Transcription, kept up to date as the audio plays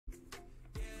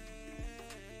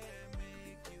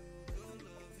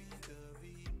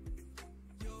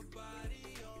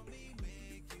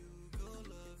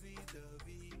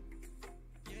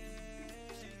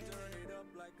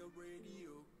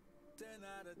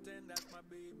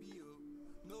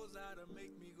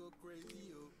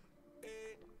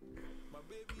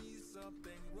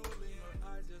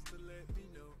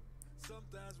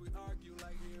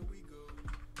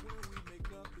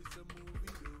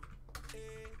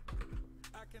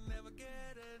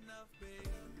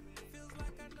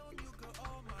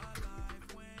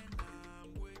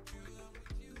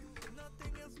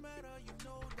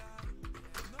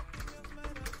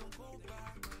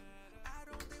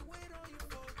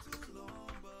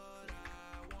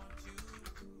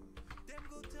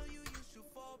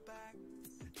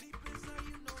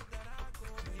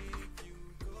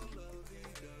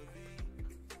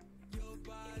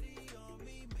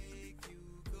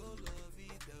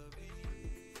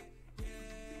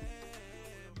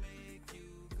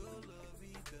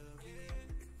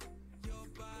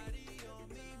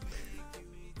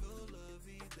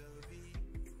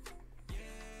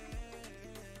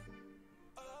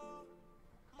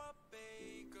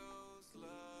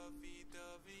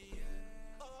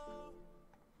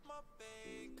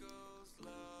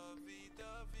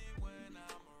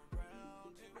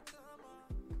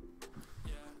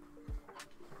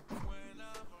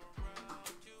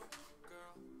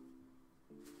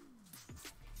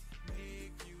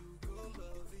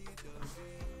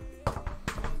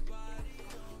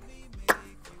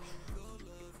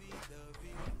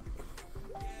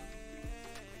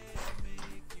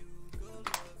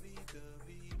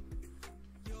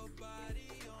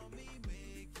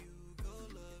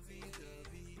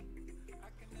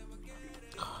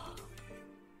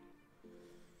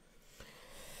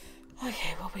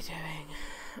Okay, what are we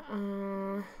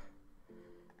doing?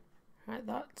 Right,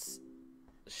 that's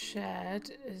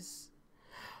shared.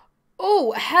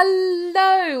 Oh,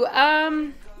 hello.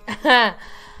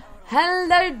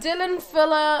 Hello, Dylan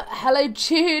Fuller. Hello,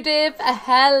 Judith.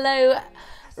 Hello,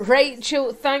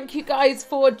 Rachel. Thank you guys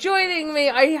for joining me.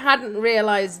 I hadn't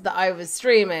realised that I was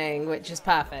streaming, which is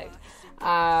perfect.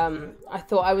 I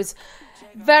thought I was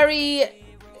very,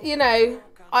 you know,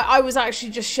 I was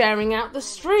actually just sharing out the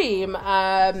stream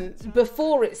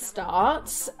before it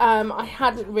starts. I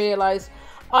hadn't realised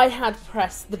I had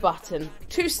pressed the button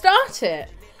to start it.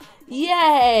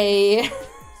 Yay!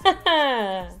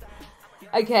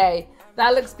 Okay,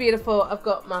 that looks beautiful. I've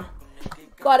got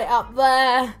it up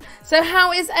there. So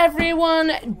how is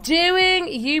everyone doing?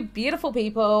 You beautiful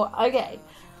people. Okay,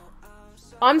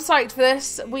 I'm psyched for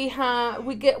this.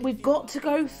 We've got to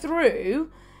go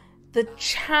through the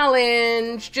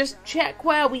challenge, just check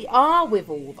where we are with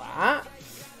all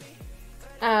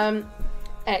that.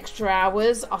 Extra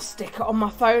hours, I'll stick it on my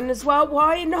phone as well,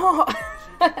 why not?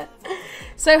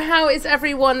 So how is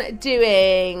everyone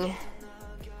doing?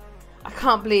 I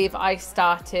can't believe I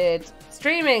started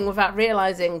streaming without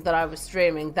realizing that I was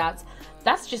streaming. That's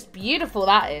just beautiful,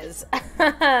 that is.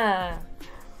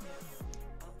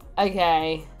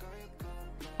 Okay,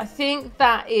 I think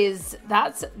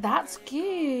that's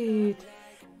cute.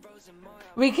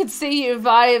 We could see you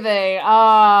vibing.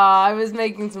 Ah, I was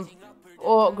making some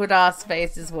awkward ass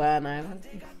faces, weren't I?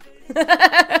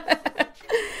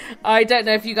 I don't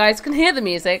know if you guys can hear the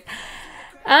music.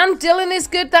 And Dylan is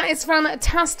good. That is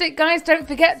fantastic, guys. Don't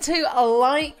forget to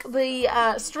like the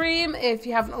stream if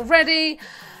you haven't already.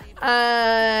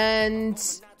 And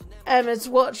Emma's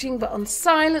watching but on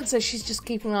silent, so she's just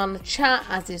keeping on the chat,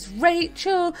 as is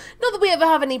Rachel. Not that we ever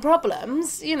have any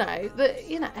problems, you know,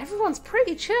 everyone's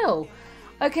pretty chill.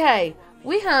 Okay,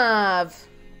 we have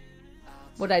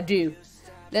what I do.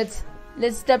 Let's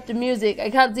stop the music.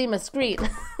 I can't see my screen.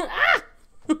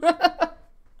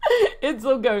 It's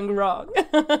all going wrong.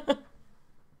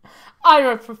 I'm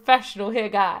a professional here,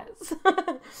 guys.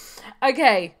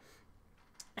 Okay,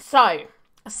 so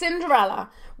Cinderella,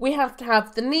 we have to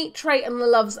have the neat trait and the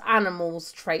loves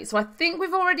animals trait. So I think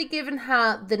we've already given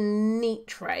her the neat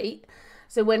trait.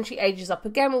 So when she ages up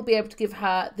again, we'll be able to give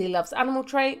her the loves animal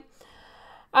trait.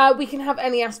 We can have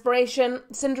any aspiration.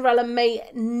 Cinderella may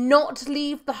not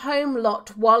leave the home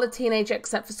lot while a teenager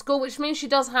except for school, which means she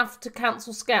does have to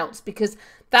cancel scouts because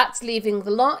that's leaving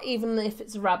the lot, even if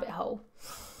it's a rabbit hole.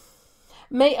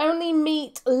 May only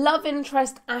meet love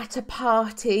interest at a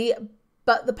party,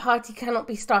 but the party cannot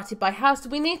be started by her. So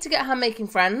we need to get her making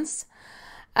friends.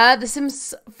 The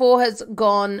Sims 4 has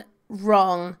gone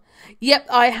wrong. Yep,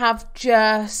 I have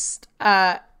just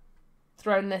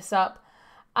thrown this up.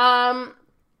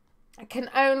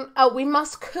 We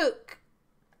must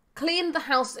clean the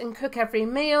house and cook every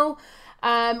meal.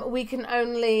 We can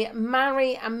only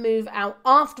marry and move out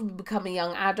after we become a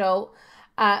young adult.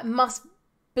 Must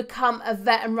become a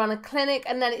vet and run a clinic,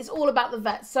 and then it's all about the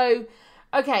vet. So,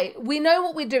 okay, we know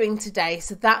what we're doing today,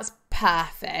 so that's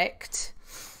perfect.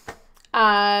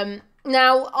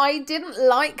 Now, I didn't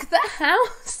like the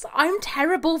house. I'm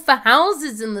terrible for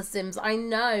houses in The Sims, I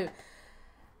know.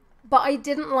 But I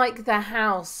didn't like the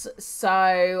house,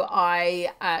 so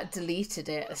I deleted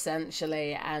it,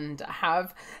 essentially, and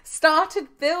have started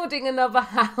building another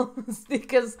house,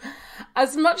 because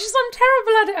as much as I'm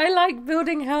terrible at it, I like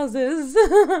building houses.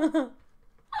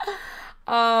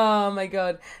 Oh my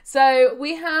god. So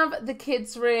we have the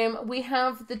kids' room, we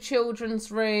have the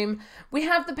children's room, we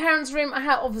have the parents' room. I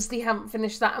obviously haven't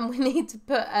finished that, and we need to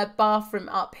put a bathroom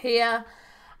up here.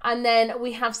 And then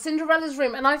we have Cinderella's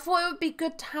room, and I thought it would be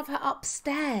good to have her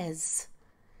upstairs.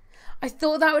 I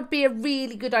thought that would be a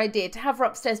really good idea to have her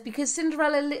upstairs, because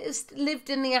Cinderella lived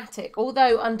in the attic,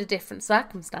 although under different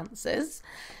circumstances.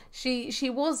 She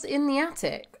was in the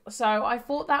attic, so I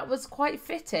thought that was quite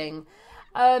fitting.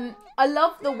 I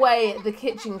love the way the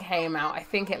kitchen came out. I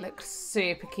think it looks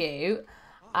super cute.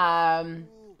 Yeah,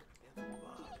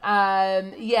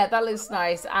 that looks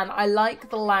nice, and I like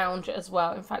the lounge as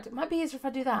well. In fact, it might be easier if I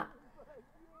do that.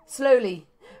 Slowly,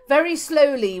 very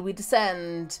slowly we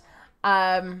descend.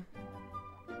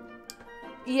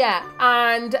 Yeah,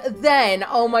 and then,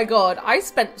 oh my god, I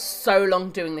spent so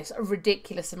long doing this, a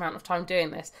ridiculous amount of time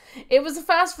doing this. It was the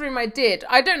first room I did.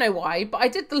 I don't know why, but I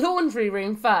did the laundry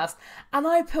room first, and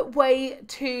I put way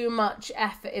too much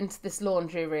effort into this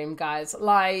laundry room, guys.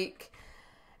 Like,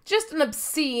 just an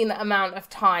obscene amount of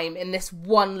time in this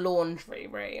one laundry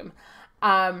room.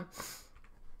 But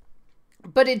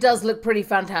it does look pretty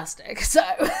fantastic, so...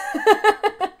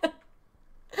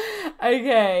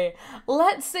 Okay,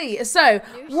 let's see. So,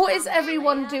 what is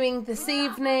everyone doing this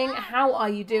evening? How are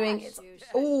you doing?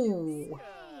 Oh,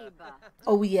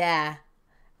 yeah.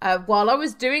 While I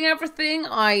was doing everything,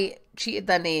 I cheated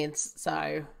their needs,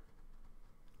 so...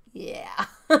 Yeah.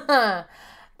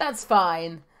 That's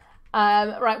fine.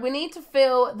 Right, we need to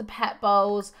fill the pet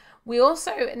bowls. We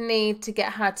also need to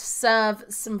get her to serve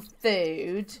some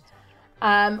food.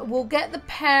 We'll get the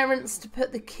parents to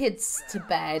put the kids to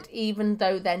bed, even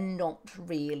though they're not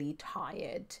really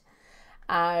tired.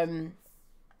 But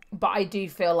I do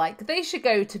feel like they should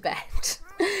go to bed.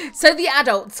 So the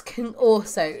adults can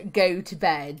also go to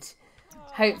bed.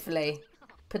 Hopefully.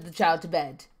 Put the child to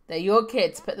bed. They're your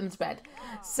kids, put them to bed.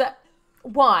 So,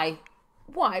 why?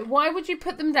 Why would you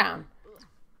put them down?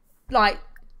 Like,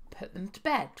 put them to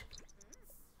bed.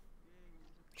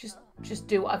 Just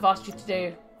do what I've asked you to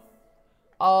do.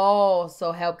 Oh,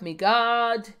 so help me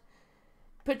God.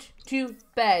 Put to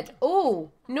bed. Oh,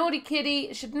 naughty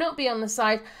kitty should not be on the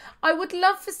side. I would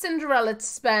love for Cinderella to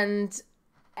spend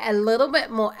a little bit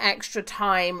more extra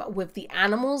time with the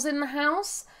animals in the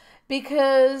house,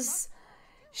 because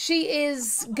she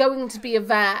is going to be a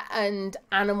vet, and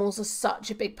animals are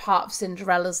such a big part of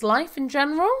Cinderella's life in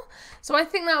general. So I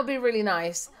think that would be really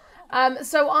nice.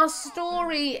 So our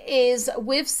story is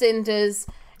with Cinders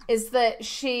is that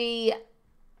she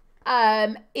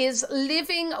is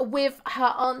living with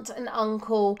her aunt and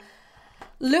uncle,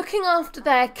 looking after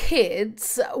their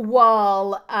kids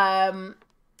while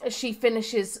she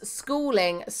finishes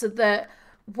schooling, so that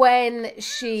when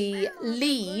she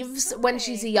leaves, when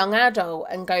she's a young adult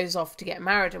and goes off to get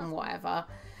married and whatever,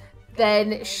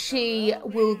 then she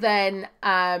will then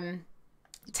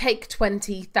take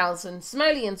 20,000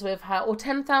 simoleons with her, or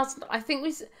 10,000. I think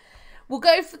we'll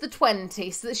go for the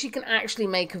 20, so that she can actually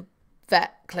make a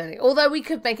vet clinic. Although we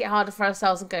could make it harder for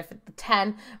ourselves and go for the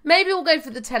 10. Maybe we'll go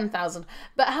for the 10,000.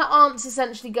 But her aunt's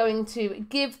essentially going to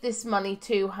give this money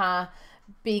to her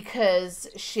because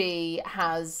she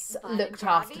has looked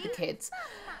after the kids.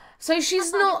 So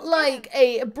she's not like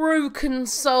a broken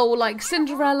soul like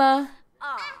Cinderella.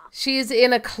 She's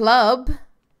in a club.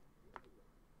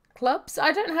 Clubs?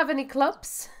 I don't have any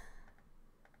clubs.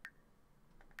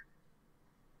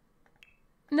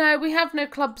 No, we have no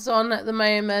clubs on at the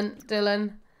moment,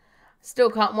 Dylan. Still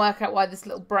can't work out why this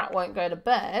little brat won't go to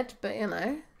bed, but you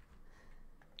know.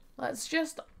 Let's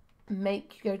just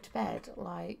make you go to bed.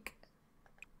 Like,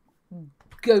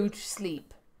 go to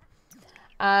sleep.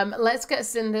 Let's get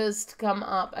Cinders to come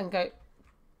up and go,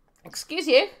 excuse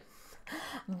you,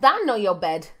 that's not your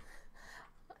bed.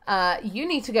 You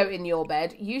need to go in your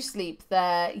bed. You sleep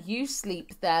there. You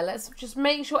sleep there. Let's just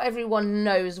make sure everyone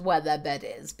knows where their bed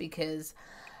is, because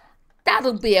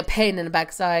that'll be a pain in the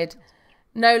backside.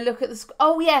 No, look at this.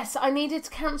 Oh, yes, I needed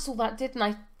to cancel that, didn't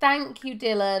I? Thank you,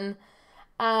 Dylan.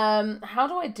 How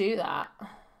do I do that?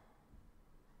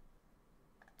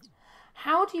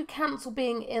 How do you cancel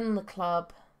being in the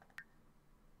club?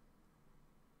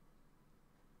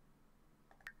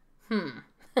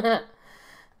 The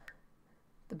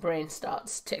brain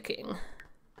starts ticking.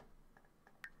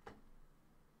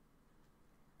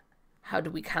 How do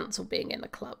we cancel being in a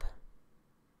club?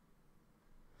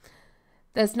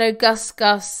 There's no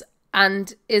Gus.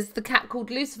 And is the cat called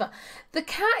Lucifer? The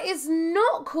cat is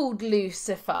not called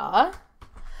Lucifer.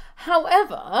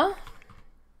 However,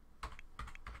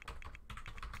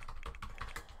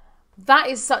 that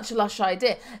is such a lush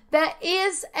idea. There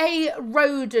is a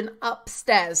rodent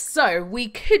upstairs, so we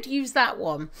could use that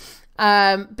one.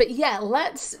 But yeah,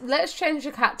 let's change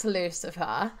the cat to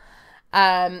Lucifer.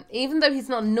 Even though he's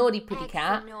not a naughty pretty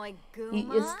cat, he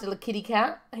is still a kitty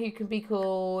cat who can be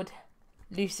called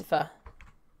Lucifer.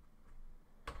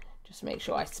 Just make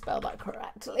sure I spell that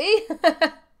correctly.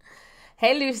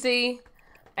 Hey, Lucy.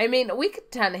 I mean, we could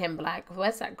turn him black.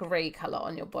 Where's that grey colour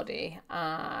on your body?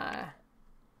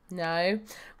 No.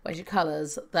 Where's your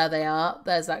colours? There they are.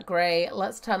 There's that grey.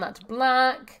 Let's turn that to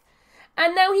black.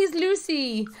 And now he's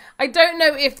Lucy. I don't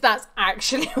know if that's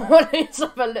actually what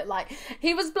Lucifer looked like.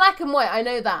 He was black and white. I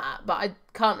know that. But I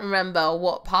can't remember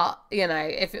what part, you know,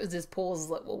 if it was his paws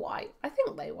that were white. I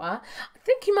think they were. I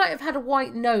think he might have had a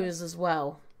white nose as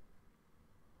well.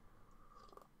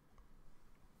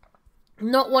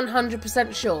 Not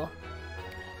 100% sure.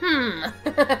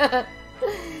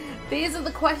 These are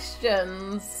the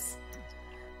questions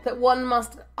that one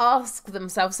must ask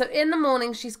themselves. So in the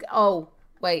morning she's... Oh,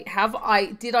 wait.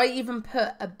 Did I even put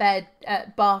a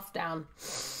bath down?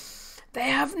 They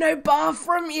have no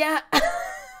bathroom yet.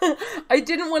 I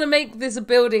didn't want to make this a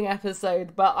building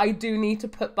episode, but I do need to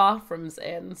put bathrooms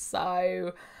in.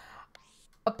 So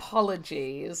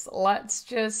apologies. Let's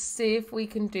just see if we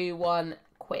can do one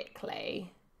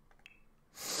quickly.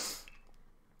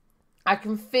 I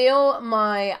can feel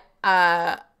my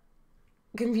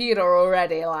computer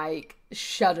already like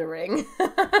shuddering.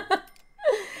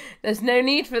 There's no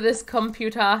need for this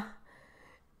computer.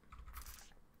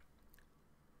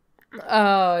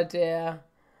 Oh dear.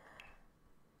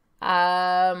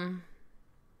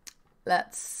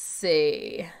 Let's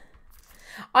see.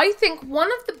 I think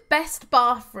one of the best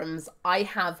bathrooms I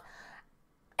have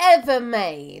ever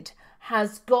made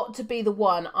has got to be the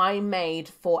one I made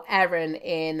for Erin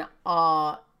in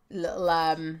our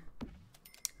little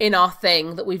in our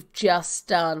thing that we've just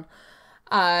done.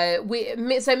 So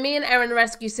me and Erin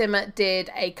Rescue Simmer did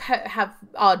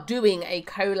are doing a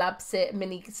collab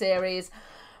mini series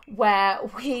where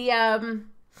we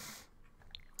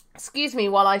excuse me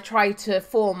while I try to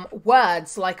form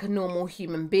words like a normal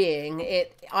human being.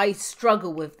 I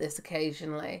struggle with this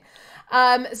occasionally.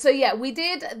 So yeah, we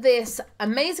did this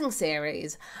amazing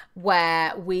series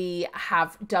where we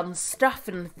have done stuff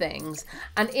and things.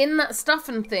 And in that stuff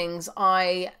and things,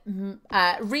 I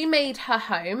remade her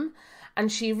home and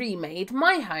she remade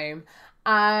my home.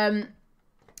 And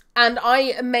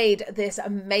I made this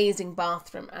amazing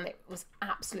bathroom and it was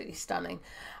absolutely stunning.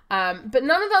 But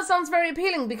none of that sounds very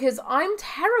appealing because I'm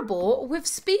terrible with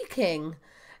speaking.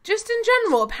 Just in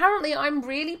general, apparently I'm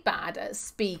really bad at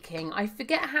speaking. I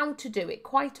forget how to do it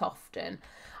quite often.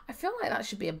 I feel like that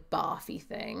should be a barfy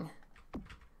thing.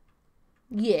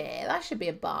 Yeah, that should be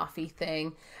a barfy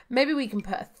thing. Maybe we can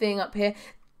put a thing up here.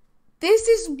 This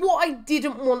is what I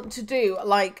didn't want to do.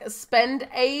 Like, spend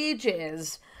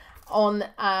ages on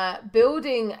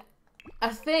building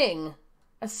a thing,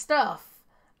 a stuff.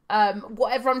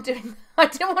 Whatever I'm doing. I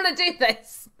didn't want to do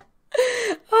this.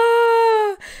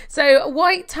 So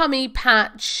white tummy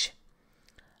patch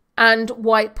and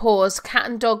white paws, cat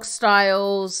and dog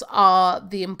styles are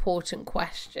the important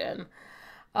question.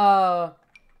 Oh,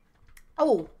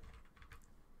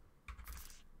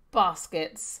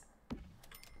 baskets.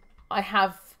 I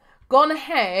have gone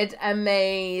ahead and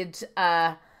made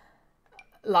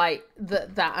like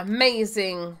that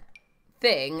amazing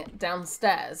thing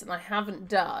downstairs, and I haven't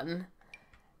done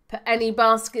put any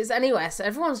baskets anywhere, so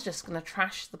everyone's just gonna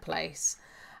trash the place.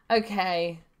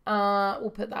 Okay,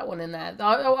 we'll put that one in there.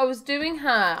 I was doing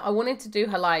her, I wanted to do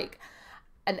her like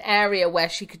an area where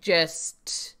she could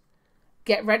just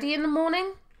get ready in the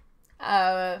morning.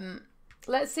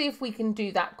 Let's see if we can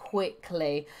do that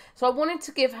quickly. So I wanted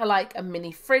to give her like a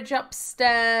mini fridge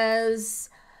upstairs,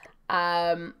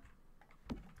 her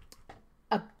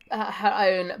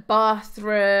own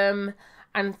bathroom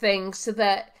and things, so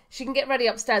that she can get ready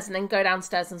upstairs and then go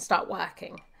downstairs and start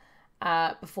working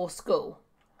before school.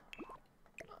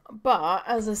 But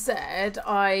as I said,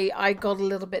 I got a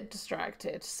little bit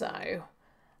distracted, so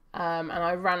and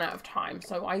I ran out of time,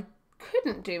 so I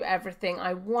couldn't do everything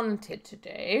I wanted to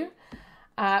do,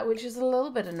 which is a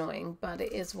little bit annoying, but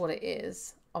it is what it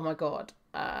is. Oh my god,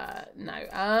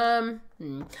 no,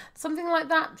 something like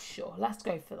that. Sure, let's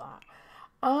go for that.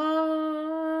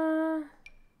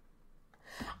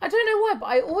 I don't know why, but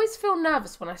I always feel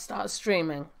nervous when I start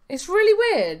streaming. It's really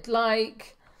weird.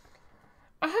 Like,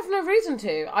 I have no reason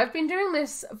to. I've been doing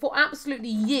this for absolutely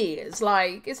years.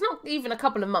 Like, it's not even a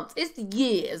couple of months. It's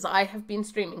years. I have been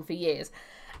streaming for years.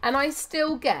 And I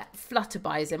still get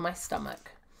flutterbys in my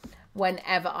stomach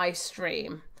whenever I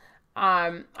stream.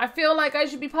 I feel like I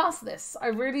should be past this. I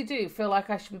really do feel like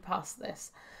I should be past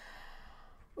this.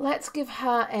 Let's give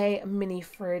her a mini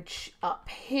fridge up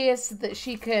here so that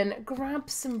she can grab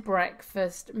some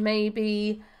breakfast.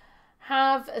 Maybe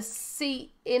have a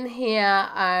seat in here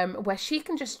where she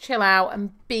can just chill out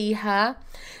and be her.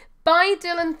 Bye,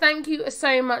 Dylan. Thank you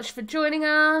so much for joining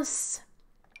us.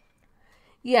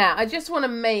 Yeah, I just want to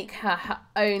make her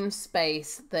own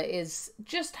space that is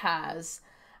just hers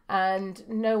and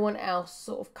no one else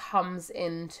sort of comes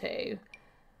into.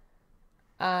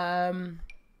 But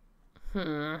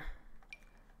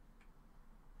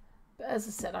as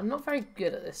I said, I'm not very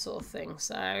good at this sort of thing,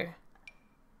 so...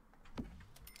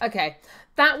 Okay,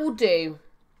 that will do.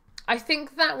 I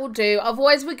think that will do.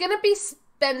 Otherwise, we're going to be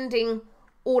spending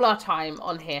all our time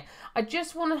on here. I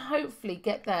just want to hopefully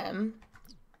get them.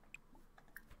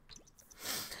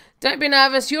 Don't be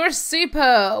nervous. You're a super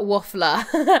waffler.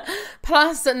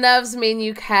 Plus, nerves mean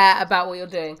you care about what you're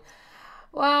doing.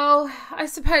 Well, I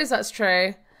suppose that's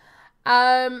true.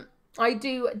 I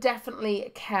do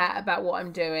definitely care about what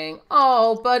I'm doing.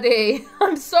 Oh, buddy.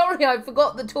 I'm sorry I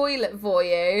forgot the toilet for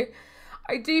you.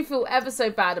 I do feel ever so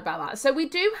bad about that. So we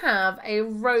do have a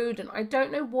rodent. I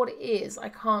don't know what it is. I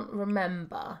can't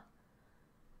remember.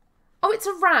 Oh, it's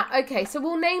a rat. Okay, so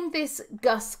we'll name this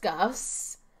Gus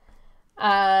Gus.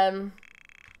 So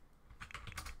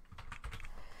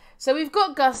we've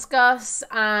got Gus Gus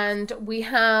and we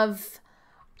have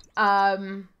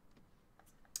the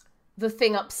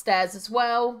thing upstairs as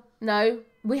well. No,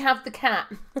 we have the cat.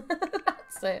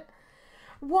 That's it.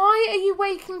 Why are you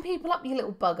waking people up, you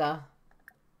little bugger?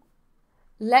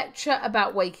 Lecture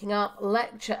about waking up.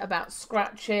 Lecture about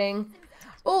scratching.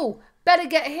 Oh, better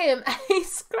get him a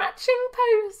scratching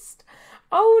post.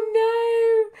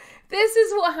 Oh no. This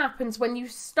is what happens when you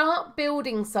start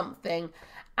building something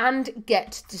and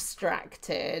get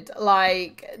distracted.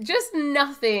 Like, just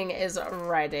nothing is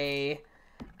ready.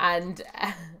 And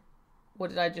what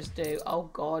did I just do?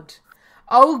 Oh God.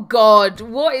 Oh God.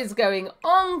 What is going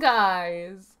on,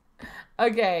 guys?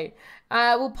 Okay.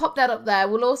 We'll pop that up there.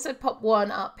 We'll also pop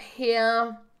one up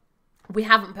here. We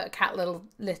haven't put a cat little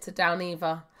litter down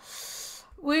either.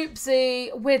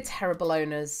 Whoopsie. We're terrible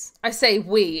owners. I say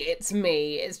we, it's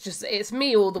me. It's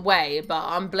me all the way, but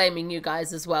I'm blaming you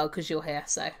guys as well because you're here,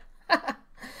 so.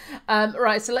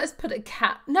 Right, so let's put a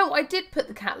cat. No, I did put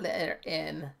the cat litter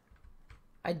in.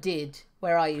 I did.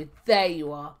 Where are you? There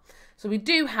you are. So we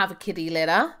do have a kitty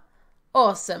litter.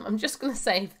 Awesome. I'm just going to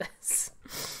save this.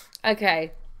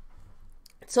 Okay.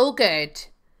 It's all good.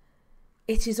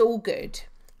 It is all good.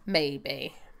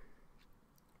 Maybe.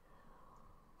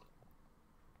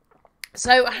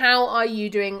 So how are you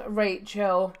doing,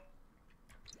 Rachel?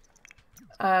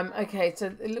 Okay, so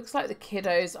it looks like the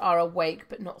kiddos are awake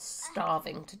but not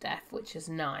starving to death, which is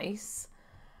nice.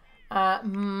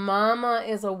 Mama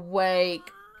is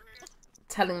awake,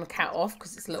 telling the cat off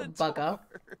because it's a little bugger.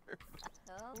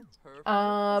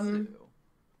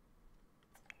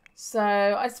 So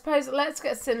I suppose let's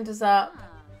get Cinders up.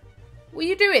 What are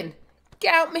you doing?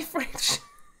 Get out my fridge.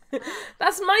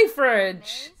 That's my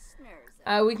fridge.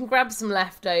 We can grab some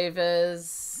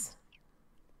leftovers.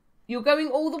 You're going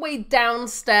all the way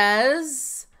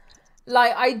downstairs.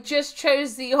 Like, I just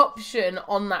chose the option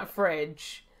on that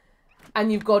fridge.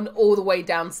 And you've gone all the way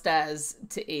downstairs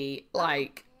to eat.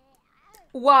 Like,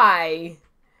 why?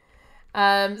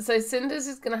 So Cinders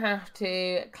is going to have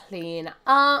to clean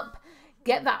up.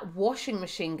 Get that washing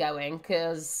machine going.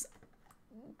 Because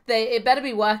it better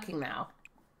be working now.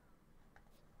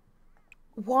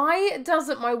 Why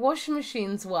doesn't my washing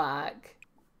machines work?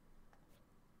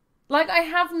 Like, I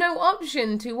have no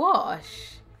option to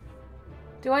wash.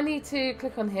 Do I need to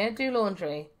click on here? Do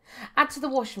laundry. Add to the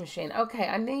washing machine. Okay,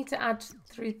 I need to add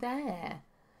through there.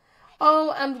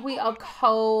 Oh, and we are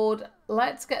cold.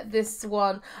 Let's get this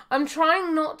one. I'm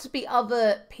trying not to be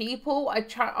other people. I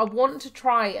want to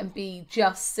try and be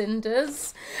just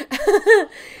Cinders.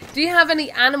 Do you have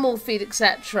any animal feed,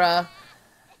 etc.?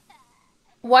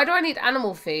 Why do I need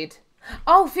animal feed?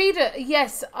 Oh, feeder.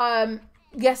 Yes.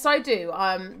 Yes, I do.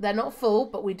 They're not full,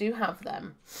 but we do have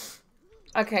them.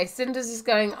 Okay, Cinders is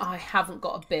going, oh, I haven't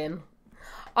got a bin.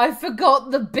 I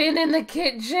forgot the bin in the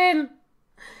kitchen.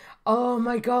 Oh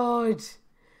my God.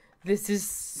 This is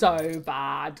so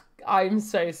bad. I'm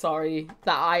so sorry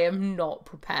that I am not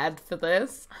prepared for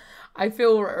this. I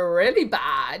feel really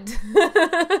bad.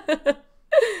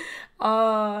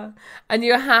 And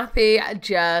you're happy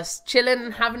just chilling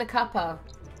and having a cuppa.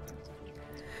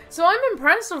 So I'm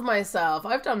impressed with myself.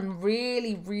 I've done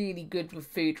really, really good with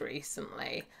food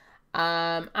recently.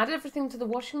 Add everything to the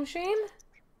washing machine.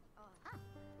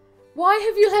 Why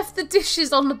have you left the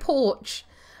dishes on the porch?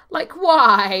 Like,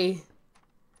 why?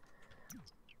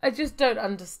 I just don't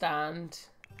understand.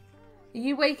 Are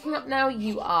you waking up now?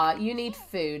 You are. You need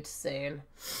food soon.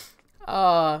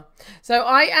 So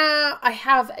I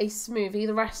have a smoothie,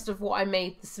 the rest of what I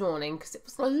made this morning, because it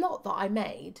was a lot that I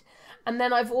made. And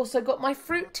then I've also got my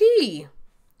fruit tea.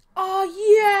 Oh,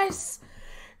 yes!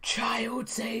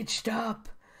 Child's aged up.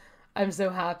 I'm so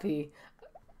happy.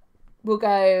 We'll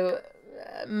go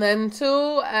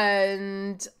mental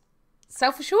and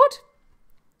self-assured.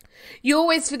 You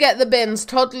always forget the bins,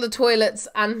 toddler toilets,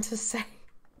 and to say.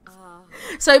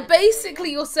 So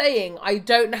basically you're saying I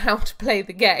don't know how to play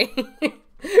the game.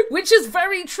 Which is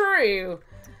very true.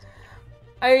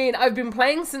 I mean, I've been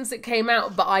playing since it came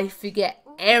out, but I forget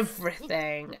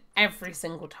everything every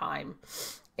single time.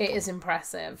 It is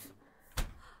impressive.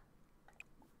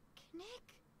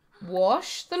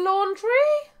 Wash the laundry?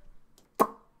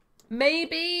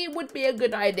 Maybe would be a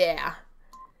good idea.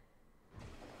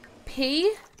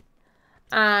 Pee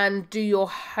and do your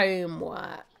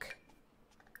homework.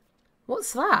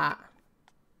 What's that?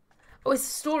 Oh, it's a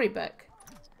storybook.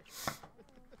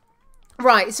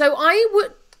 Right, so I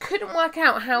couldn't work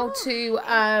out how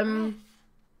to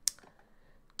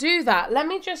do that. Let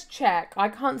me just check. I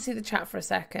can't see the chat for a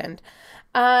second.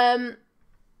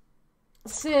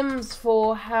 Sims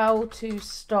for how to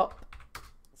stop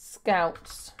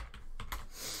scouts.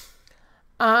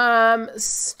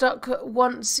 Stuck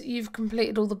once you've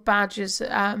completed all the badges.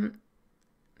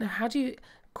 How do you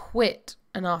quit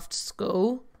an after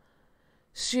school?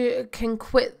 So you can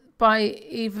quit by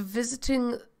either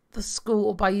visiting the school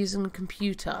or by using a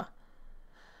computer.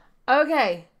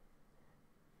 Okay.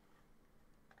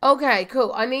 Okay,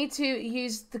 cool. I need to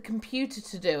use the computer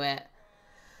to do it.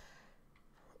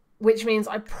 Which means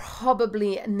I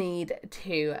probably need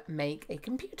to make a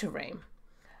computer room.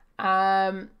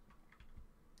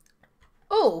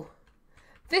 Oh,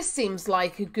 this seems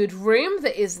like a good room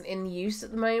that isn't in use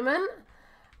at the moment.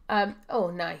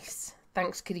 Oh, nice.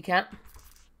 Thanks, kitty cat.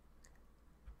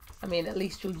 I mean, at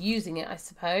least you're using it, I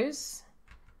suppose.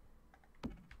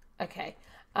 Okay.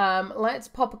 Let's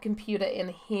pop a computer in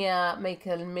here, make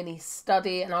a mini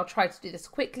study, and I'll try to do this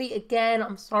quickly. Again,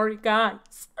 I'm sorry,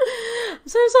 guys. I'm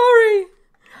so sorry.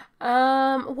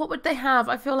 What would they have?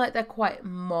 I feel like they're quite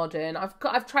modern. I've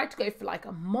tried to go for like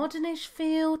a modernish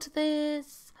feel to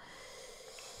this.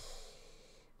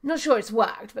 Not sure it's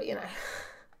worked, but you know.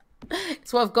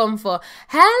 It's what I've gone for.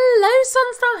 Hello,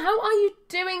 Sunstar. How are you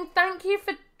doing? Thank you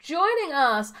for joining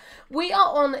us. We are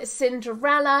on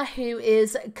Cinderella, who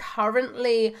is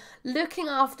currently looking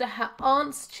after her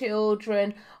aunt's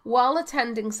children while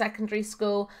attending secondary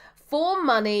school for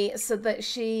money so that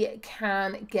she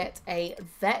can get a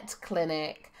vet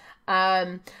clinic.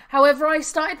 However, I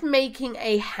started making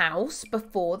a house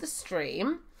before the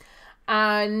stream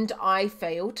and I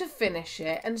failed to finish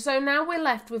it, and so now we're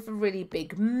left with a really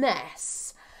big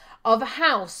mess of a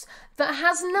house that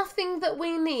has nothing that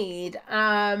we need.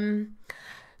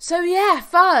 So yeah,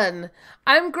 fun.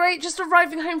 I'm great, just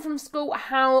arriving home from school.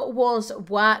 How was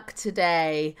work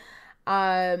today?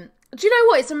 Do you know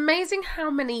what? It's amazing how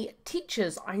many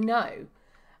teachers I know.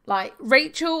 Like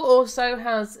Rachel also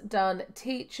has done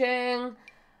teaching,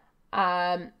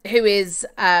 who is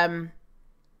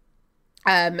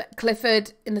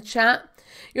Clifford in the chat.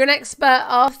 You're an expert.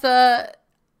 Arthur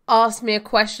asked me a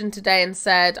question today and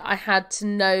said I had to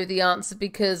know the answer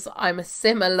because I'm a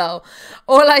simmer, lol.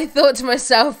 All I thought to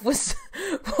myself was,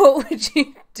 what would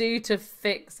you do to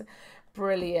fix?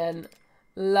 Brilliant.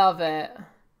 Love it.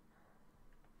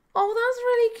 Oh, that's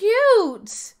really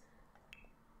cute.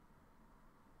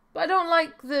 But I don't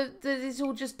like that it's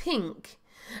all just pink.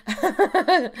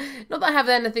 Not that I have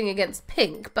anything against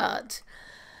pink, but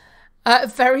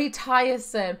very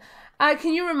tiresome.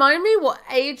 Can you remind me what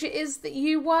age it is that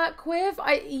you work with?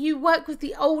 You work with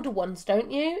the older ones, don't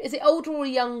you? Is it older or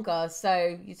younger?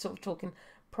 So you're sort of talking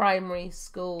primary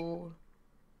school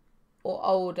or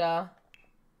older.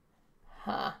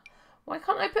 Huh. Why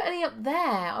can't I put any up there?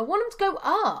 I want them to go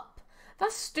up.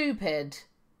 That's stupid.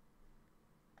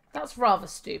 That's rather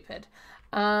stupid.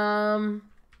 Where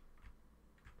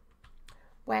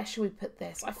should we put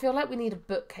this? I feel like we need a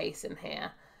bookcase in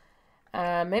here.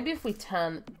 Maybe if we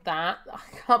turn that. I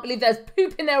can't believe there's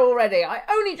poop in there already. I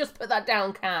only just put that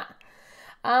down, cat.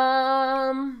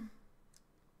 I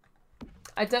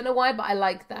don't know why, but I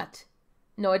like that.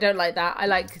 No, I don't like that. I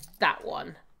like that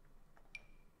one.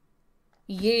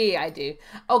 Yeah, I do.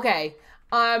 Okay.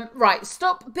 Right,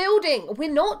 stop building.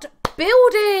 We're not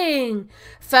building.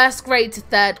 1st grade to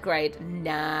 3rd grade.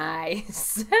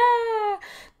 Nice.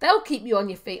 They'll keep you on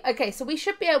your feet. Okay, so we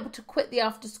should be able to quit the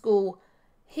after school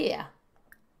here.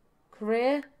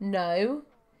 Career? No.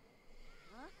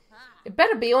 It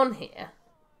better be on here.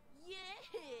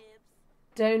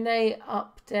 Donate,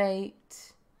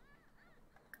 update.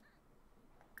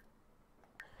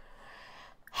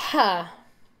 Huh.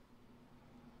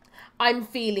 I'm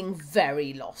feeling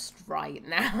very lost right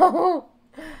now.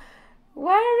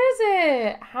 Where is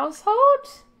it? Household?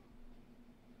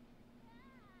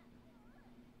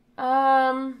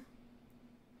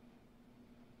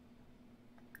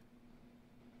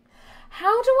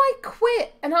 How do I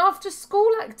quit an after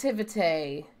school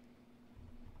activity?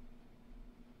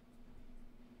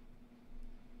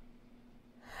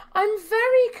 I'm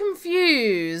very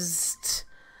confused.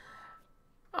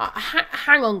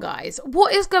 Hang on, guys.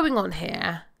 What is going on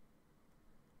here?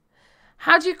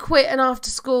 How do you quit an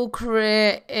after-school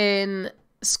career in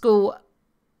school?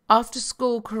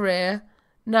 After-school career?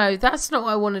 No, that's not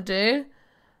what I want to do.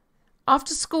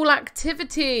 After-school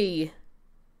activity.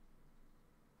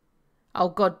 Oh,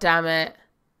 God damn it.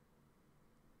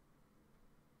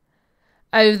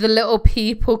 Oh, the little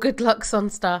people. Good luck,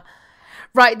 Sunstar.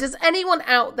 Right, does anyone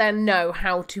out there know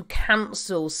how to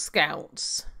cancel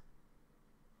Scouts?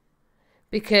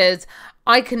 Because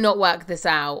I cannot work this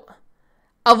out.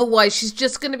 Otherwise, she's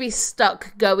just going to be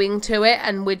stuck going to it,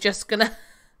 and we're just going to...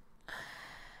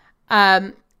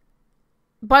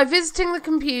 by visiting the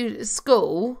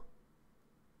school...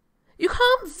 You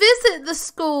can't visit the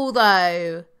school,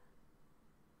 though.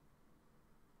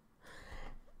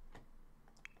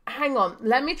 Hang on,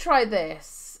 let me try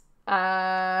this.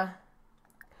 Adopt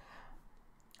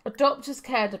as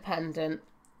care dependent.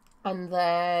 And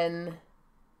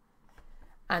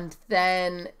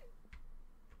then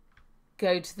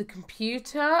go to the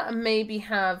computer and maybe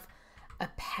have a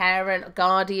parent, a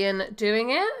guardian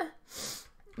doing it.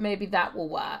 Maybe that will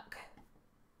work.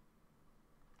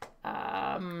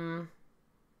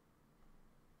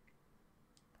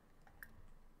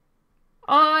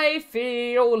 I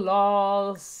feel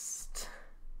lost.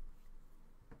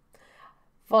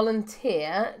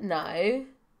 Volunteer? No.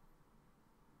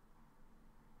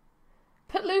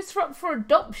 Put Luther up for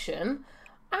adoption?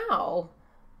 Ow.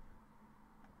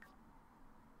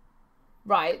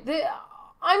 Right,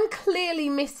 I'm clearly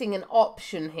missing an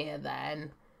option here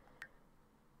then.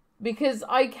 Because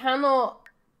I cannot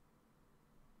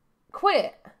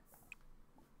quit.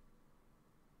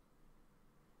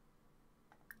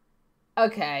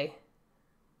 Okay.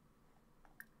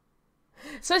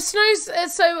 So Cinders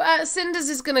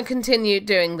is going to continue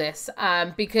doing this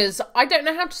because I don't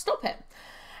know how to stop it.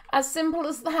 As simple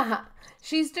as that.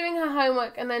 She's doing her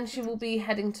homework and then she will be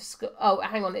heading to school. Oh,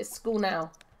 hang on, it's school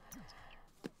now.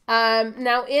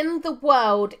 Now, in the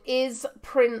world is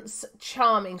Prince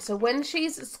Charming. So when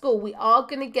she's at school, we are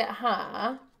going to get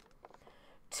her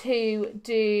to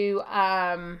do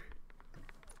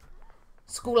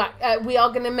school. We are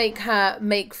going to make her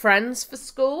make friends for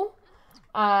school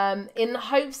in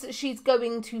hopes that she's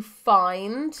going to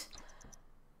find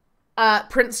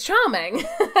Prince Charming,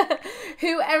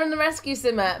 who Erin the Rescue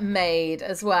Simmer made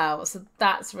as well. So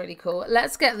that's really cool.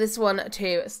 Let's get this one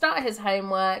to start his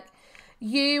homework.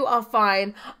 You are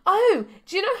fine. Oh,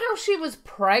 do you know how she was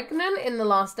pregnant in the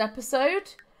last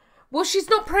episode? Well, she's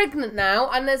not pregnant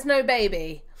now and there's no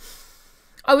baby.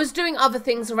 I was doing other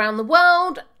things around the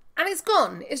world and it's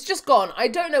gone. It's just gone. I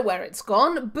don't know where it's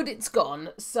gone, but it's gone.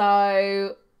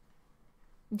 So,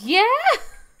 yeah.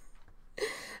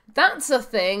 That's a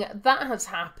thing. That has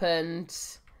happened.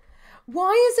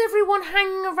 Why is everyone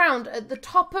hanging around at the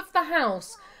top of the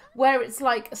house where it's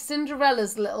like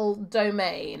Cinderella's little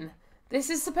domain? This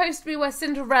is supposed to be where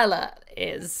Cinderella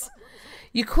is.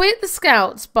 You quit the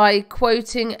Scouts by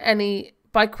quitting any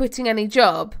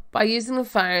job, by using the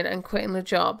phone and quitting the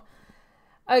job.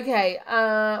 Okay,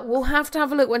 we'll have to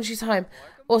have a look when she's home.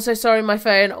 Also, sorry, my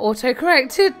phone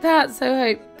auto-corrected that, so I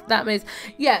hope that means...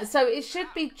 Yeah, so it should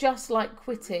be just like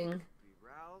quitting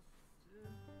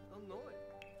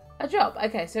a job.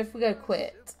 Okay, so if we go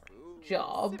quit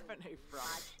job...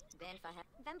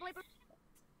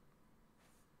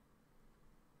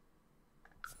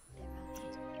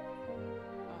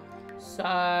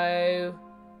 So...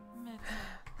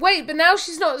 Wait, but now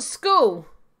she's not at school.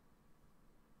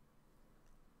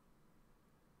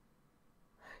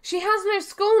 She has no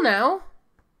school now.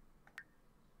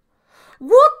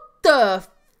 What the...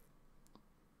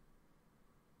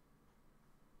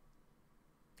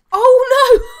 Oh no!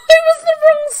 It was the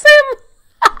wrong sim!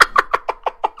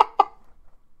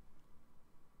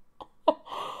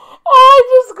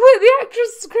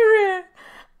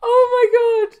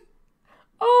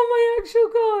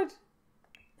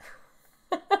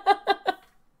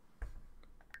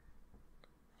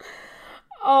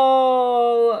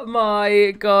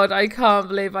 my god, I can't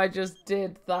believe I just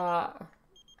did that.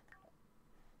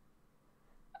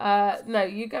 No,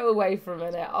 you go away for a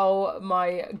minute. Oh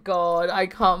my god, I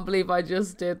can't believe I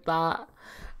just did that.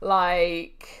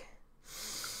 Like,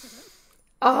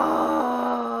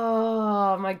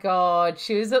 oh my god,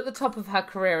 she was at the top of her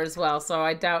career as well, so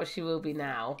I doubt she will be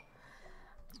now.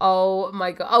 Oh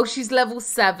my god. Oh, she's level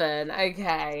 7.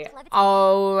 Okay.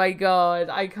 Oh my god,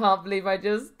 I can't believe I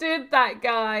just did that,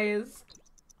 guys.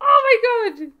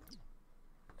 Oh my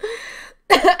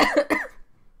god.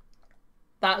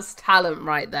 That's talent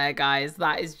right there, guys.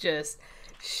 That is just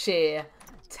sheer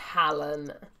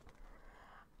talent.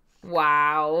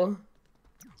 Wow.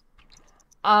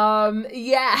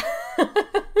 Yeah.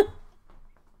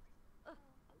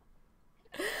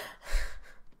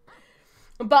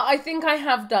 But I think I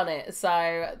have done it,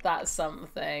 so that's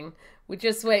something. We're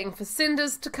just waiting for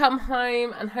Cinders to come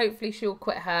home, and hopefully she'll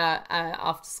quit her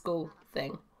after school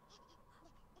thing.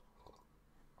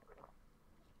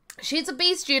 She's a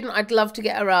B student. I'd love to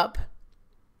get her up.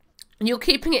 You're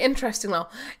keeping it interesting, though.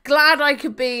 Glad I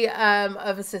could be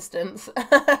of assistance.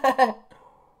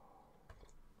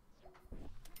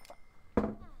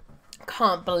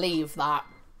 Can't believe that.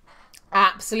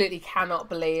 Absolutely cannot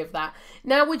believe that.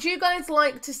 Now, would you guys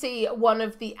like to see one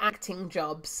of the acting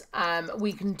jobs?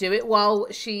 We can do it while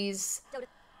she's...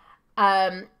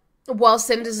 while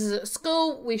Cinders is at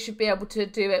school. We should be able to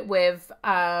do it with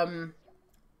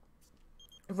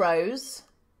Rose.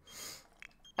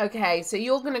 Okay, so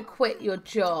you're going to quit your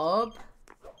job.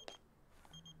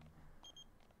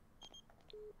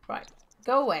 Right,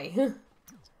 go away.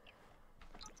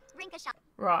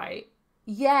 Right.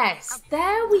 Yes,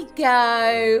 there we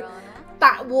go.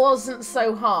 That wasn't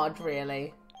so hard,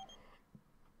 really.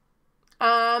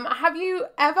 Have you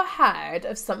ever heard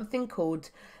of something called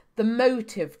the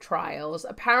motive trials?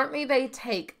 Apparently they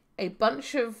take a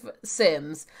bunch of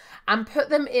Sims and put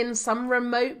them in some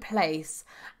remote place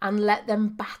and let them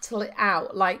battle it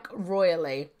out, like,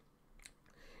 royally.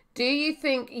 Do you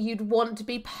think you'd want to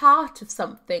be part of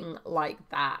something like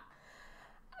that?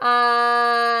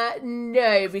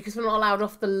 No, because we're not allowed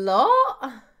off the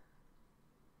lot.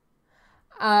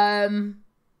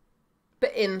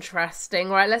 But interesting.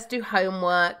 Right, let's do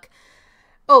homework.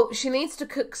 Oh, she needs to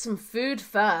cook some food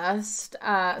first.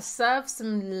 Serve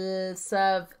some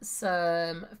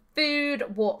food.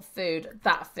 What food?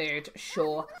 That food,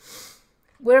 sure.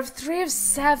 We're 3 of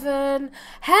 7.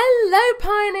 Hello,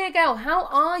 Pioneer Girl. How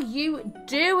are you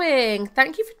doing?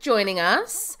 Thank you for joining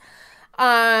us.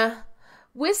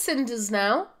 We're Cinders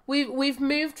now. We've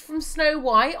moved from Snow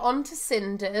White onto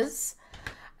Cinders.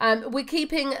 We're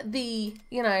keeping the,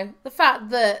 you know, the fact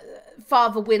that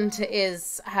Father Winter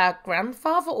is her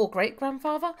grandfather or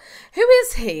great-grandfather. Who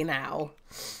is he now?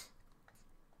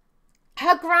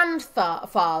 Her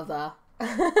grandfather.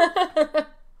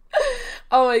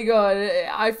 Oh my god,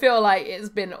 I feel like it's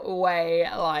been way,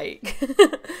 like,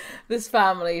 this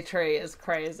family tree is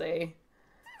crazy.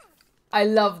 I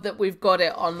love that we've got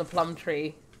it on the plum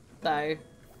tree, though.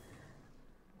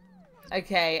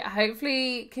 Okay,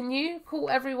 hopefully, can you call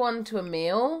everyone to a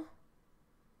meal?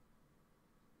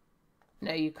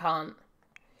 No, you can't.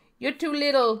 You're too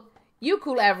little. You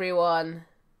call everyone.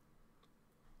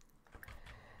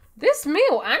 This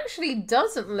meal actually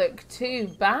doesn't look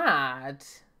too bad.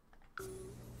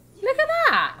 Look at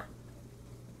that.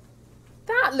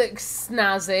 That looks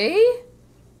snazzy.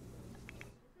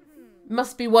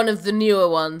 Must be one of the newer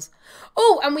ones.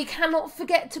 Oh, and we cannot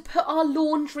forget to put our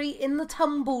laundry in the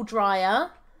tumble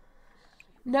dryer.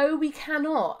 No, we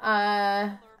cannot.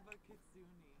 I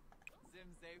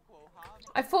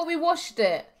thought we washed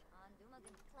it.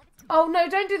 Oh, no,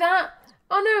 don't do that.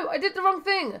 Oh, no, I did the wrong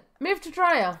thing. Move to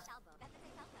dryer.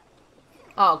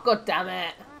 Oh, god damn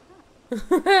it.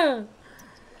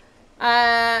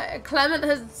 Clement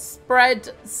has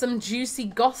spread some juicy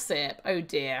gossip. Oh,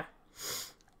 dear.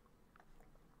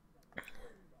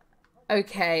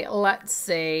 Okay, let's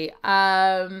see.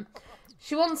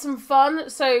 She wants some fun,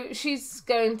 so she's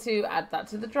going to add that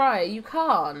to the dryer. You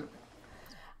can't.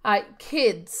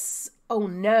 Kids. Oh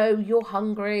no, you're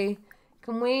hungry.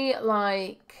 Can we,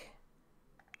 like,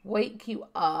 wake you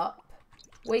up?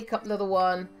 Wake up, little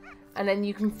one. And then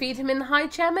you can feed him in the high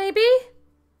chair, maybe?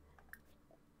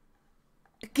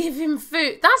 Give him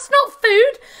food. That's not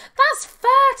food. That's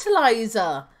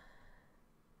fertilizer.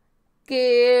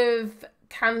 Give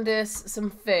Candace some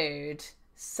food.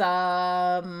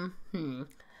 Some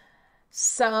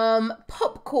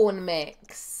popcorn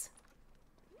mix.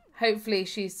 Hopefully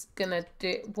she's gonna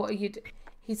do... What are you doing?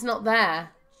 He's not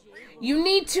there. You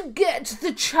need to get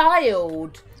the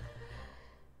child.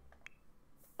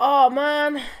 Oh,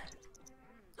 man.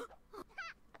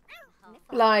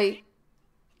 Like,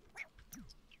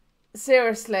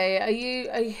 seriously, are you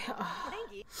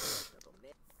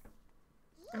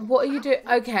what are you doing?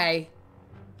 Okay.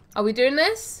 Are we doing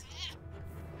this?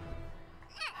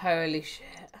 Holy shit.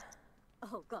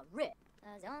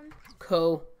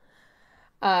 Cool.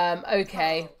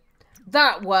 Okay.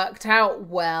 That worked out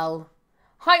well.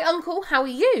 Hi, Uncle. How are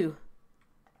you?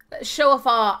 Let's show off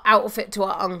our outfit to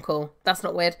our uncle. That's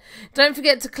not weird. Don't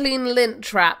forget to clean lint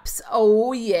traps.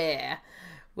 Oh, yeah.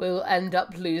 We'll end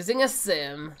up losing a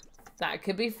sim. That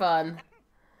could be fun.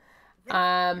 Go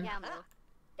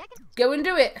and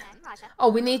do it. Oh,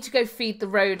 we need to go feed the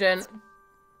rodent.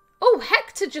 Oh,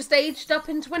 Hector just aged up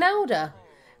into an elder.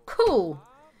 Cool.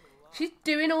 She's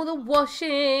doing all the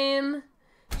washing.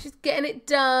 She's getting it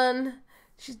done.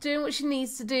 She's doing what she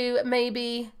needs to do.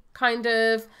 Maybe kind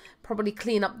of probably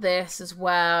clean up this as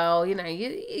well. You know,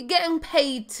 you're getting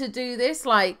paid to do this,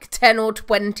 like 10 or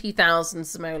 20,000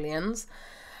 simoleons.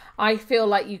 I feel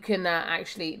like you can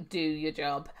actually do your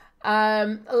job.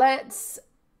 Let's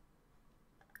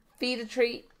feed a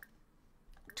treat.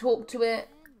 Talk to it.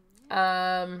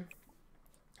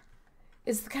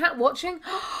 Is the cat watching?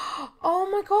 Oh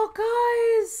my god,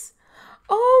 guys!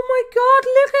 Oh my god,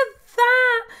 look at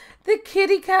that! The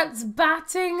kitty cat's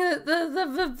batting at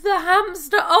the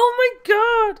hamster. Oh my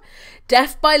god!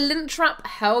 Death by lint trap.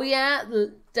 Hell yeah.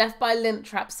 Death by lint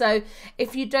trap. So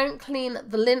if you don't clean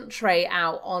the lint tray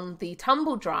out on the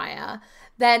tumble dryer,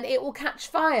 then it will catch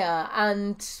fire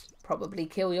and probably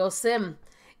kill your sim.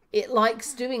 It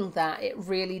likes doing that. It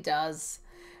really does.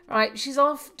 Right, she's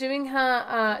off doing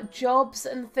her jobs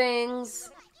and things.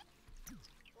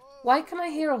 Why can I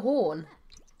hear a horn?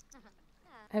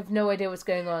 I have no idea what's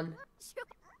going on.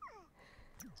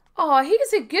 Oh,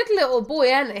 he's a good little boy,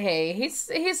 isn't he?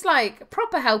 He's like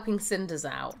proper helping Cinders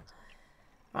out.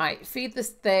 Right, feed this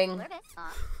thing.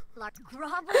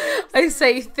 I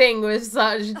say thing with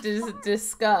such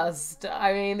disgust.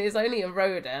 I mean, it's only a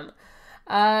rodent.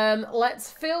 Let's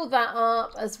fill that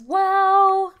up as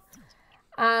well.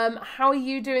 How are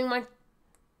you doing, my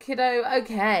kiddo?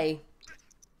 Okay.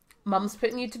 Mum's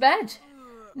putting you to bed.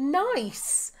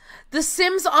 Nice. The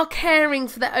Sims are caring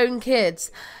for their own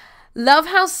kids. Love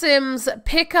how Sims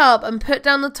pick up and put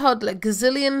down the toddler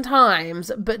gazillion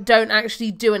times, but don't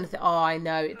actually do anything. Oh, I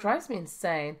know. It drives me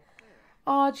insane.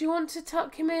 Oh, do you want to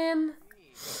tuck him in?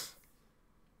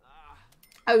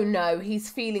 Oh, no. He's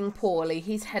feeling poorly.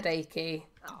 He's headachy.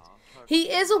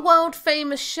 He is a world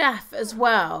famous chef as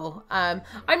well. I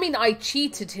mean, I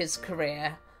cheated his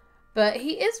career, but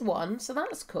he is one, so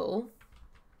that's cool.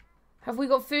 Have we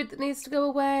got food that needs to go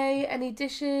away? Any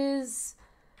dishes?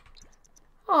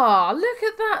 Oh, look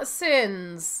at that,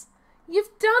 Sins.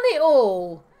 You've done it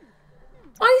all.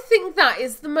 I think that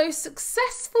is the most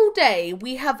successful day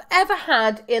we have ever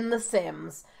had in The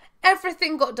Sims.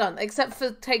 Everything got done, except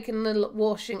for taking the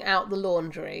washing out the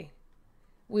laundry.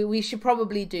 We should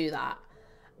probably do that.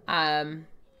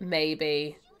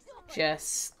 Maybe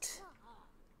just...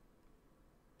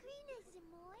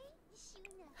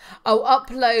 Oh,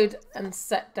 upload and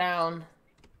set down.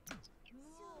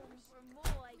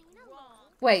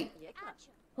 Wait.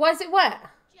 Why is it wet?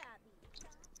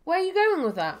 Where are you going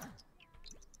with that?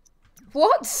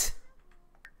 What?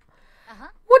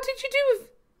 What did you do with...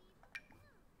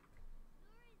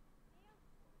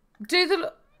 Do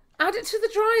the... Add it to the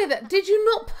dryer then. Did you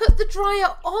not put the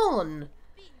dryer on?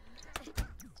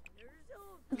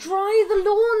 Dry the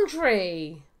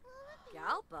laundry.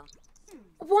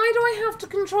 Why do I have to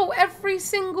control every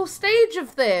single stage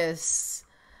of this?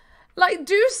 Like,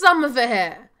 do some of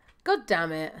it. God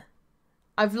damn it.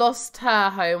 I've lost her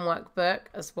homework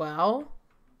book as well.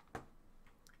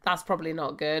 That's probably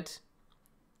not good.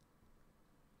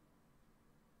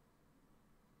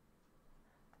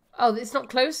 Oh, it's not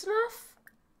close enough?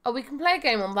 Oh, we can play a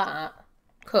game on that.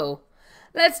 Cool.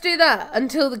 Let's do that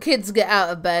until the kids get out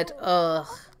of bed. Ugh.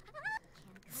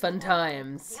 Fun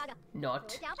times.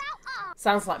 Not.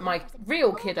 Sounds like my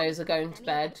real kiddos are going to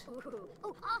bed.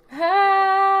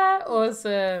 Ah,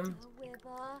 awesome.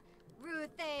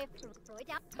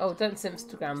 Oh, don't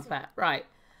Simstagram that. Right.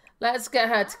 Let's get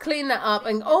her to clean that up.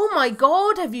 And oh my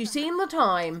god, have you seen the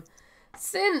time?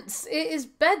 Since it is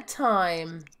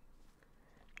bedtime.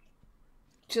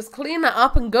 Just clean that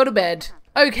up and go to bed.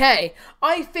 Okay.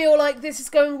 I feel like this is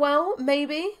going well,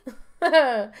 maybe.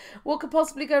 What could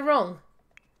possibly go wrong?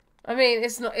 I mean,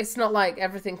 it's not like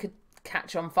everything could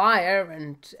catch on fire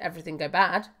and everything go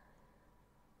bad.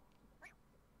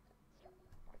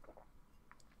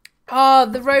 Oh,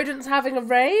 the rodent's having a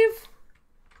rave?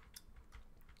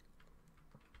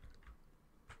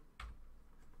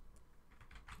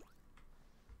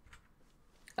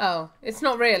 Oh, it's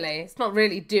not really. It's not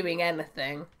really doing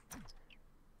anything.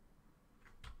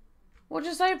 What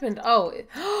just opened? Oh,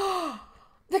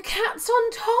 the cat's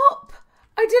on top.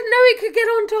 I didn't know it could get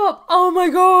on top. Oh my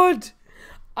god.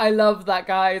 I love that,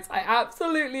 guys. I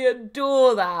absolutely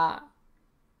adore that.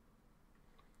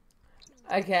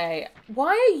 Okay. Why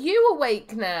are you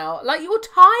awake now? Like, you're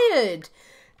tired.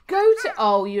 Go to...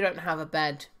 Oh, you don't have a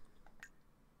bed.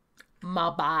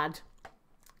 My bad.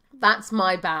 That's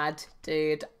my bad,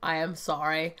 dude. I am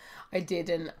sorry. I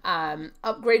didn't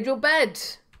upgrade your bed.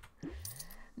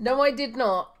 No, I did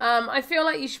not. I feel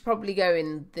like you should probably go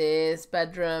in this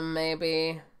bedroom,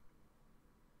 maybe.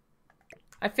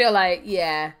 I feel like,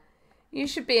 yeah, you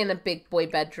should be in a big boy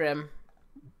bedroom.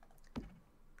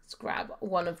 Let's grab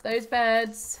one of those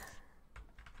beds.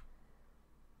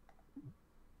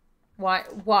 Why?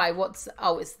 What's...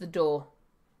 Oh, it's the door.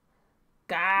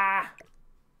 Gah!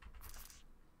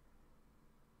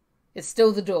 It's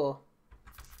still the door.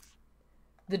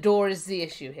 The door is the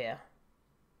issue here.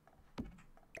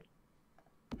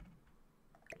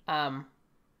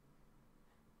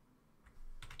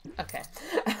 Okay.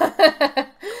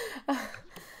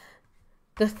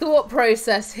 The thought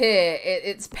process here,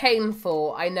 it's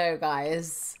painful. I know,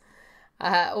 guys.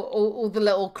 All the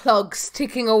little clogs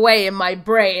ticking away in my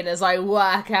brain as I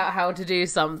work out how to do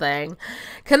something.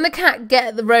 Can the cat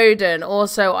get the rodent?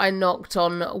 Also, I knocked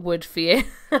on wood for you.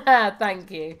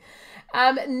 Thank you.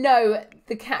 No,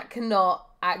 the cat cannot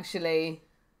actually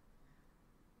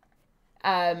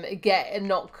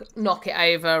knock it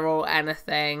over or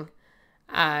anything.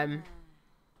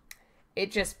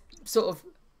 It just sort of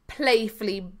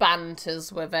playfully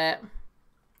banters with it.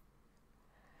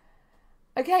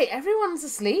 Okay, everyone's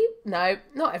asleep? No,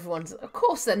 not everyone's... Of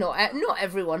course they're not. Not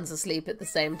everyone's asleep at the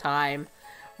same time.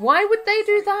 Why would they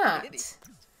do that?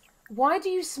 Why do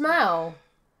you smell?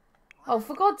 Oh,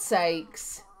 for God's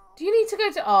sakes. Do you need to go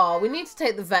to... Oh, we need to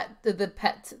take the vet... The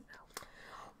pet...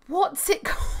 What's it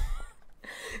called?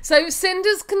 So,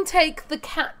 Cinders can take the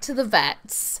cat to the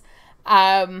vets.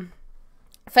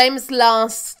 Famous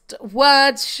last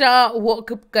words, Shah. What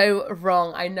could go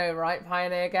wrong? I know, right,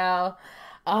 Pioneer Girl?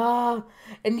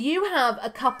 And you have a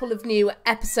couple of new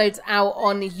episodes out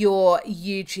on your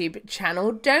YouTube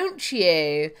channel, don't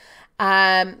you?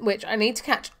 Which I need to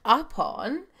catch up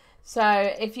on. So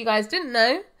if you guys didn't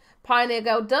know, Pioneer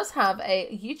Girl does have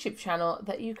a YouTube channel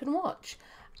that you can watch.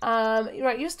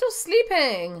 Right, you're still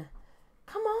sleeping.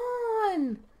 Come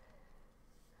on.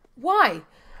 Why?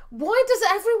 Why does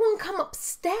everyone come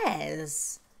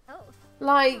upstairs?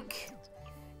 Like,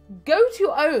 go to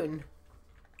your own.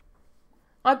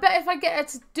 I bet if I get her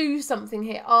to do something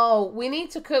here... Oh, we need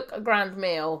to cook a grand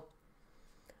meal.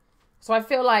 So I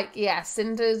feel like, yeah,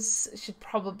 Cinders should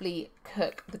probably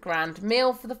cook the grand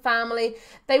meal for the family.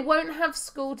 They won't have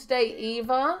school today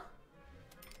either.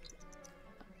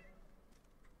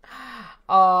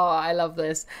 Oh, I love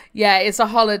this. Yeah, it's a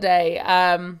holiday.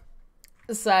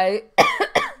 So,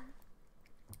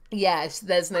 yeah,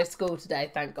 there's no school today,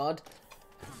 thank God.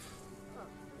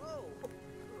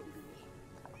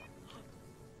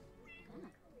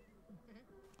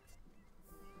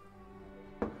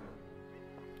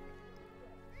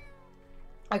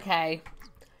 Okay.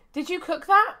 Did you cook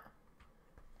that?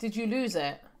 Did you lose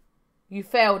it? You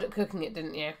failed at cooking it,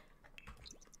 didn't you?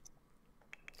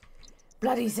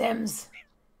 Bloody Sims.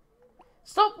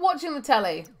 Stop watching the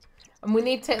telly. And we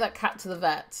need to take that cat to the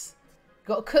vets.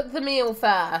 Got to cook the meal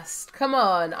first. Come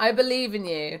on. I believe in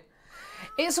you.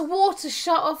 It's a water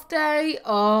shut-off day.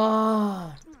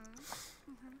 Oh.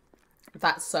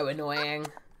 That's so annoying.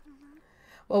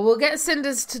 Well, we'll get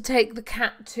Cinders to take the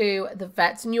cat to the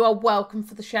vets, and you are welcome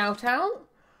for the shout out.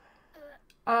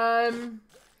 And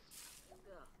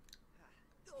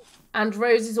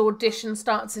Rose's audition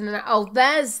starts in an... Oh,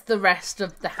 there's the rest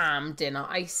of the ham dinner.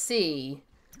 I see.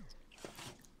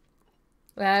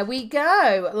 There we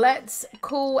go. Let's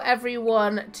call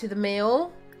everyone to the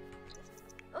meal.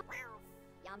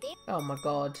 Oh my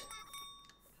God.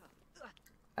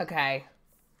 Okay.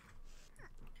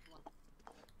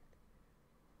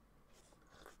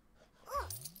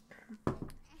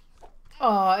 Oh,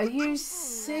 are you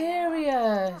serious?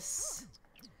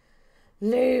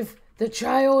 Leave the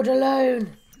child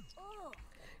alone.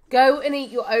 Go and eat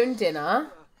your own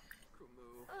dinner.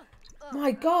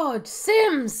 My God,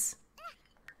 Sims.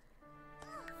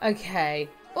 Okay,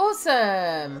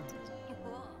 awesome.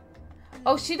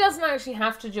 Oh, she doesn't actually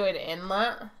have to join in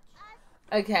that.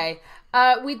 Okay,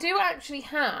 we do actually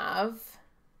have...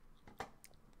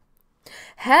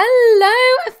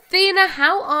 Hello, Athena.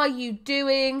 How are you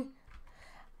doing?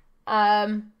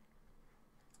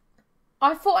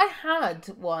 I thought I had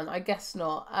one. I guess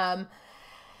not.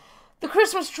 The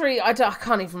Christmas tree, I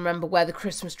can't even remember where the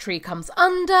Christmas tree comes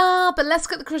under, but let's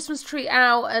get the Christmas tree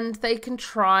out and they can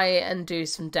try and do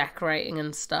some decorating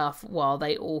and stuff while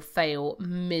they all fail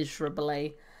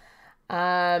miserably.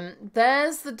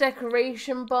 There's the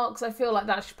decoration box. I feel like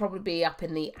that should probably be up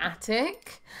in the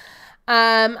attic.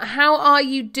 How are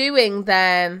you doing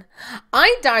then?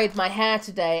 I dyed my hair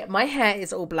today. My hair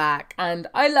is all black and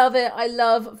I love it. I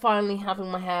love finally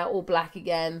having my hair all black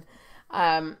again.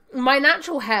 My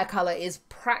natural hair colour is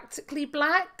practically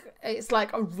black. It's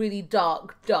like a really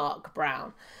dark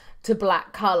brown to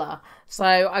black colour. So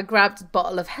I grabbed a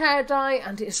bottle of hair dye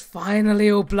and it's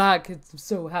finally all black. I'm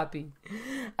so happy.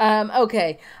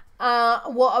 Okay.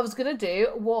 What I was going to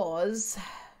do was...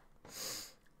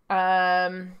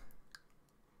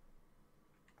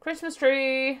 Christmas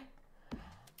tree.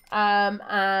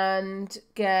 And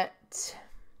get...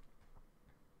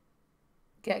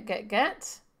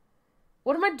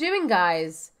 What am I doing,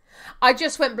 guys? I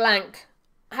just went blank.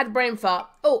 I had a brain fart.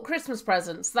 Oh, Christmas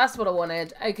presents. That's what I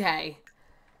wanted. Okay.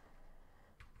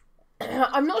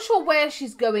 I'm not sure where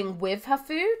she's going with her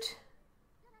food.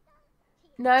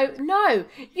 No.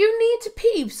 You need to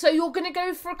pee, so you're going to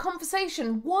go for a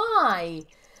conversation. Why?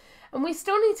 And we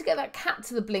still need to get that cat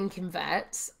to the blinking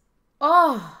vet.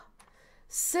 Oh,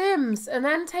 Sims. And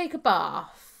then take a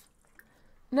bath.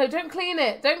 No, don't clean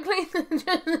it. Don't clean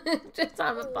it. Just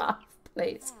have a bath.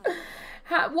 Please.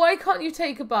 Why can't you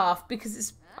take a bath? Because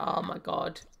it's... Oh my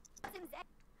god.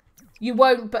 You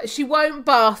won't... But she won't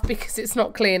bath because it's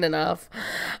not clean enough.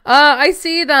 I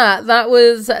see that. That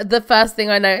was the first thing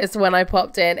I noticed when I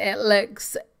popped in. It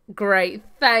looks great.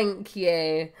 Thank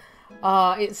you.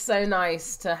 It's so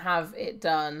nice to have it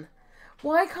done.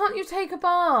 Why can't you take a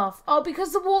bath? Oh,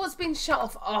 because the water's been shut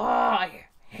off. Oh, I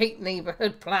hate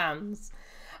neighbourhood plans.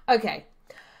 Okay.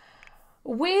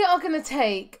 We are going to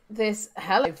take this,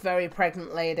 hello, very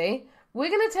pregnant lady. We're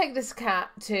going to take this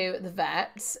cat to the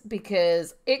vets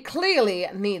because it clearly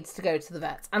needs to go to the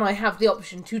vets. And I have the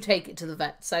option to take it to the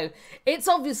vet. So it's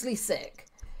obviously sick.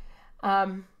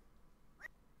 What's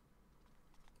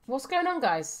going on,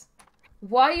 guys?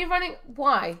 Why are you running?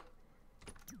 Why?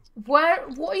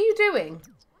 What are you doing?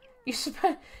 You're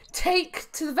supposed to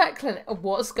take to the vet clinic. Oh,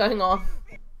 what's going on?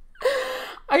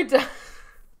 I don't...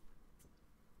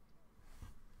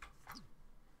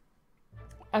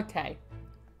 Okay.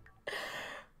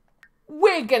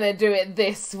 We're gonna do it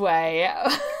this way.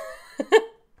 Because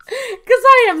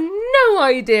I have no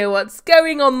idea what's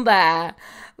going on there.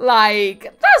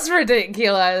 Like, that's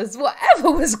ridiculous.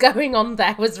 Whatever was going on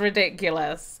there was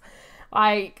ridiculous.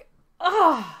 Like,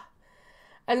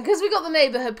 and because we got the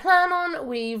neighbourhood plan on,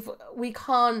 we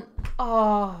can't,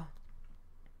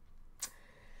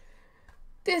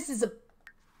 this is a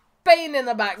pain in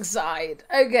the backside.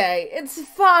 Okay, it's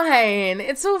fine.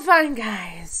 It's all fine,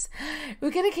 guys.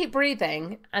 We're going to keep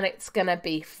breathing and it's going to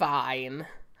be fine.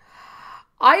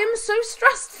 I am so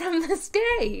stressed from this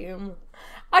game.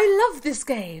 I love this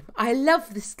game. I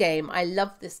love this game. I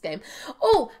love this game.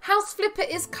 Oh, House Flipper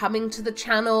is coming to the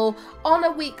channel on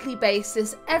a weekly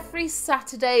basis. Every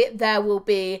Saturday there will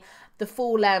be the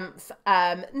full length,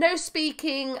 no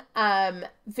speaking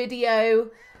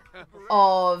video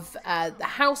of the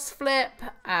house flip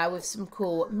with some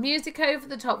cool music over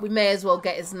the top. We may as well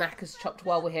get his knackers chopped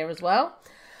while we're here as well.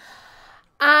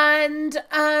 And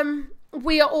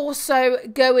we are also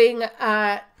going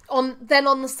on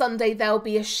the Sunday there'll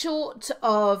be a short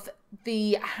of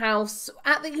the house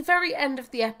at the very end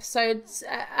of the episodes.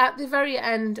 At the very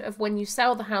end of when you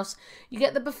sell the house, you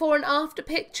get the before and after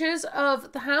pictures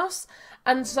of the house,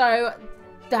 and so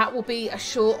that will be a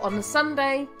short on the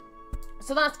Sunday.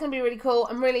 So that's going to be really cool.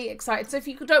 I'm really excited. So if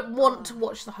you don't want to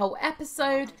watch the whole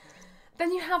episode,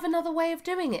 then you have another way of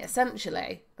doing it,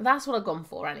 essentially. That's what I've gone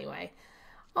for anyway.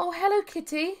 Oh, hello,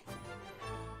 kitty.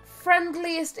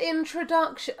 Friendliest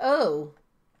introduction. Oh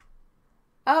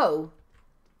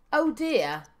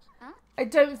dear. I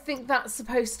don't think that's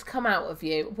supposed to come out of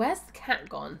you. Where's the cat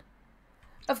gone?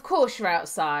 Of course you're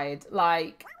outside.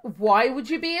 Like, why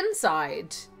would you be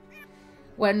inside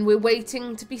when we're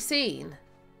waiting to be seen?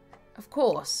 Of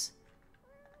course.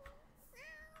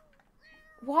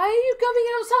 Why are you going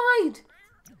outside?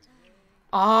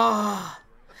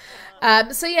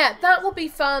 So yeah, that will be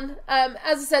fun. As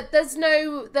I said, there's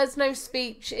no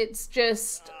speech. It's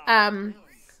just the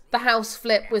house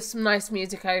flip with some nice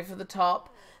music over the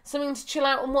top, something to chill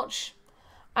out and watch.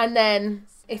 And then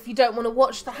if you don't want to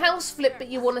watch the house flip but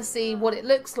you want to see what it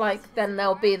looks like, then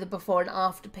there'll be the before and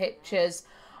after pictures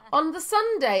on the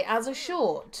Sunday as a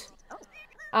short.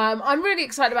 I'm really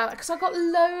excited about that because I've got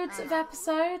loads of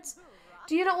episodes.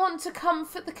 Do you not want to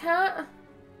comfort the cat?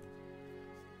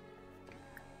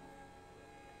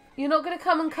 You're not going to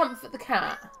come and comfort the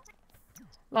cat?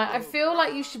 Like, I feel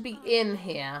like you should be in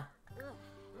here.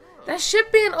 There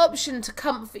should be an option to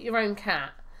comfort your own cat.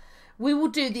 We will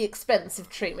do the expensive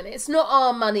treatment. It's not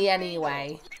our money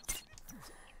anyway.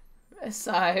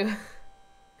 So,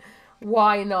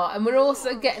 why not? And we're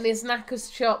also getting his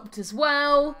knackers chopped as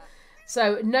well.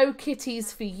 So, no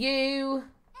kitties for you.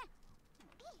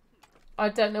 I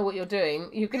don't know what you're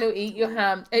doing. You're going to eat your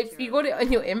ham. If you got it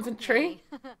on your inventory.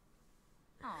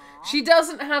 She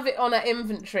doesn't have it on her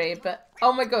inventory, but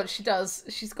oh my god, she does.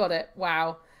 She's got it.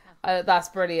 Wow. That's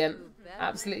brilliant.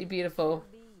 Absolutely beautiful.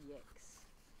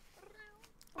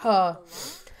 Oh.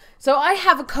 So I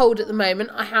have a cold at the moment.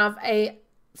 I have a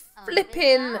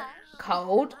flipping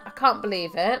cold. I can't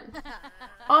believe it.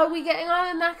 Are we getting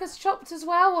our knackers chopped as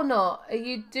well or not? Are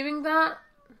you doing that?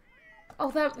 Oh,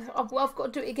 I've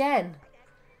got to do it again.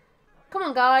 Come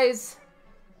on, guys.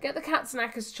 Get the cat's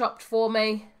knackers chopped for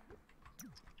me.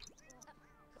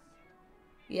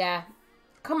 Yeah.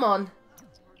 Come on.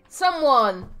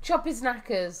 Someone. Chop his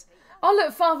knackers. Oh,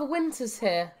 look, Father Winter's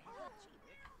here.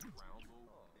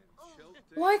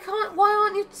 Why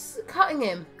aren't you cutting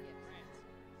him?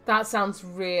 That sounds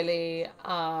really,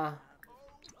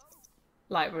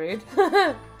 like rude.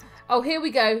 Oh, here we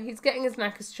go. He's getting his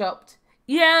knackers chopped.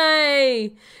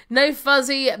 Yay! No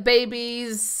fuzzy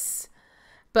babies,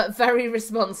 but very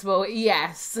responsible.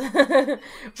 Yes.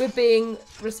 We're being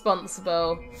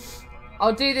responsible.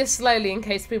 I'll do this slowly in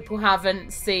case people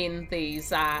haven't seen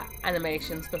these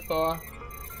animations before.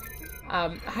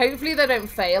 Hopefully they don't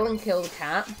fail and kill the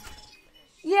cat.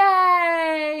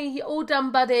 Yay! All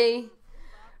done, buddy.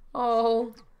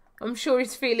 Oh, I'm sure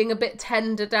he's feeling a bit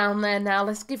tender down there now.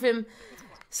 Let's give him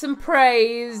some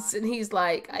praise. And he's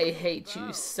like, I hate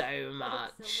you so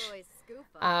much.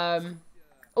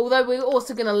 Although we're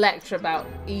also going to lecture about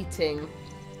eating.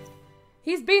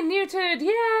 He's been neutered.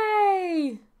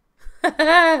 Yay!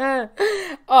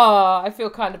 Oh, I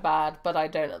feel kind of bad, but I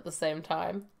don't at the same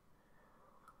time.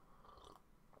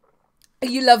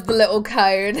 You love the little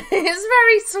cone. It's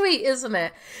very sweet, isn't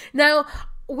it? Now,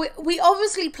 we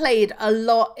obviously played a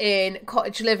lot in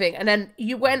Cottage Living, and then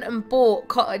you went and bought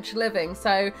Cottage Living.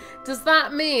 So does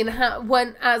that mean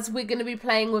as we're going to be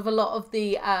playing with a lot of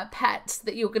the pets,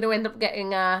 that you're going to end up getting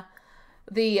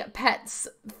the pets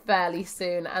fairly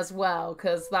soon as well?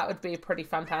 Because that would be pretty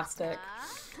fantastic.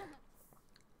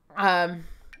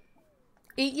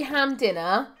 Eat your ham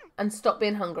dinner and stop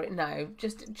being hungry. No,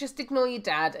 just ignore your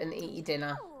dad and eat your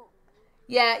dinner.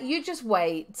 Yeah, you just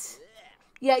wait.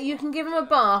 Yeah, you can give him a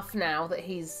bath now that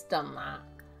he's done that.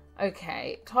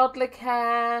 Okay, toddler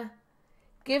care.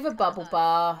 Give a bubble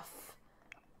bath.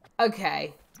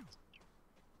 Okay.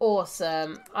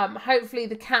 Awesome. Hopefully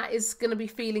the cat is going to be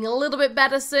feeling a little bit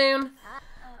better soon.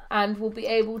 And we'll be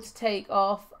able to take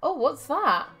off... Oh, what's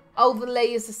that? Oh, the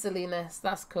laser silliness.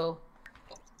 That's cool.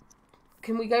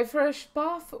 Can we go for a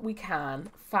bath? We can.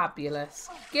 Fabulous.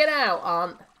 Get out,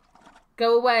 Aunt.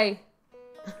 Go away.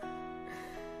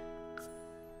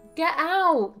 Get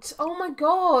out. Oh my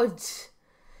god.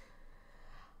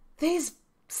 These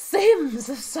Sims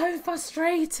are so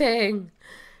frustrating.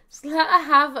 Just let her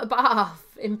have a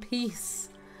bath in peace.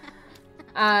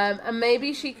 And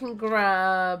maybe she can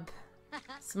grab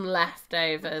some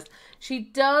leftovers. She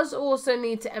does also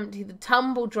need to empty the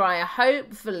tumble dryer.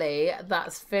 Hopefully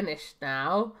that's finished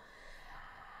now.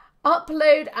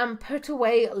 Upload and put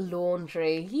away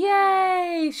laundry.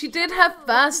 Yay! She did her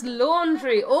first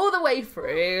laundry all the way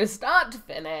through, start to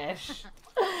finish.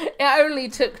 It only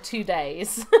took 2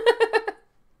 days.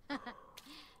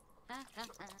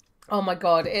 Oh my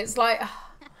god, it's like...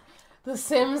 The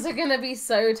Sims are going to be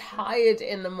so tired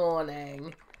in the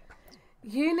morning.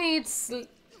 You need sleep.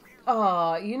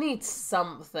 Oh, you need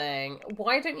something.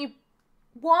 Why don't you...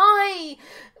 Why?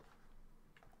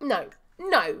 No.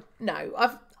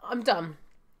 I'm done.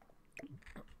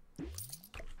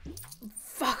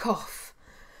 Fuck off.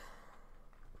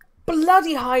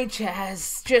 Bloody high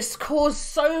chairs just cause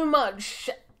so much...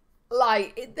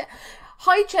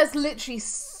 High chairs literally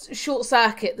short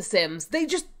circuit the Sims. They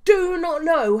just do not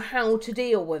know how to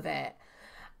deal with it.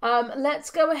 Let's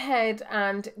go ahead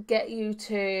and get you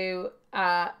to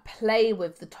play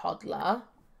with the toddler.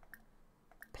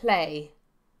 Play.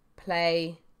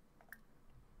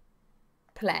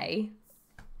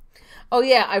 Oh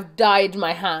yeah, I've dyed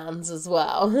my hands as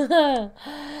well.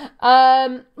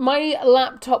 My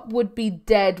laptop would be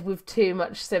dead with too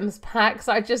much Sims packs.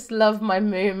 I just love my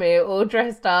Moo Moo all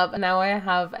dressed up, and now I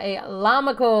have a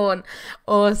llamacorn.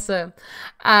 Awesome.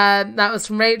 That was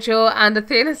from Rachel, and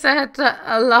Athena said,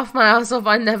 I laugh my ass off.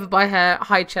 I never buy her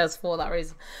high chairs for that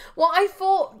reason. Well, I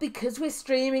thought because we're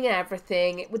streaming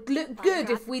everything, it would look good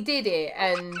if we did it,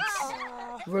 and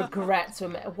regrets.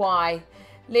 Why?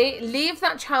 Leave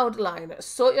that child alone.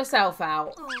 Sort yourself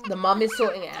out. The mum is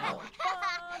sorting it out.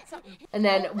 And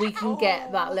then we can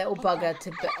get that little bugger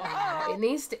to... it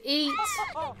needs to eat.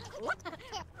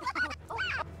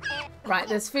 Right,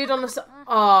 there's food on the side.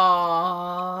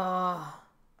 Oh.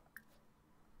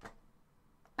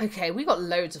 Okay, we got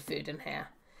loads of food in here.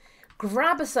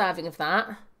 Grab a serving of that.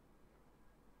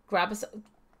 Grab a...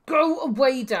 Go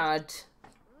away, Dad.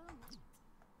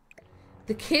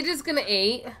 The kid is going to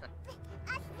eat.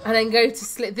 And then go to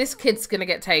sleep. This kid's going to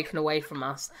get taken away from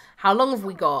us. How long have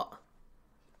we got?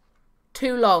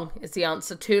 Too long is the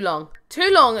answer. Too long. Too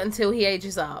long until he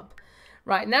ages up.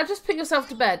 Right, now just put yourself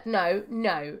to bed. No,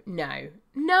 no, no,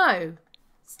 no.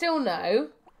 Still no.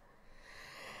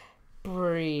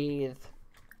 Breathe.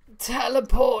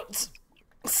 Teleport.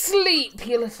 Sleep,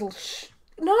 you little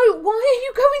No, why are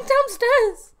you going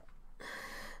downstairs?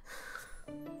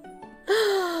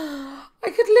 I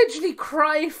could literally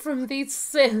cry from these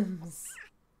Sims.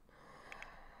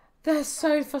 They're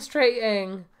so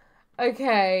frustrating.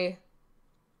 Okay.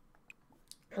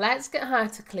 Let's get her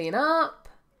to clean up.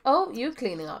 Oh, you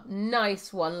cleaning up.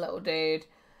 Nice one, little dude.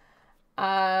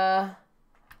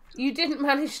 You didn't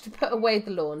manage to put away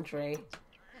the laundry.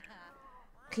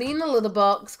 Clean the litter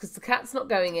box, because the cat's not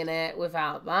going in it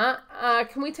without that.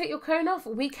 Can we take your cone off?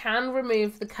 We can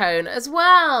remove the cone as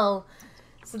well.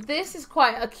 So this is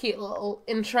quite a cute little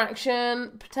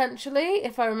interaction, potentially,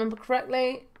 if I remember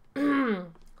correctly.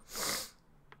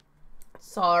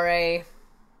 Sorry.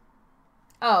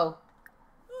 Oh.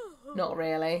 Not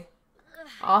really.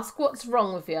 Ask what's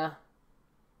wrong with you.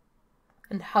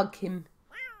 And hug him.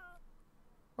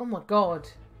 Oh my god.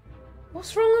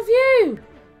 What's wrong with you?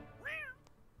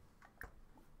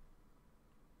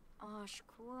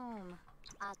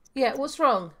 Yeah, what's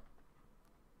wrong?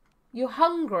 You're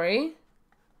hungry?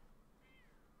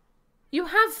 You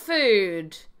have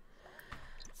food.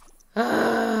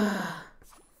 That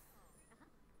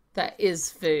is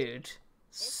food.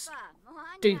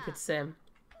 Stupid Sim.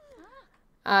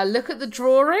 Look at the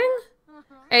drawing.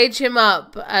 Age him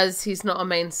up as he's not a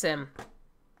main Sim.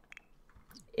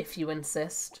 If you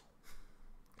insist.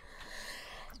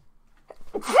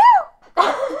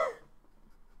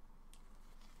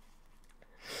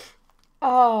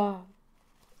 Oh.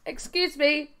 Excuse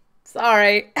me.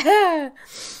 Sorry.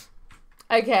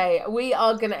 Okay, we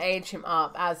are going to age him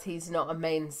up as he's not a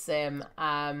main Sim.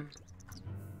 I'll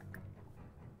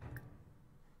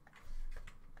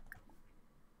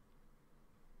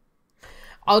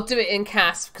do it in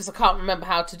CASP because I can't remember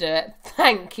how to do it.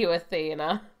 Thank you,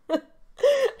 Athena.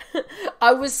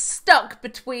 I was stuck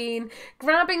between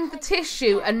grabbing the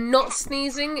tissue and not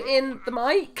sneezing in the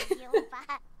mic.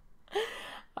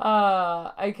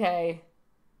 Okay.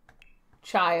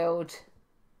 Child.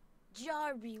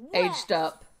 Aged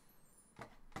up.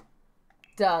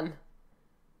 Done.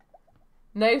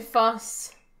 No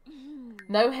fuss.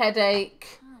 No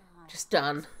headache. Just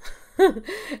done.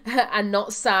 And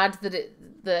not sad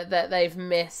that they've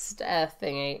missed a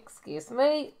thingy. Excuse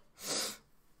me.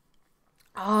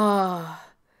 Ah,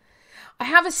 I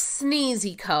have a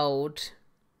sneezy cold.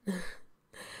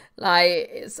 Like,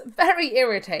 it's very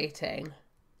irritating.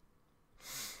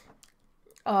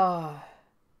 Oh.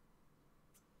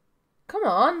 Come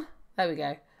on. There we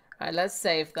go. Right, let's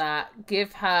save that.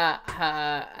 Give her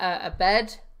a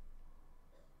bed.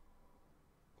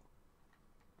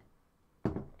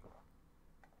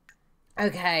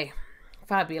 Okay.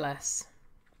 Fabulous.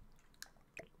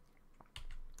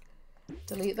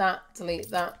 Delete that, delete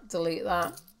that, delete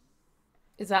that.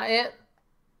 Is that it?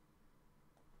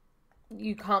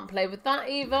 You can't play with that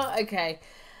either? Okay.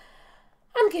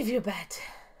 And give you a bed.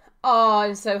 Oh,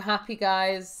 I'm so happy,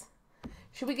 guys.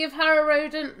 Should we give her a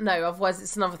rodent? No, otherwise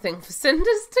it's another thing for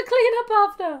Cinders to clean up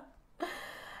after.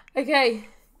 Okay,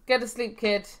 go to sleep,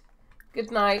 kid. Good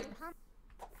night.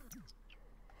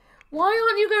 Why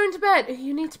aren't you going to bed?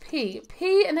 You need to pee.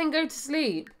 Pee and then go to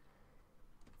sleep.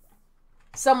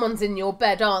 Someone's in your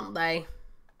bed, aren't they?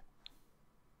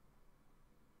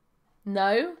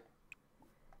 No?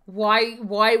 Why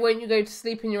won't you go to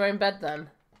sleep in your own bed then?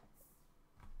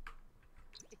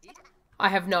 I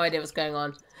have no idea what's going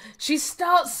on. She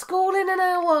starts school in an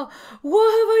hour.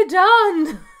 What have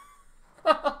I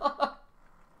done?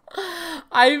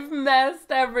 I've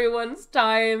messed everyone's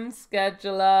time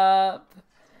schedule up.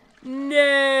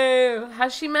 No.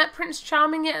 Has she met Prince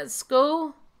Charming yet at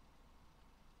school?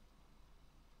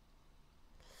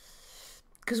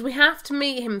 Because we have to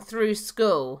meet him through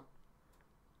school.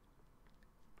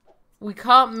 We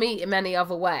can't meet him any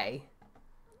other way.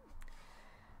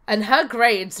 And her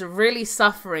grades are really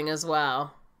suffering as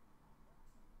well.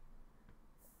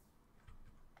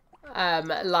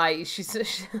 Like she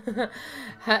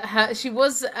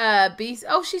was a B.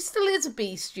 Oh, she still is a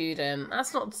B student.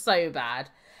 That's not so bad.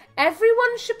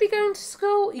 Everyone should be going to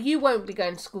school. You won't be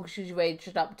going to school because you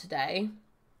aged up today.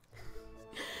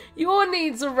 Your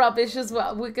needs are rubbish as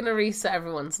well. We're gonna reset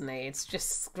everyone's needs.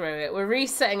 Just screw it. We're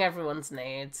resetting everyone's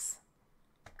needs.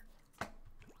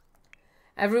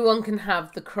 Everyone can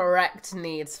have the correct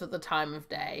needs for the time of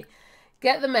day.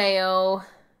 Get the mail.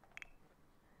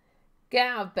 Get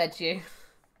out of bed, you.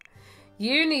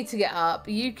 You need to get up.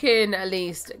 You can at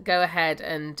least go ahead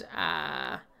and...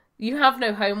 you have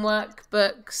no homework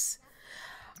books.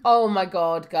 Oh my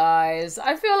god, guys.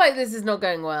 I feel like this is not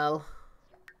going well.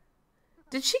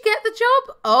 Did she get the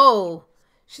job? Oh.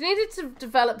 She needed to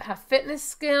develop her fitness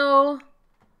skill.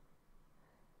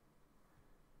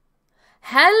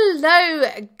 Hello,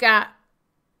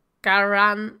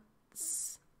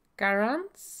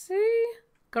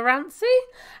 Garancy?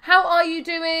 How are you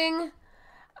doing?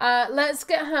 Let's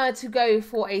get her to go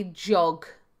for a jog.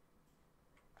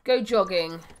 Go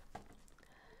jogging.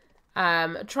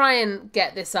 Try and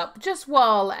get this up just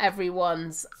while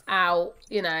everyone's out,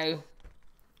 you know.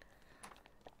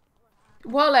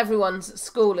 While everyone's at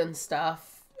school and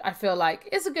stuff, I feel like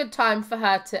it's a good time for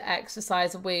her to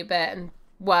exercise a wee bit and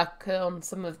work on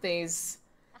some of these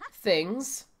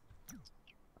things.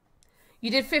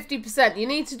 You did 50%. You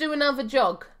need to do another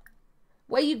jog.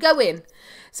 Where you going?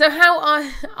 So how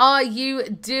are you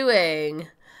doing?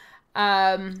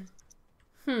 I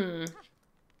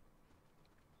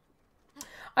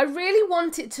really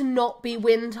want it to not be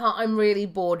winter. I'm really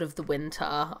bored of the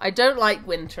winter. I don't like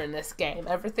winter in this game.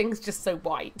 Everything's just so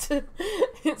white.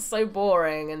 It's so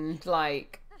boring and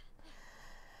like...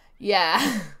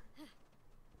 Yeah.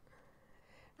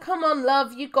 Come on,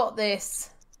 love. You got this.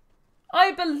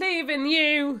 I believe in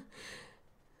you.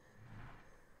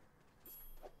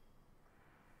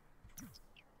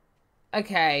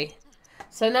 Okay.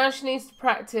 So now she needs to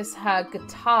practice her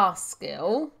guitar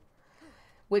skill.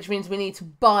 Which means we need to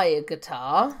buy a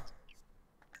guitar.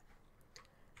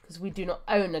 Because we do not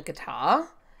own a guitar.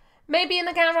 Maybe in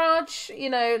a garage. You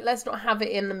know, let's not have it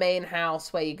in the main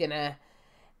house where you're going to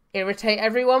irritate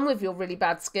everyone with your really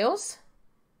bad skills.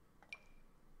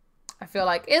 I feel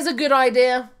like it's a good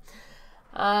idea.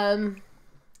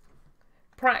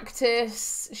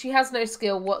 Practice. She has no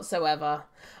skill whatsoever.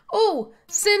 Oh,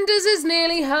 Cinders is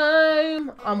nearly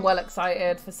home. I'm well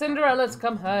excited for Cinderella to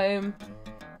come home.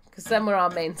 Because then we're our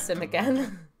main sim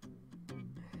again.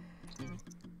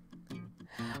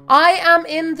 I am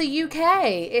in the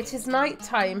UK. It is night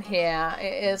time here.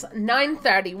 It is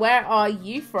 9:30. Where are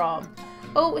you from?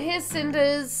 Oh, here's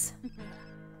Cinders.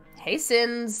 Hey,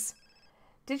 Cins.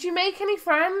 Did you make any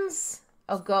friends?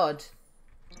 Oh, God.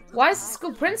 Why is the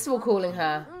school principal calling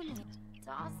her?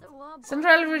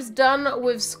 Cinderella is done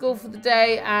with school for the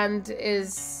day and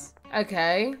is...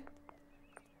 Okay.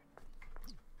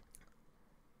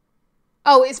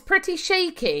 Oh, it's pretty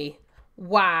shaky.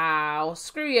 Wow.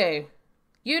 Screw you.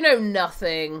 You know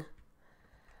nothing.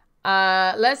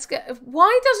 Let's get...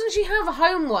 Why doesn't she have a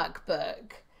homework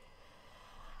book?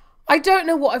 I don't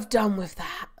know what I've done with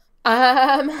that.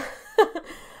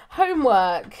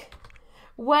 Homework.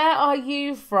 Where are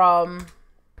you from?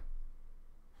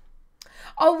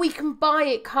 Oh, we can buy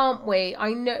it, can't we?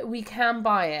 I know we can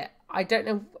buy it. I don't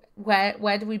know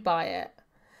where do we buy it?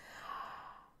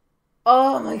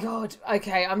 Oh my god.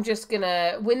 Okay, I'm just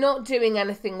gonna... We're not doing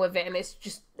anything with it and it's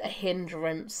just a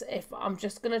hindrance. If I'm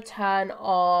just gonna turn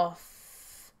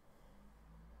off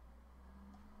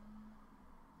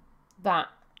that.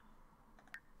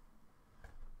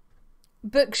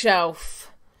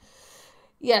 Bookshelf.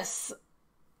 Yes.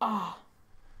 Ah. Oh.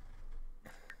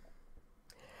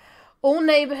 All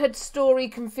neighborhood story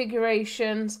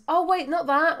configurations. Oh, wait, not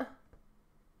that.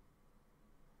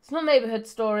 It's not neighborhood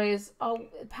stories. Oh,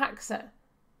 it packs it.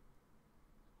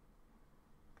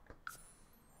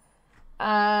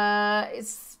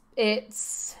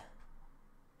 It's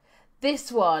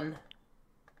this one.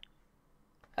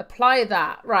 Apply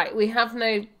that. Right, we have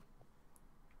no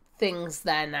things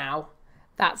there now.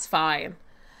 That's fine.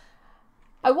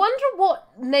 I wonder what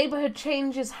neighborhood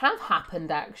changes have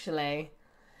happened, actually.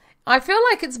 I feel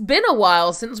like it's been a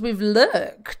while since we've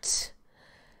looked.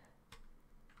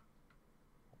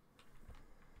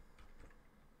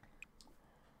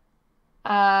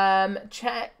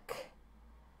 Check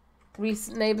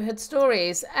recent neighborhood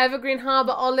stories. Evergreen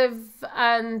Harbour, Olive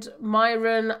and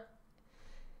Myron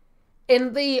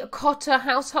in the Cotter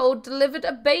household delivered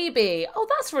a baby. Oh,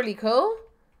 that's really cool.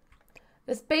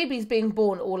 This baby's being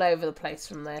born all over the place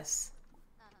from this.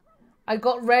 I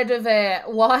got rid of it.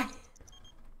 Why?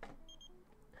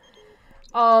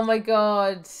 Oh my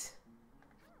god.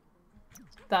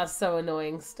 That's so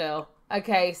annoying still.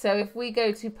 Okay, so if we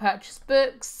go to purchase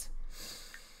books.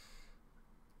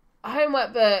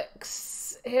 Homework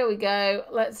books. Here we go.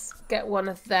 Let's get one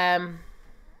of them.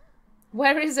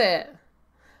 Where is it?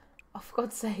 Oh, for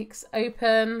God's sakes.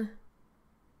 Open.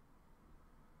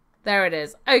 There it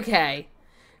is. Okay.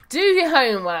 Do your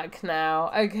homework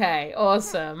now. Okay,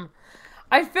 awesome.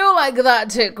 I feel like that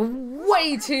took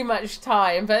way too much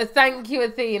time, but thank you,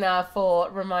 Athena, for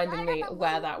reminding me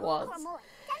where that was.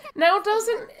 Now,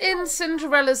 doesn't in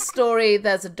Cinderella's story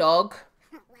there's a dog?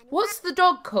 What's the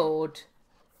dog called?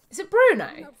 Is it Bruno?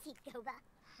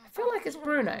 I feel like it's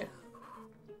Bruno.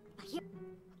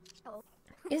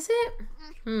 Is it?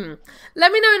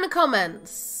 Let me know in the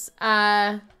comments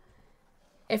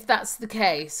if that's the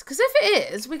case. Because if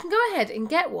it is, we can go ahead and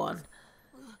get one.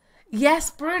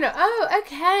 Yes, Bruno. Oh,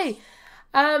 okay.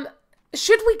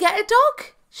 Should we get a dog?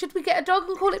 Should we get a dog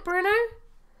and call it Bruno?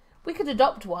 We could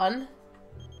adopt one.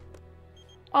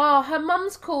 Oh, her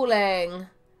mum's calling.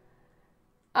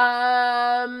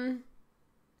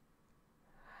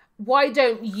 Why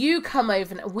don't you come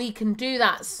over? We can do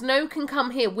that. Snow can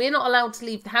come here. We're not allowed to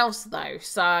leave the house though,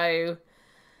 so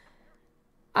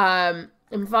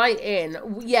invite in.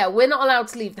 Yeah, we're not allowed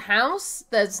to leave the house.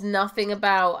 There's nothing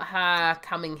about her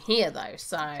coming here though,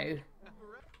 so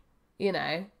you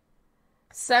know.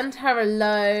 Send her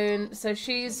alone. So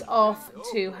she's off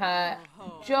to her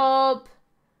job.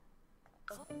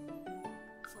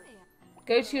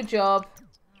 Go to your job.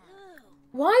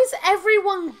 Why is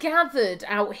everyone gathered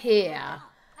out here?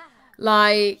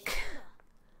 Like,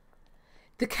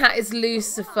 the cat is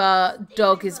Lucifer,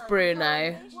 dog is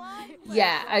Bruno.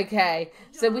 Yeah, okay.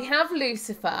 So we have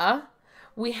Lucifer.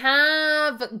 We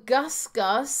have Gus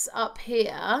Gus up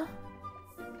here.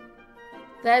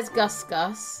 There's Gus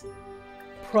Gus.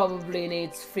 Probably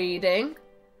needs feeding.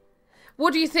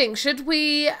 What do you think? Should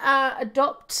we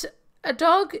adopt a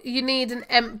dog? You need an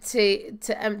empty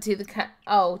to empty the cat.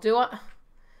 Oh, do I?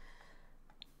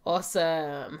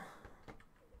 Awesome.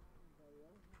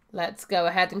 Let's go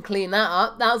ahead and clean that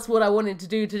up. That's what I wanted to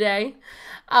do today.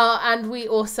 And we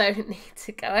also need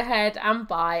to go ahead and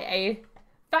buy a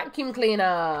vacuum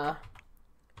cleaner.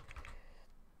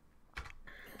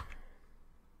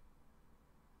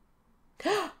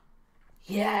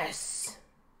 Yes.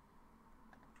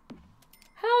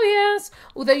 Hell yes.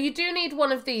 Although you do need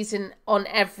one of these on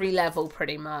every level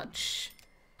pretty much,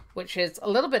 which is a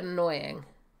little bit annoying.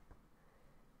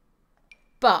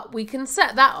 But we can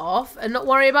set that off and not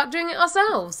worry about doing it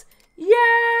ourselves.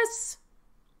 Yes!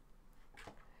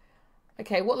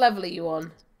 Okay, what level are you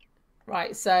on?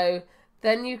 Right, so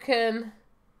then you can...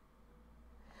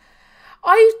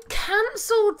 I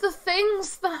cancelled the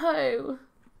things though.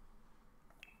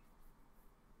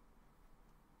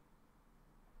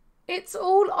 It's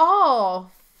all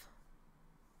off.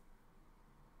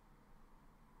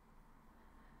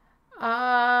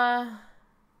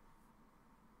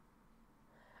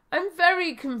 I'm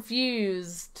very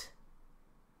confused.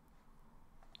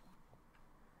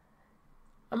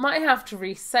 I might have to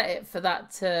reset it for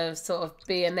that to sort of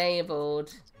be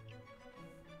enabled.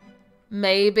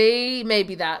 Maybe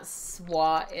that's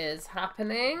what is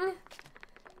happening.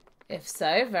 If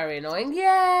so, very annoying.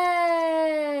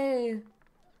 Yay!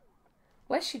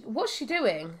 What's she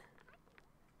doing?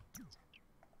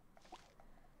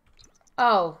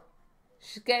 Oh,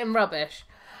 she's getting rubbish.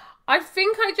 I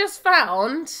think I just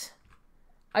found...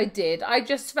 I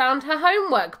just found her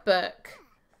homework book.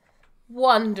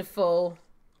 Wonderful.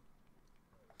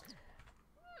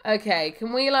 Okay,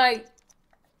 can we, like,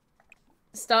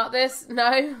 start this?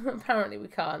 No? Apparently we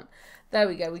can't. There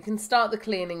we go. We can start the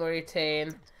cleaning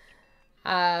routine.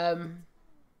 And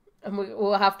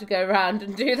we'll have to go around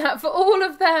and do that for all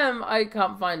of them. I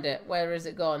can't find it. Where is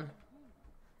it gone?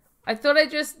 I thought I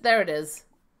just... There it is.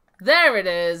 There it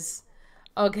is.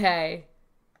 Okay.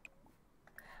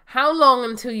 How long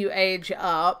until you age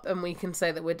up and we can say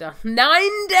that we're done?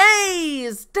 9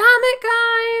 days! Damn it,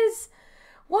 guys!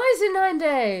 Why is it 9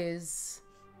 days?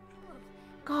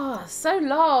 God, so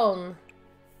long.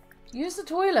 Use the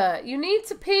toilet. You need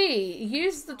to pee.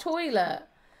 Use the toilet.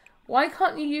 Why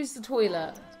can't you use the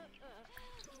toilet?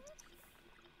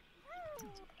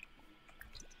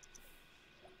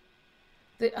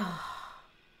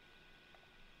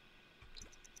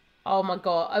 Oh my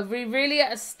god. Are we really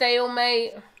at a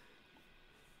stalemate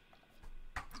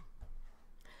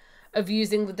of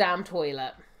using the damn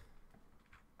toilet?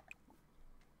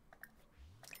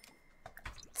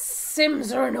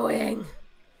 Sims are annoying.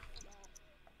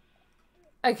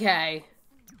 Okay.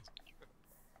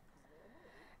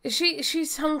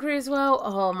 She's hungry as well?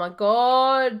 Oh my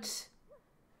god.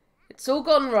 It's all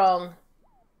gone wrong.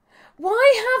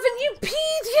 Why haven't you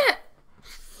peed yet?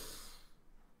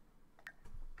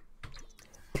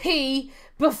 Pee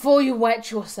before you wet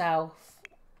yourself.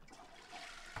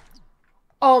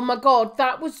 Oh my god,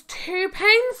 that was too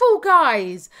painful,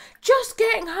 guys. Just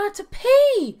getting her to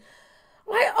pee.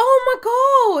 Like, oh my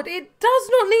god, it does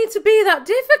not need to be that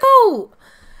difficult.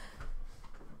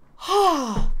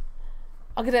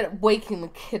 I'm going to end up waking the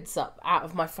kids up out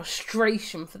of my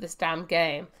frustration for this damn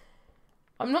game.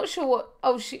 I'm not sure what...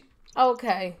 Oh, she...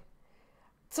 Okay.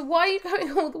 So why are you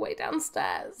going all the way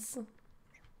downstairs?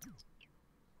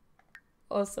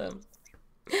 Awesome.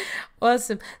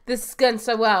 Awesome. This is going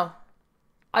so well.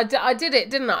 I did it,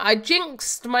 didn't I? I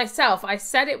jinxed myself. I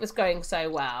said it was going so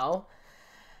well.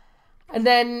 And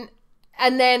then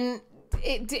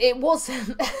it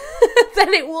wasn't.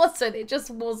 Then it wasn't. It just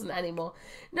wasn't anymore.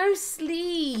 No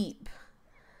sleep.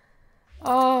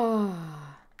 Oh.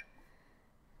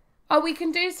 Oh, we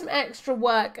can do some extra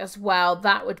work as well.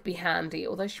 That would be handy.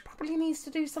 Although she probably needs to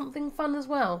do something fun as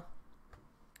well.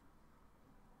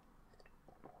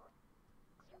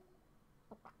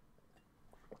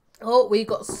 Oh, we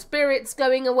got spirits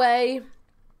going away.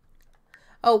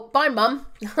 Oh, bye, Mum.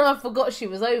 I forgot she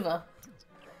was over.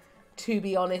 To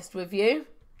be honest with you.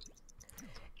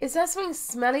 Is there something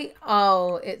smelly?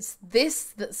 Oh, it's this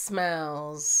that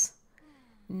smells.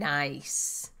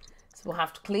 Nice. So we'll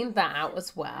have to clean that out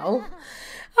as well.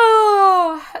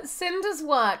 Oh, Cinder's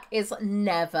work is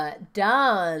never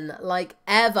done. Like,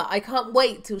 ever. I can't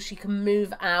wait till she can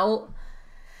move out.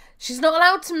 She's not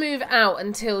allowed to move out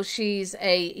until she's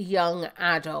a young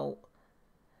adult.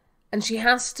 And she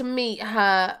has to meet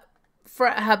her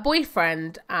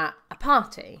boyfriend at a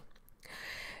party.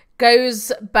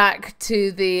 Goes back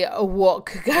to the what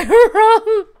could go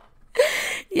wrong.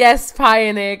 Yes,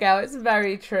 Pioneer Girl, it's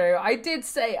very true. I did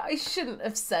say I shouldn't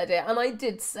have said it, and I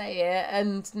did say it,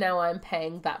 and now I'm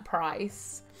paying that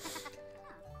price.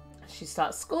 She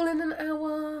starts school in an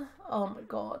hour. Oh my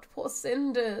god, poor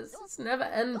Cinders. It's never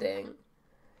ending.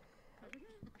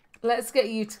 Let's get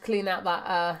you to clean out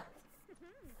that,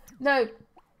 No,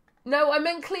 I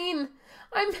meant clean.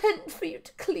 I meant for you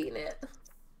to clean it.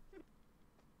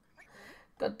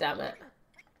 God damn it.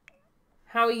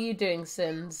 How are you doing,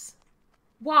 Sins?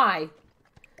 Why?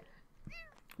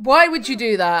 Why would you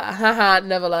do that? Haha,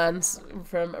 never learns.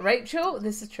 From Rachel.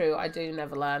 This is true. I do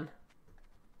never learn.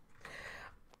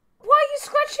 Why are you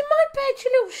scratching my bed,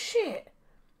 you little shit?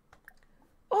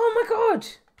 Oh my god.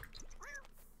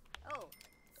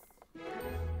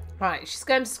 Right, she's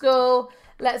going to school.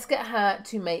 Let's get her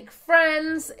to make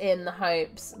friends in the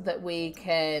hopes that we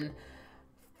can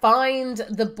find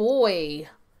the boy.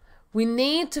 We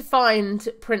need to find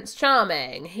Prince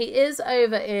Charming. He is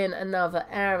over in another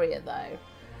area, though.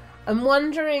 I'm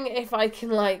wondering if I can,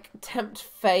 like, tempt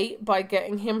fate by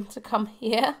getting him to come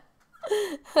here.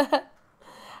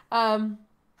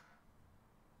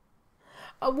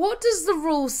 What does the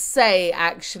rule say,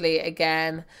 actually,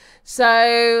 again?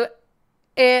 So,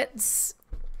 it's...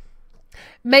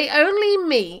 May only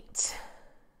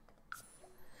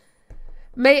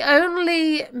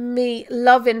meet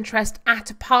love interest at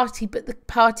a party, but the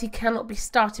party cannot be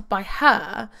started by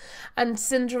her. And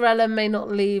Cinderella may not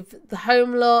leave the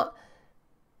home lot.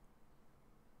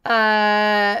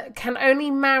 Can only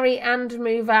marry and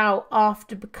move out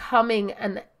after becoming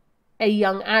a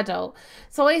young adult.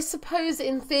 So I suppose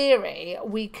in theory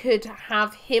we could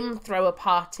have him throw a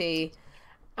party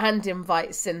and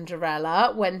invite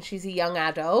Cinderella when she's a young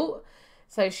adult.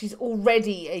 So she's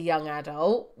already a young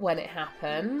adult when it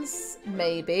happens,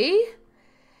 maybe.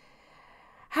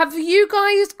 Have you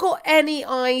guys got any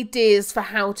ideas for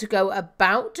how to go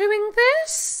about doing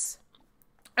this?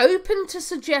 Open to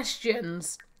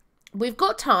suggestions. We've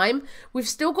got time. We've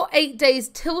still got 8 days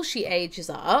till she ages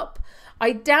up.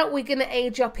 I doubt we're going to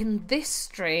age up in this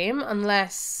stream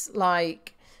unless,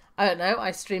 like, I don't know,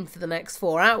 I stream for the next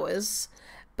 4 hours.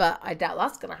 But I doubt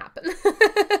that's going to happen.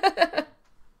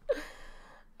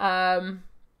 I'm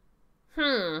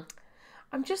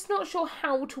just not sure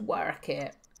how to work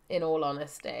it, in all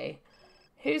honesty.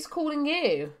 Who's calling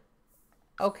you?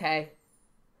 Okay.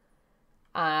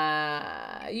 You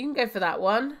can go for that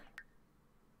one.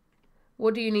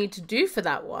 What do you need to do for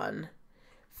that one?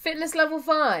 Fitness level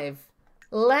 5.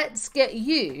 Let's get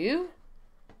you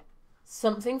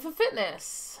Something for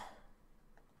fitness.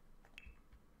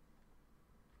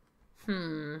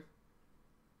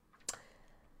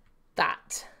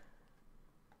 That.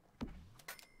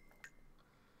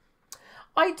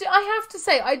 I have to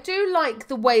say, I do like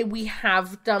the way we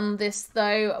have done this,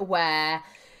 though, where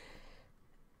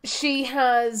she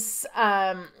has,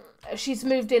 she's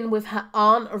moved in with her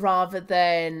aunt rather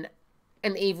than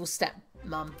an evil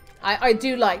stepmom. I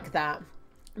do like that.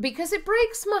 Because it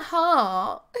breaks my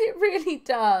heart. It really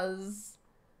does.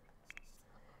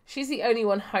 She's the only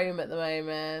one home at the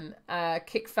moment.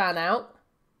 Kick fan out.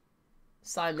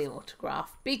 Sign the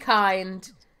autograph. Be kind.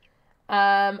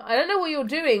 I don't know what you're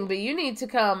doing, but you need to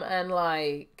come and,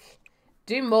 like,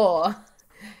 do more.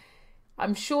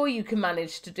 I'm sure you can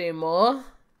manage to do more.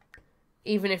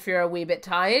 Even if you're a wee bit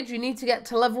tired. You need to get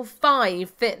to level 5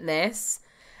 fitness.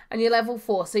 And you're level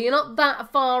 4. So you're not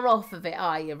that far off of it,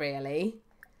 are you, really?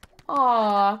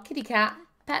 Aw, kitty cat.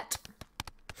 Pet.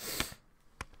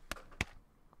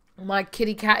 My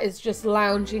kitty cat is just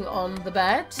lounging on the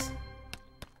bed.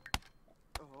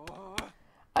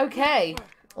 Okay.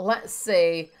 Let's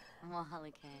see.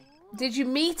 Did you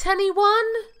meet anyone?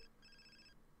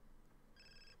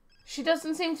 She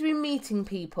doesn't seem to be meeting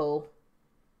people.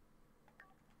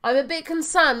 I'm a bit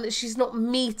concerned that she's not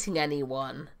meeting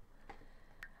anyone.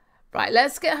 Right,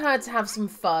 let's get her to have some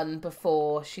fun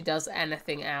before she does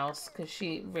anything else, because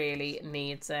she really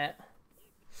needs it.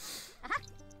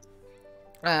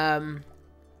 But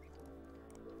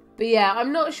yeah,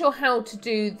 I'm not sure how to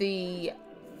do the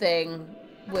thing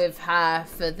with her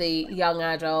for the young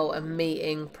adult and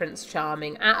meeting Prince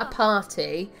Charming at a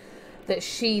party that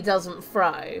she doesn't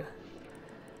throw.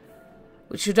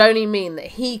 Which would only mean that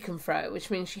he can throw it, which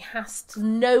means she has to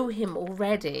know him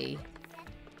already.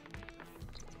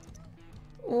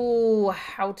 Oh,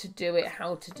 how to do it,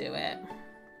 how to do it.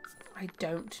 I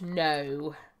don't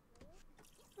know.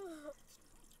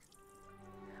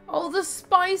 Oh, the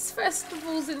Spice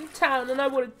Festival's in town and I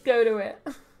want to go to it.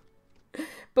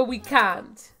 But we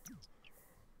can't.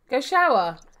 Go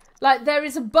shower. Like, there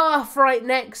is a bath right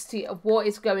next to you. What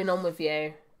is going on with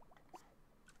you?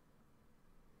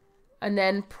 And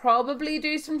then probably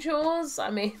do some chores.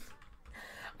 I mean,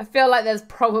 I feel like there's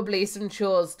probably some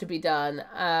chores to be done.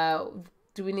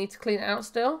 Do we need to clean it out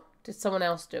still? Did someone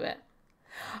else do it?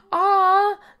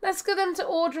 Ah, let's get them to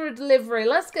order a delivery.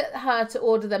 Let's get her to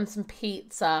order them some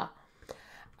pizza.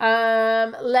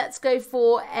 Let's go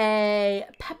for a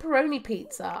pepperoni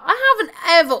pizza. I haven't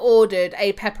ever ordered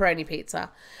a pepperoni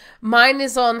pizza. Mine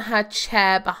is on her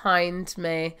chair behind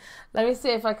me. Let me see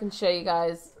if I can show you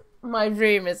guys. My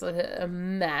room is a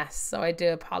mess, so I do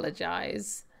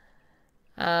apologize.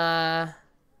 I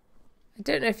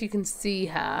don't know if you can see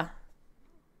her.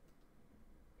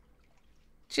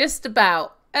 Just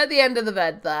about at the end of the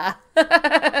bed there.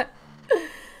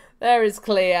 There is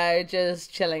Cleo just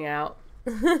chilling out.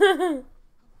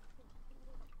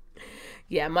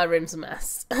 Yeah, my room's a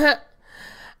mess. Her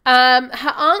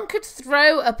aunt could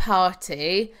throw a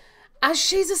party as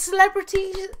she's a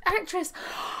celebrity actress.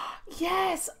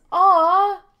 Yes.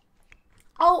 Oh,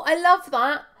 I love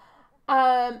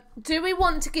that. Do we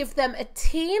want to give them a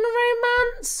teen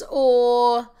romance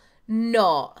or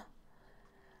not?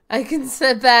 I can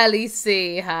barely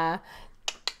see her.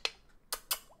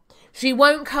 She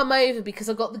won't come over because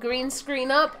I've got the green screen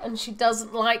up and she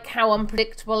doesn't like how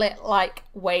unpredictable it like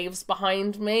waves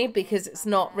behind me because it's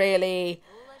not really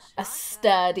a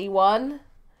sturdy one.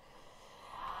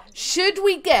 Should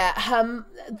we get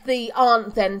the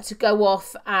aunt then to go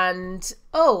off and,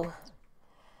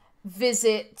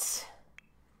 visit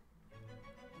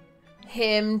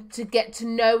him to get to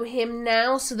know him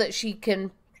now so that she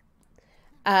can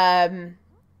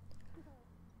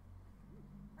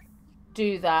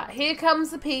do that. Here comes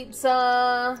the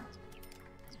pizza.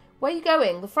 Where are you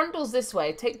going? The front door's this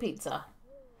way. Take pizza.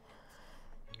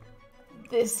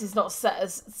 This is not set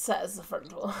as the front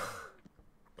door.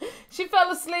 She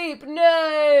fell asleep.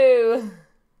 No.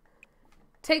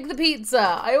 Take the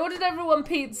pizza. I ordered everyone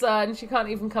pizza and she can't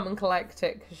even come and collect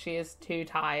it because she is too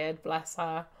tired. Bless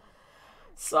her.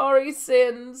 Sorry,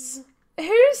 Sins.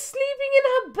 Who's sleeping in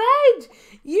her bed?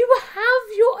 You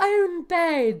have your own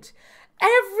bed.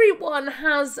 Everyone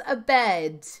has a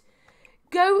bed.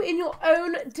 Go in your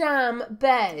own damn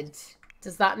bed.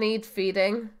 Does that need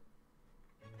feeding?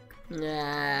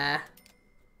 Nah.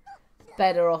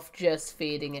 Better off just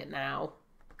feeding it now.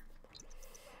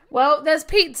 Well, there's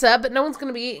pizza, but no one's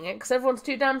going to be eating it because everyone's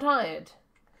too damn tired.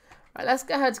 Right, let's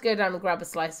get her to go down and grab a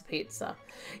slice of pizza.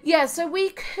 Yeah, so we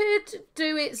could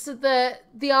do it so that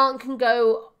the aunt can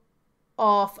go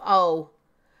off. Oh,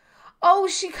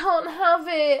 she can't have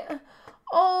it.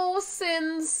 Oh,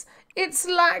 Sins. It's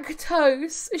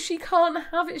lactose. She can't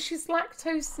have it. She's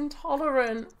lactose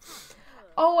intolerant.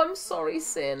 Oh, I'm sorry,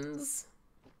 Sins.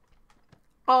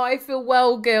 Oh, I feel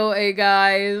well guilty,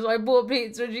 guys. I bought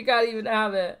pizza and she can't even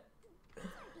have it.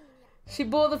 She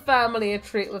bought the family a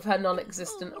treat with her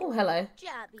non-existent... Oh, hello.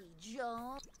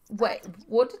 Wait,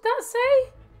 what did that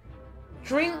say?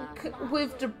 Drink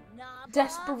with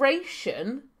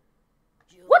desperation?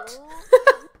 What?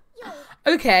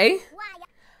 Okay.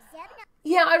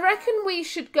 Yeah, I reckon we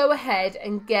should go ahead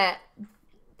and get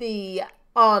the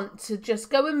aunt to just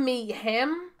go and meet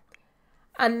him.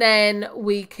 And then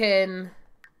we can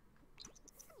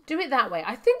do it that way.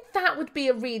 I think that would be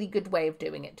a really good way of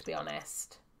doing it, to be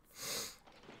honest.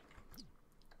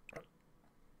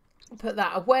 Put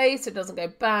that away so it doesn't go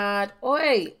bad.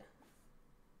 Oi!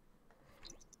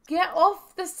 Get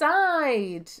off the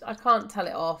side! I can't tell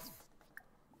it off.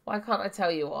 Why can't I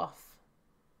tell you off?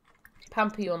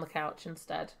 Pamper you on the couch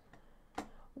instead.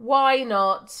 Why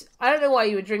not? I don't know why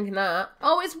you were drinking that.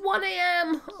 Oh, it's 1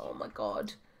 AM! Oh my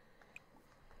god.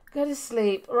 Go to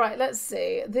sleep. Right, let's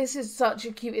see. This is such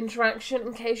a cute interaction.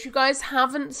 In case you guys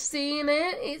haven't seen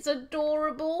it, it's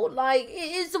adorable. Like,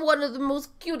 it is one of the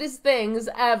most cutest things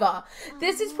ever.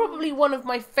 This is probably one of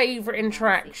my favourite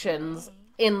interactions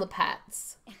in the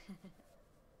pets.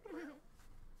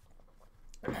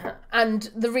 And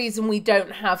the reason we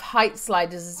don't have height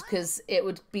sliders is because it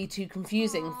would be too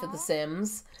confusing for the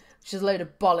Sims. Which is a load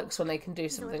of bollocks when they can do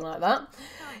something like that.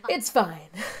 It's fine.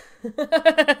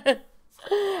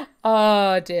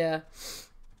 Oh dear.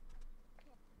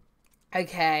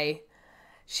 Okay.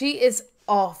 She is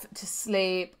off to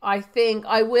sleep. I think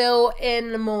I will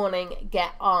in the morning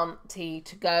get Auntie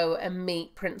to go and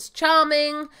meet Prince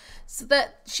Charming so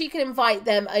that she can invite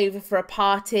them over for a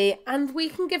party and we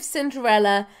can give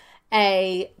Cinderella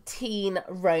a teen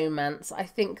romance. I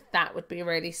think that would be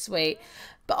really sweet.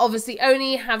 But obviously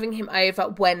only having him over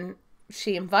when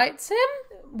she invites him.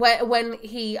 When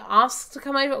he asks to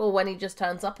come over or when he just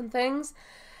turns up and things,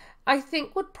 I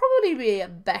think would probably be a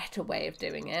better way of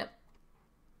doing it.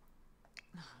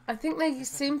 I think they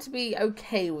seem to be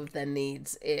okay with their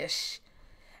needs-ish.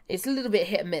 It's a little bit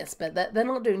hit and miss, but they're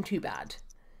not doing too bad.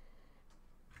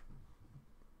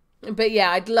 But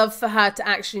yeah, I'd love for her to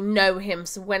actually know him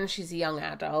so when she's a young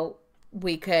adult,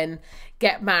 we can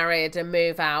get married and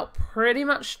move out pretty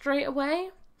much straight away.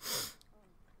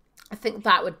 I think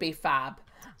that would be fab.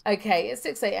 Okay, it's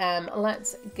 6 AM.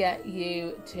 Let's get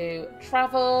you to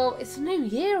travel. It's a new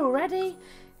year already.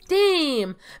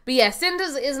 Damn. But yeah,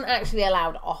 Cinders isn't actually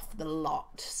allowed off the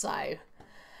lot. So,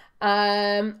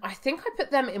 I think I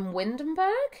put them in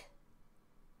Windenburg.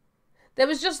 There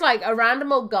was just like a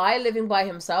random old guy living by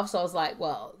himself. So I was like,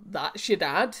 well, that's your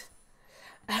dad.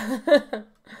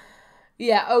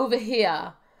 Yeah, over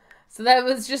here. So there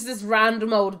was just this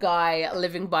random old guy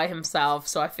living by himself.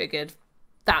 So I figured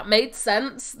that made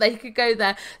sense. They could go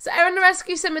there. So Erin the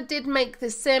Rescue Simmer did make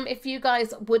this sim. If you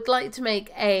guys would like to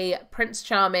make a Prince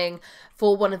Charming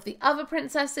for one of the other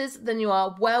princesses, then you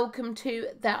are welcome to.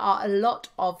 There are a lot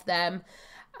of them.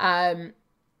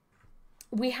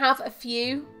 We have a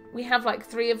few. We have like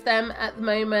 3 of them at the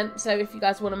moment. So if you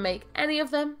guys want to make any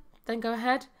of them, then go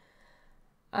ahead.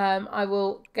 I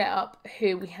will get up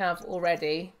who we have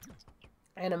already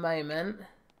in a moment.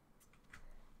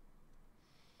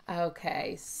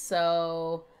 Okay,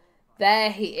 so there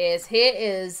he is. Here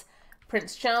is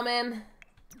Prince Charming.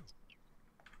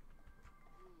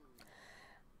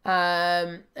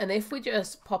 And if we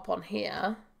just pop on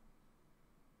here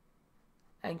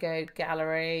and go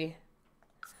gallery.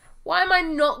 Why am I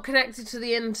not connected to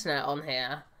the internet on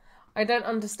here? I don't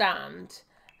understand.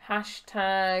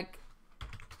 Hashtag.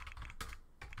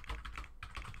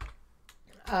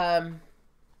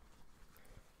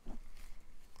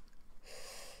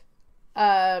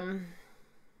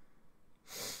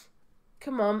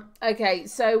 Come on. Okay,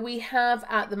 so we have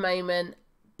at the moment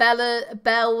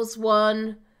Belle's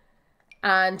one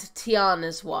and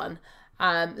Tiana's one.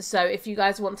 So if you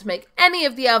guys want to make any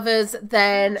of the others,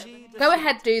 then go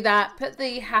ahead, do that. Put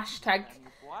the hashtag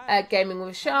gaming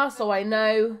with Shah so I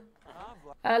know.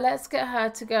 Let's get her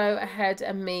to go ahead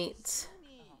and meet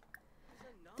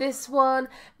this one.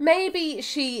 Maybe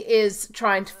she is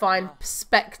trying to find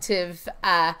prospective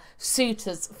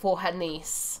suitors for her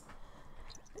niece.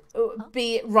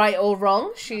 Be it right or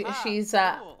wrong, she's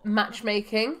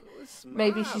matchmaking.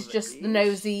 Maybe she's just the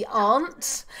nosy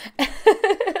aunt.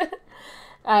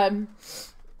 And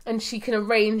she can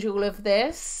arrange all of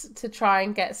this to try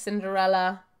and get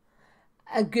Cinderella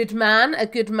a good man, a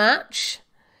good match.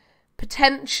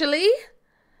 Potentially.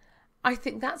 I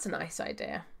think that's a nice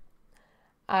idea.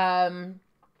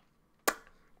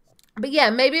 But yeah,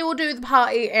 maybe we'll do the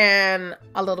party in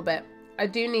a little bit. I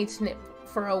do need to nip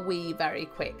for a wee very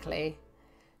quickly.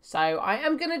 So I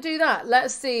am going to do that.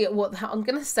 Let's see what I'm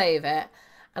going to save it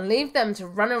and leave them to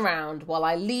run around while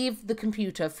I leave the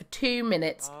computer for 2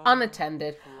 minutes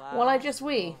unattended while I just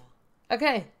wee.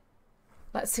 Okay,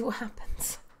 let's see what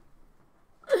happens.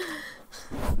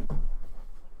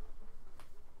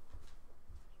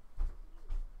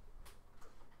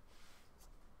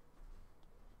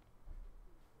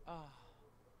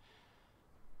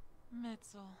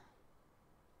 Mitzel.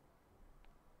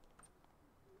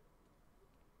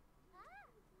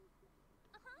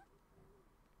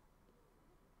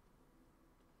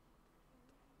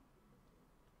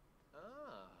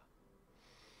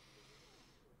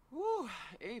 Woo,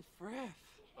 a friff.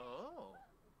 Oh.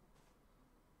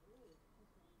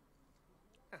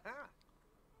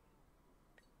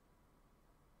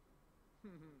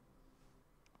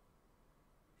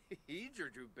 Heed your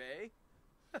Jubei.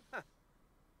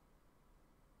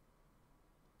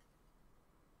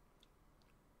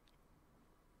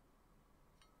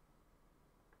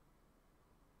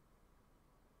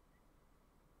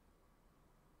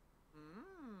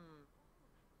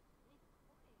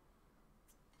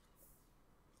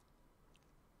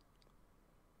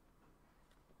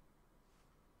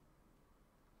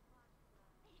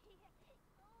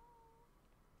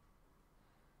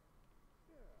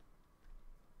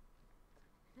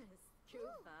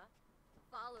 Trufa,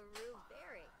 Fallaru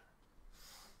Berry,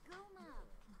 Guma,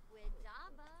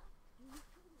 Widaba.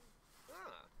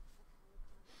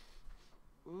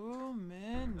 Ooh,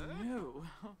 menu.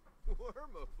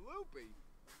 Worma floopy.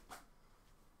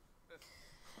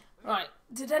 Right,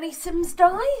 did any Sims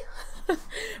die?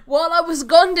 While I was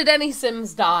gone, did any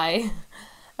Sims die?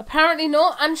 Apparently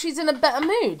not, and she's in a better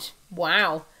mood.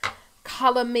 Wow.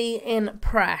 Colour me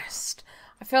impressed.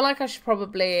 I feel like I should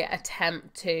probably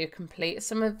attempt to complete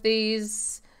some of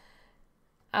these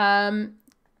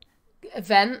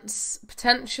events,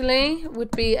 potentially, would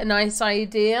be a nice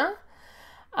idea.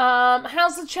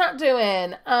 How's the chat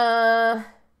doing?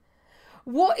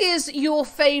 What is your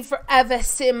favourite ever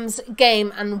Sims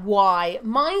game and why?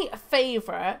 My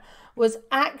favourite was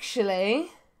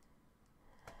actually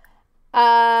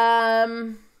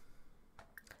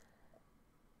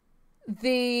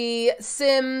the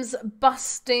Sims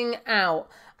Busting Out.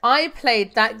 I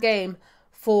played that game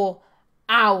for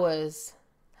hours.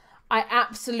 I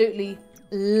absolutely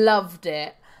loved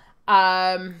it.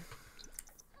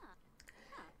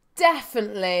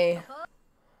 Definitely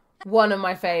one of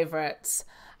my favourites.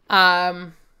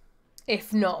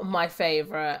 If not my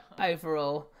favourite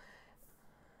overall.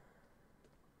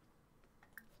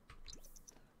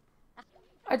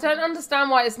 I don't understand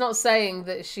why it's not saying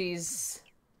that she's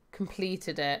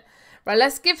completed it. Right,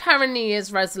 let's give her a New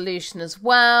Year's resolution as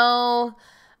well.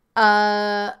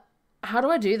 How do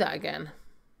I do that again?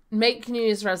 Make New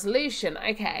Year's resolution.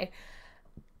 Okay.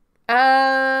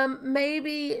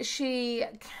 Maybe she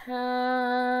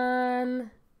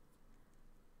can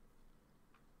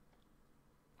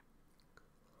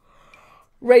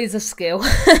raise a skill.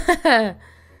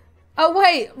 Oh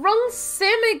wait, wrong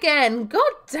sim again.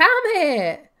 God damn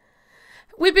it.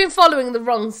 We've been following the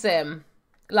wrong sim.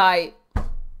 Like,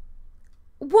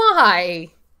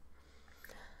 why?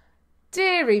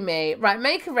 Deary me. Right,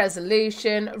 make a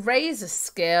resolution, raise a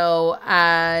skill,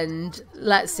 and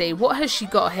let's see. What has she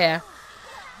got here?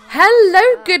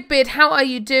 Hello, Goodbid. How are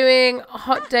you doing?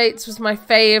 Hot Dates was my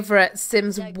favourite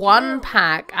Sims 1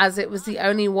 pack, as it was the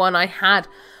only one I had.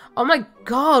 Oh my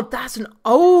god, that's an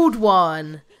old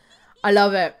one. I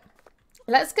love it.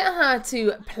 Let's get her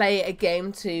to play a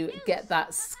game to get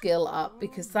that skill up,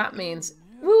 because that means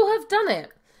we will have done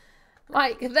it.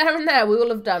 Like, there and there, we will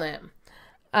have done it.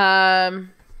 As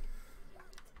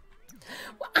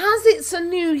it's a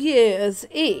New Year's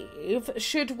Eve,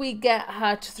 should we get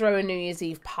her to throw a New Year's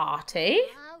Eve party?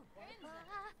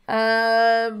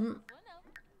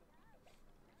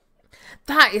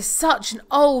 That is such an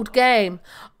old game.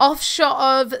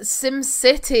 Offshot of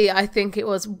SimCity, I think it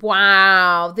was.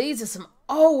 Wow, these are some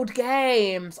old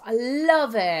games. I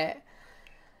love it.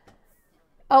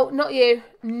 Oh, not you.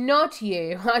 Not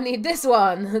you. I need this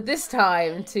one this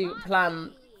time to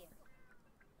plan.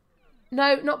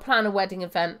 No, not plan a wedding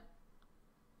event.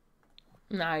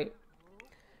 No.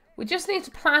 We just need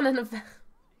to plan an event.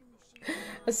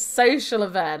 A social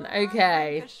event.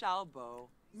 Okay.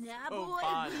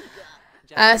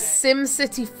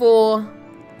 SimCity 4.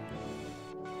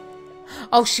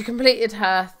 Oh, she completed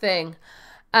her thing.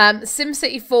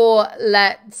 SimCity 4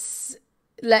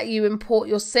 let you import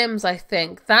your Sims, I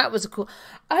think. That was a cool...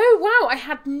 Oh, wow. I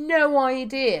had no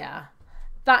idea.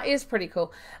 That is pretty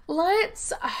cool.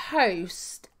 Let's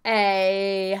host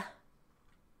a...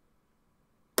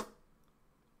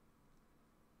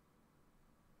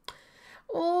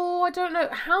 Oh, I don't know.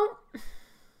 How...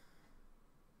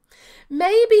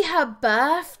 Maybe her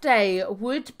birthday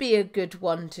would be a good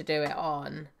one to do it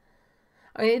on.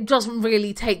 I mean, it doesn't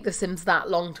really take The Sims that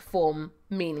long to form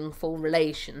meaningful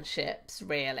relationships,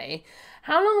 really.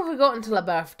 How long have we got until her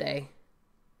birthday?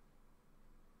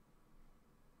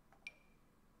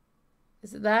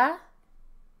 Is it there?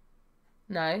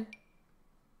 No.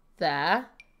 There.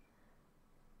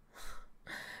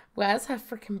 Where's her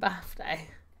freaking birthday?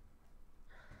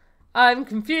 I'm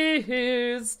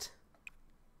confused.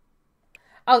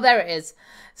 Oh, there it is.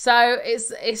 So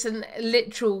it's a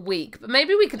literal week, but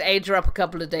maybe we could age her up a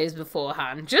couple of days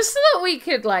beforehand, just so that we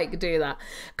could like do that.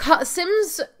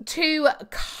 Sims 2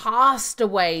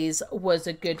 Castaways was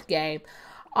a good game.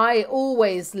 I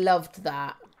always loved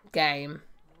that game.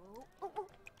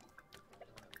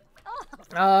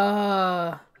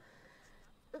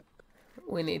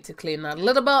 We need to clean that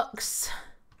litter box.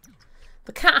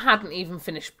 The cat hadn't even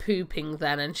finished pooping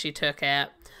then, and she took it.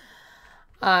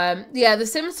 Yeah, The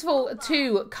Sims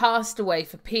 2 Castaway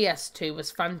for PS2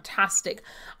 was fantastic.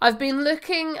 I've been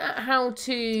looking at how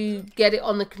to get it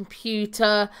on the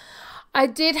computer. I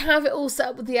did have it all set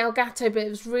up with the Elgato, but it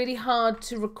was really hard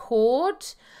to record.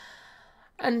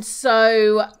 And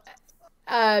so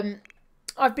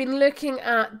I've been looking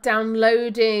at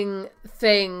downloading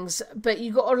things, but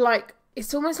you got to like,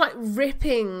 it's almost like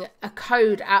ripping a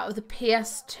code out of the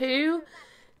PS2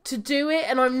 to do it,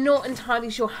 and I'm not entirely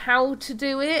sure how to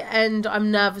do it, and I'm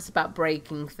nervous about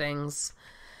breaking things.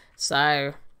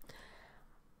 So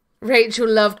Rachel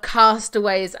loved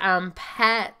Castaways and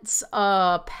Pets.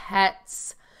 Oh,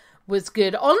 Pets was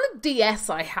good. On the DS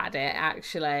I had it,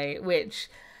 actually, which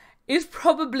is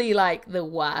probably like the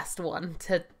worst one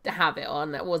to have it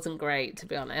on. It wasn't great, to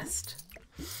be honest.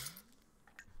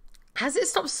 Has it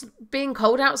stopped being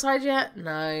cold outside yet?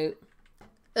 No.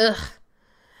 Ugh.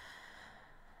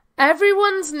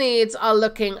 Everyone's needs are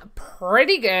looking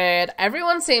pretty good.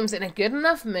 Everyone seems in a good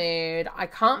enough mood. I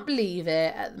can't believe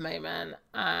it at the moment.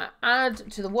 Add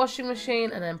to the washing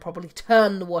machine and then probably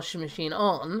turn the washing machine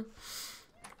on.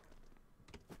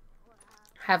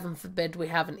 Heaven forbid we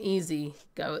have an easy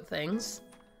go at things.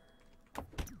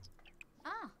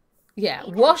 Yeah,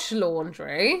 wash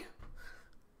laundry.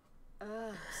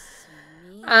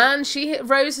 And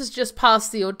Rose has just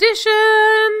passed the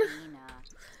audition.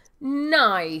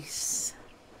 Nice.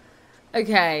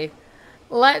 Okay,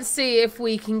 let's see if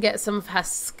we can get some of her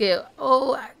skill.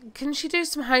 Oh, can she do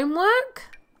some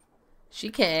homework?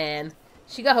 She can.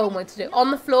 She got homework to do.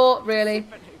 On the floor, really? Do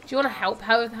you want to help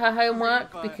her with her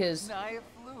homework? Because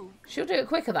she'll do it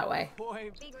quicker that way,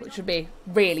 which would be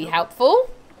really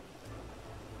helpful.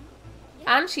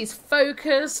 And she's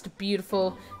focused.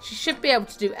 Beautiful. She should be able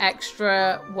to do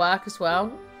extra work as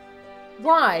well.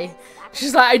 Why?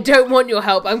 She's like, I don't want your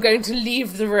help. I'm going to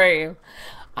leave the room.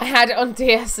 I had it on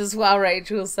DS as well,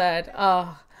 Rachel said.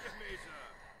 Oh,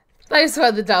 those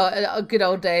were the good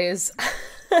old days.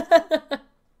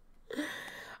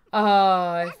 Oh,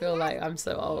 I feel like I'm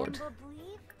so old.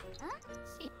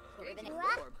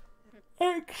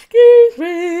 Excuse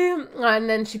me. And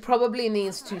then she probably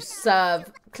needs to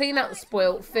clean out the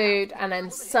spoiled food and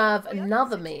then serve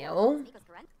another meal.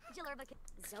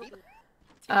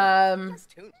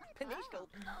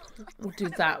 We'll do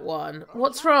that one.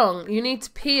 What's wrong? You need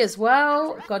to pee as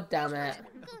well? God damn it.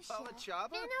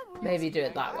 Maybe do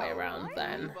it that way around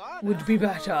then. Would be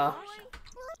better.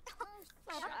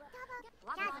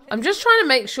 I'm just trying to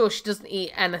make sure she doesn't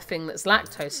eat anything that's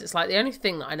lactose. It's like the only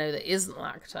thing that I know that isn't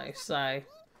lactose, so.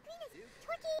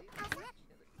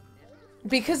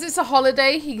 Because it's a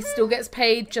holiday, he still gets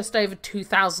paid just over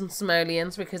 2,000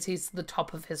 simoleons because he's the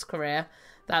top of his career.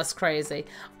 That's crazy.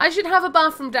 I should have a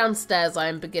bathroom downstairs, I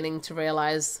am beginning to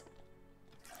realise.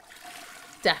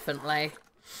 Definitely.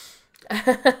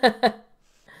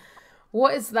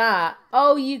 What is that?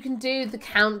 Oh, you can do the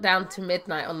countdown to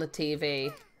midnight on the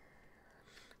TV.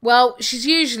 Well, she's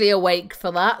usually awake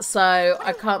for that, so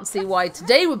I can't see why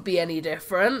today would be any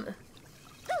different.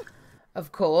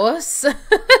 Of course.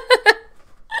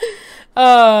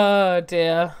 Oh,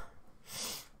 dear.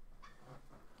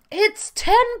 It's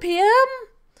 10 p.m.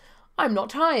 I'm not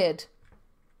tired.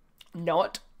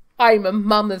 Not. I'm a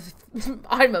mum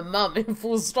in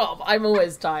full stop. I'm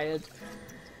always tired.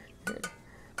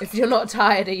 If you're not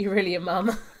tired, are you really a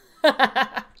mum?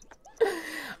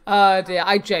 Oh dear,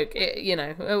 I joke. You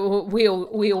know, we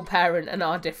all parent and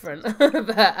are different.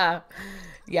 But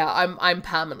yeah, I'm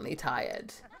permanently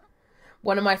tired.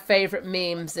 One of my favourite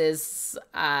memes is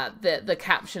the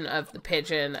caption of the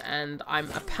pigeon, and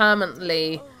I'm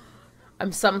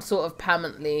some sort of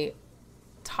permanently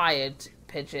tired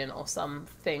pigeon or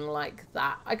something like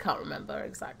that. I can't remember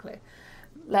exactly.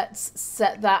 Let's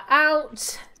set that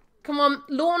out. Come on,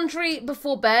 laundry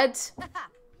before bed.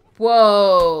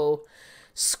 Whoa.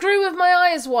 Screw with my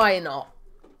eyes, why not?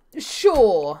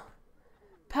 Sure.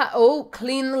 Oh,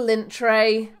 clean the lint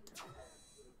tray.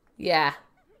 Yeah.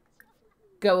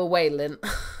 Go away, lint.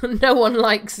 No one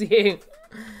likes you.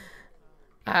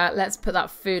 Let's put that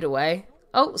food away.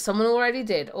 Oh, someone already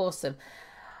did. Awesome.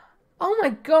 Oh my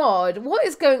god, what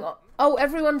is going on? Oh,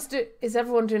 is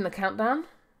everyone doing the countdown?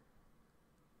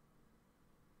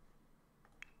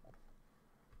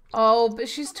 Oh, but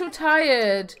she's too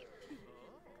tired.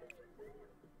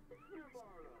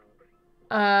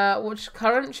 Which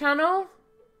current channel?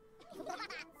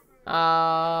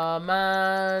 Ah,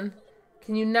 man.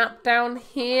 Can you nap down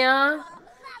here?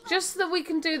 Just so that we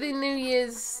can do the New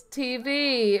Year's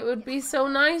TV. It would be so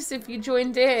nice if you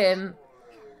joined in.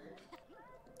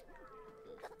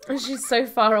 She's so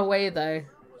far away, though.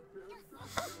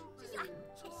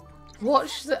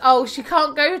 Watch the... Oh, she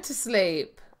can't go to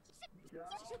sleep.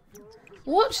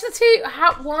 Watch the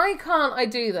TV. Why can't I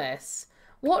do this?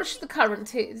 Watch the current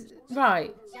TV.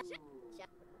 Right.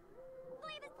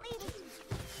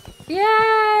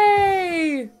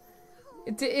 Yay!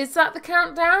 Is that the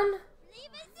countdown?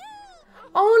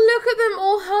 Oh, look at them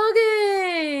all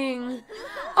hugging.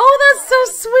 Oh, that's so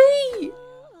sweet.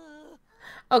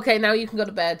 Okay, now you can go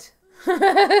to bed.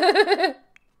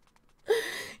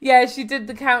 Yeah, she did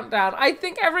the countdown. I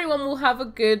think everyone will have a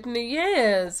good New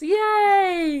Year's.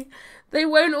 Yay! They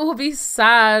won't all be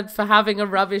sad for having a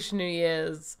rubbish New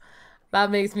Year's. That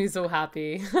makes me so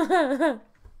happy.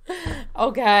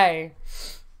 Okay.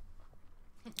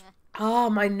 Oh,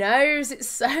 my nose, it's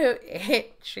so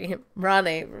itchy and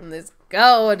runny from this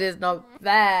cold. It's not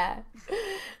there.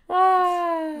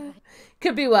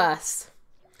 Could be worse.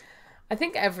 I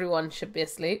think everyone should be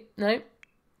asleep. No,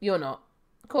 you're not.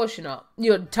 Of course you're not.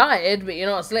 You're tired, but you're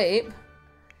not asleep.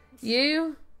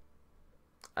 You?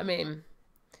 I mean,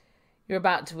 you're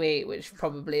about to eat, which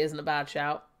probably isn't a bad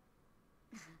shout.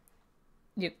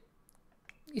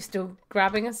 You still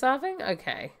grabbing a serving?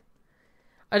 Okay.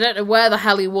 I don't know where the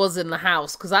hell he was in the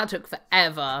house, because that took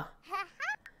forever.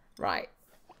 Right.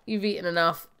 You've eaten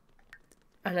enough.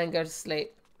 And then go to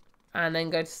sleep. And then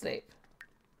go to sleep.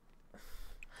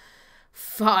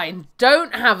 Fine.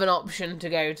 Don't have an option to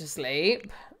go to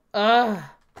sleep. Ugh.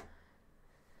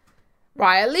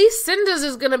 Right, at least Cinders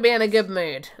is going to be in a good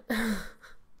mood.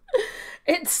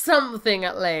 It's something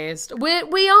at least.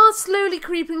 We are slowly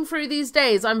creeping through these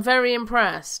days. I'm very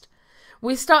impressed.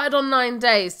 We started on 9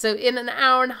 days, so in an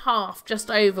hour and a half,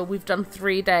 just over, we've done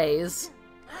 3 days.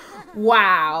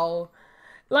 Wow.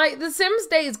 Like, the Sims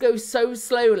days go so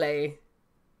slowly.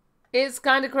 It's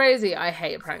kind of crazy. I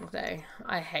hate prank day.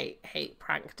 I hate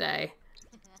prank day.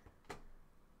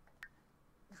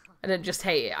 I don't just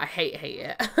hate it. I hate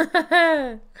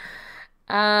it.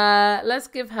 Let's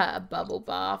give her a bubble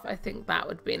bath. I think that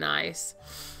would be nice.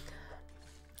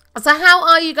 So how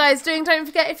are you guys doing? Don't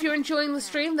forget, if you're enjoying the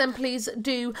stream, then please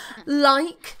do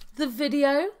like the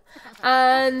video.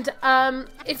 And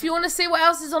if you want to see what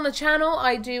else is on the channel,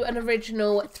 I do an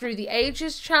original Through the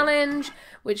Ages challenge,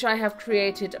 which I have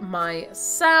created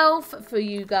myself for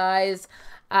you guys.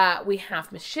 We have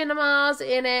machinimas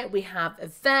in it. We have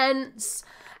events.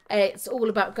 It's all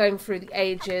about going through the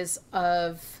ages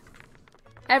of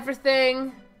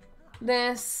everything.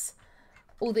 This,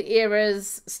 all the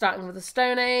eras, starting with the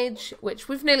Stone Age, which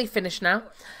we've nearly finished now.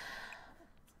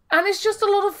 And it's just a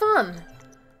lot of fun.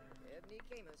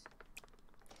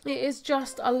 It is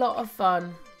just a lot of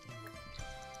fun.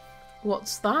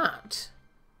 What's that?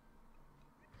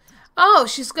 Oh,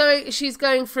 she's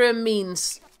going through a mean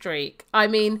streak. I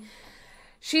mean,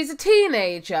 she's a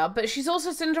teenager, but she's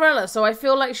also Cinderella, so I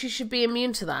feel like she should be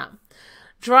immune to that.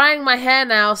 Drying my hair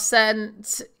now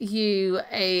sent you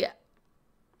a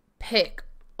pic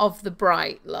of the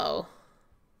bright, lol.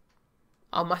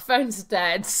 Oh, my phone's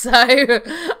dead, so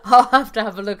I'll have to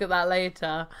have a look at that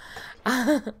later.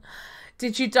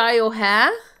 Did you dye your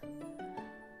hair?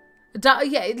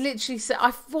 Yeah, it literally said...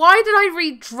 why did I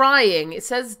read drying? It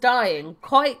says dyeing.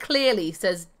 Quite clearly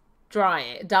says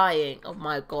dyeing. Oh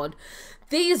my god.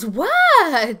 These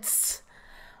words!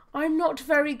 I'm not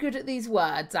very good at these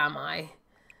words, am I?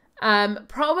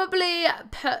 Probably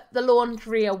put the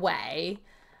laundry away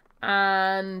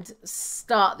and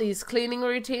start these cleaning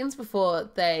routines before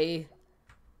they...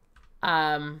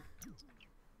 the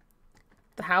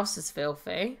house is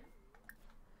filthy.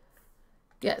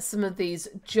 get some of these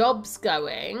jobs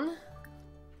going,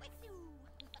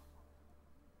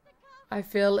 I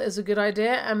feel is a good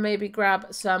idea. And maybe grab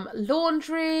some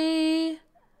laundry.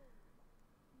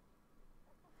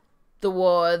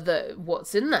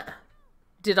 What's in there?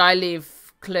 Did I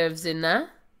leave clothes in there?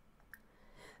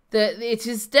 It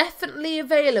is definitely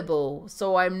available,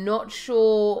 so I'm not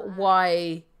sure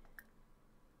why.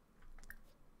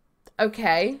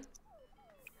 Okay.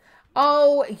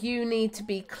 Oh, you need to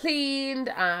be cleaned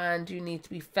and you need to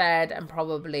be fed and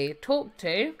probably talked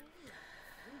to.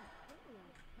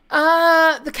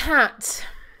 The cat.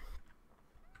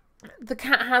 The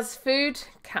cat has food.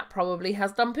 Cat probably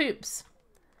has done poops.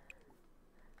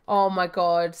 Oh my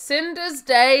god. Cinder's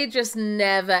day just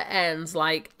never ends,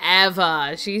 like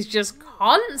ever. She's just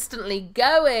constantly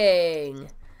going.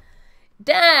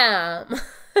 Damn.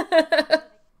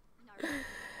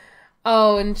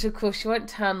 Oh, and of course you won't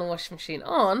turn the washing machine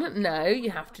on. No, you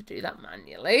have to do that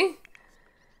manually.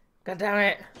 God damn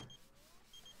it.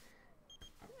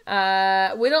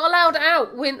 We're not allowed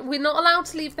out. We're not allowed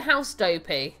to leave the house,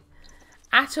 Dopey.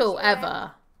 At all,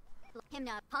 ever.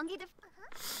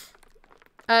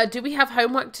 Do we have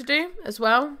homework to do as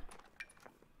well?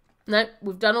 No,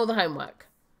 we've done all the homework.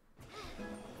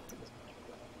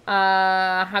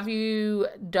 Have you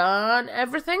done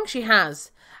everything? She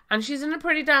has. And she's in a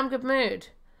pretty damn good mood.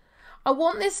 I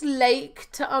want this lake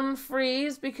to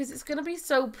unfreeze because it's going to be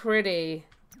so pretty.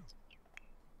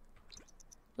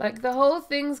 Like, the whole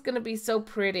thing's going to be so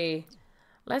pretty.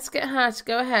 Let's get her to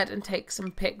go ahead and take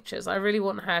some pictures. I really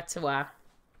want her to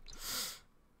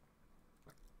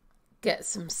get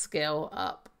some skill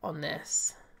up on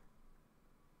this.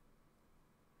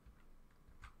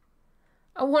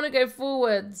 I want to go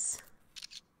forwards.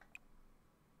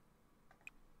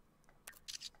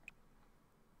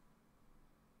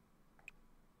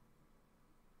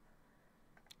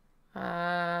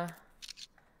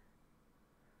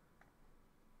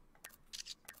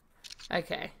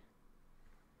 Okay.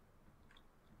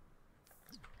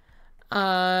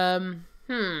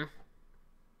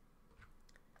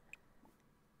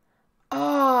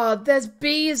 Oh, there's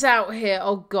bees out here.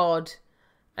 Oh, God.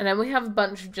 And then we have a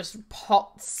bunch of just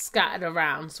pots scattered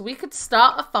around. So we could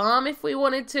start a farm if we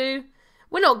wanted to.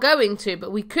 We're not going to,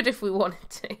 but we could if we wanted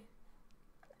to.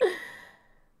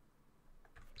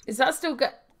 Is that still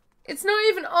good? It's not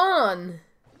even on.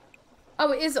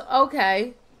 Oh, it is.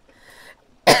 Okay.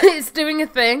 It's doing a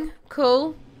thing.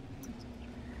 Cool.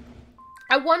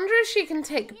 I wonder if she can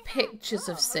take pictures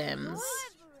of Sims.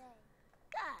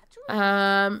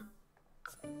 Can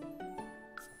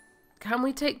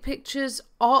we take pictures?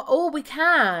 Oh, we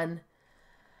can.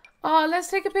 Oh, let's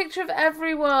take a picture of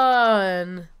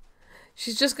everyone.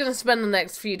 She's just going to spend the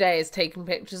next few days taking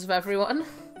pictures of everyone.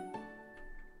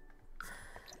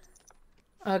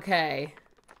 Okay.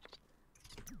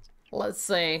 Let's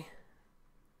see.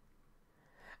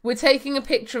 We're taking a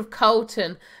picture of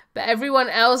Colton, but everyone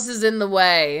else is in the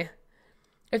way.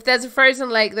 If there's a frozen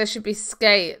lake, there should be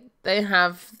skate. They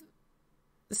have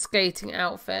skating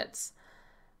outfits.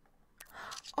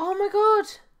 Oh my god.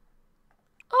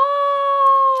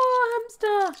 Oh,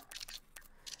 hamster.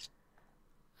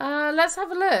 Let's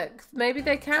have a look. Maybe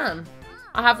they can.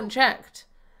 I haven't checked.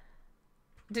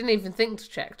 Didn't even think to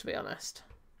check, to be honest.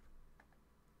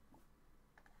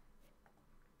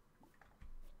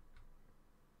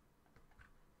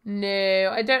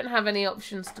 No, I don't have any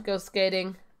options to go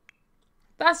skating.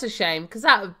 That's a shame, because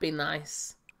that would be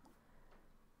nice.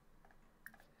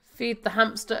 Feed the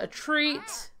hamster a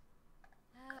treat.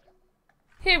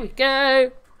 Here we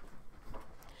go.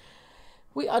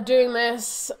 We are doing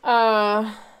this.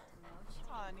 I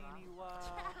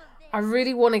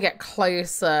really want to get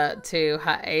closer to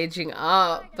her aging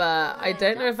up, but I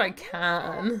don't know if I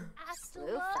can.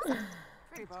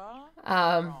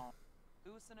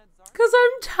 Because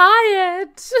I'm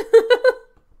tired.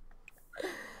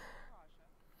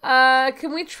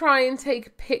 Can we try and take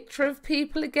a picture of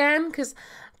people again? Because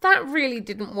that really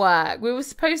didn't work. We were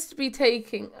supposed to be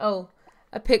taking,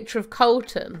 a picture of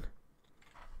Colton.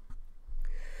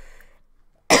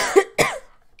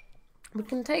 We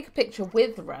can take a picture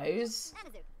with Rose.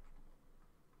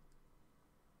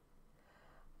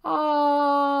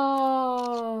 Oh.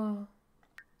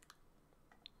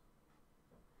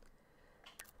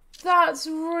 That's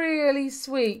really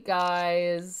sweet,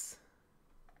 guys.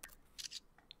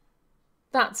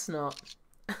 That's not.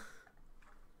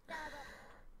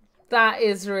 That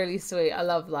is really sweet. I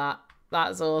love that.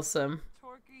 That's awesome.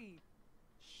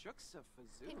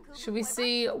 Should we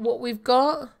see what we've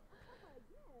got?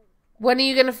 When are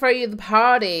you going to throw you the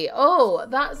party? Oh,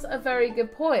 that's a very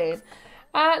good point.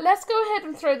 Let's go ahead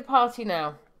and throw the party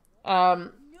now.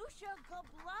 So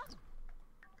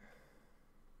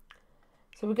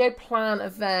we go plan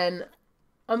event.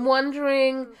 I'm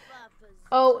wondering...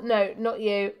 Oh, no, not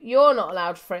you. You're not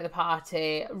allowed to throw the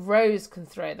party. Rose can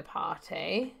throw the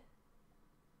party.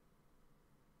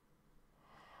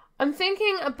 I'm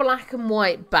thinking a black and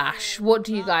white bash. What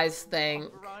do you guys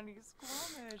think?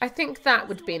 I think that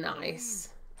would be nice.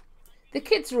 The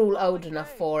kids are all old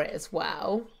enough for it as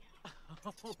well.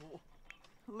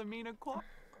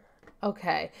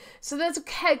 Okay, so there's a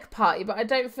keg party, but I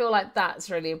don't feel like that's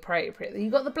really appropriate.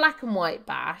 You've got the black and white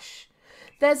bash.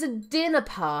 There's a dinner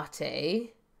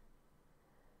party.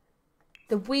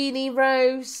 The weenie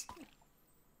roast.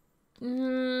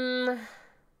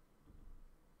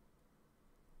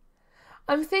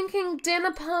 I'm thinking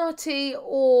dinner party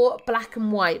or black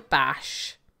and white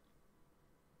bash.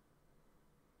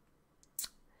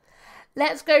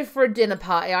 Let's go for a dinner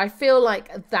party. I feel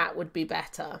like that would be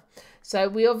better. So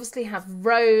we obviously have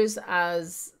Rose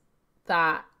as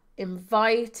that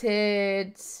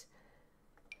invited.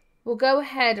 We'll go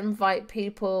ahead and invite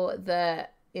people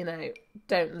that, you know,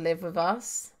 don't live with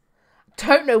us.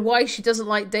 Don't know why she doesn't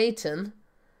like Dayton.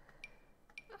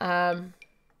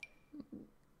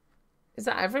 Is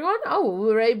that everyone? Oh, we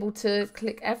were able to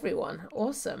click everyone.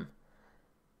 Awesome.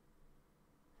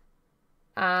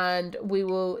 And we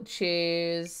will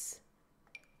choose...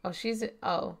 Oh, she's...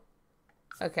 Oh.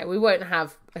 Okay, we won't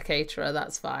have a caterer.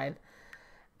 That's fine.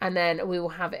 And then we will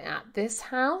have it at this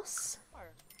house.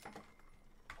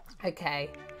 Okay.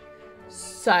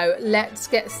 So, let's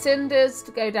get Cinders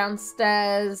to go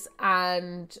downstairs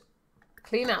and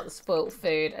clean out the spoilt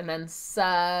food and then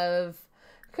serve...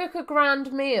 Cook a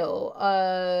grand meal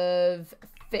of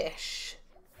fish.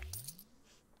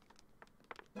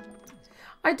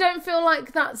 I don't feel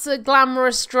like that's a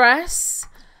glamorous dress.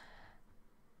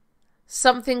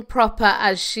 Something proper,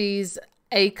 as she's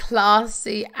a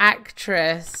classy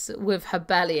actress with her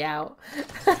belly out.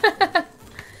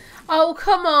 Oh,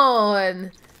 come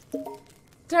on.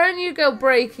 Don't you go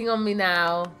breaking on me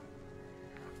now.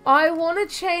 I want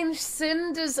to change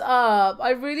Cinders up.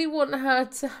 I really want her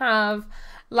to have...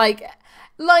 Like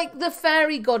the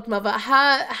fairy godmother,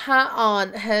 her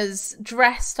aunt has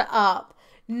dressed her up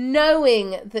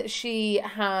knowing that she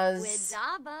has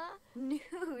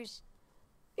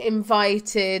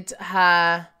invited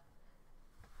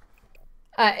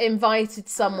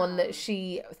someone that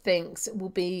she thinks will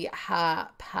be her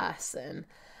person.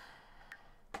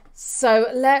 So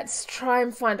let's try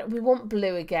and find... We want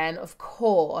blue again, of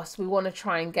course. We want to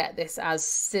try and get this as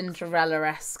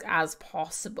Cinderella-esque as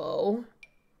possible.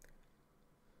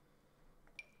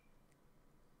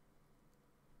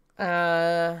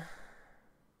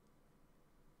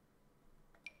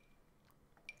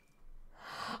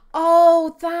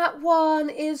 Oh, that one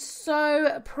is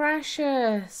so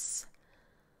precious.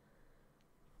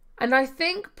 And I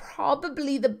think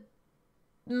probably the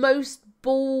most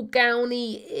ball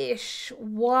gowny-ish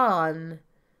one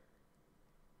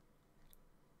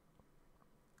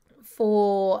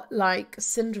for, like,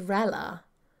 Cinderella.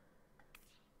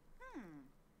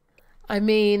 I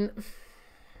mean...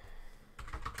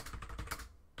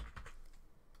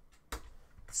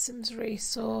 Sims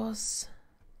resource.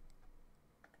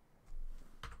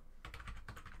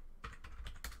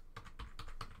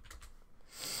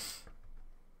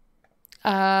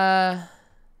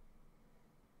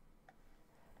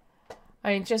 I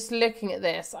mean, just looking at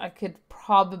this, I could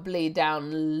probably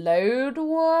download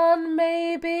one,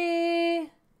 maybe.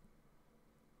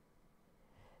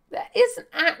 There isn't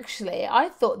actually. I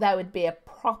thought there would be a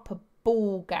proper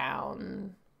ball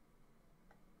gown.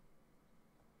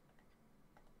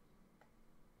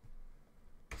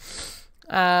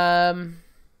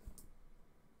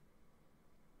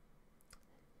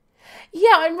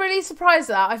 Yeah, I'm really surprised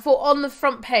at that. I thought on the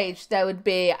front page there would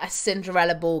be a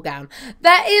Cinderella ball gown.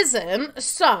 There isn't,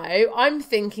 so I'm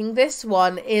thinking this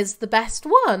one is the best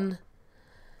one.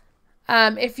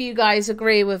 If you guys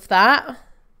agree with that.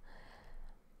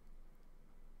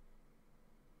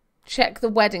 Check the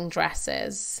wedding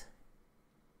dresses.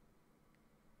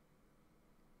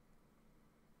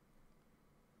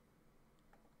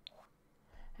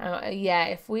 Yeah,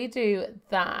 if we do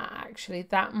that, actually,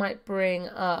 that might bring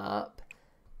up...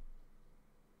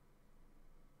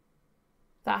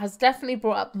 That has definitely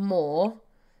brought up more,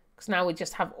 because now we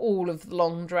just have all of the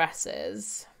long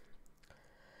dresses.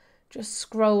 Just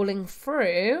scrolling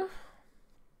through.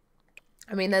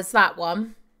 I mean, there's that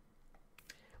one,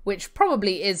 which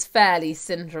probably is fairly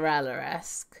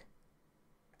Cinderella-esque.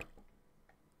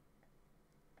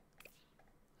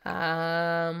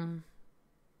 That's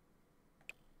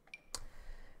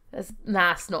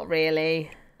not really.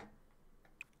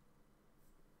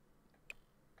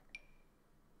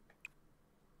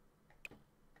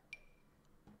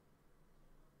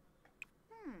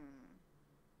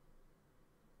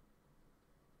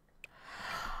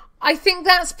 I think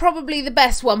that's probably the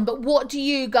best one, but what do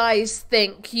you guys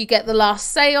think? You get the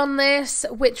last say on this.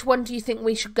 Which one do you think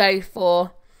we should go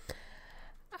for?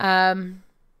 There's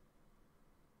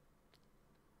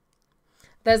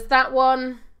that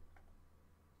one,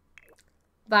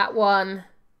 that one,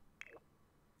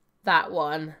 that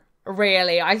one.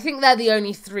 Really, I think they're the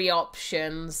only 3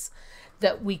 options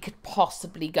that we could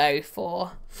possibly go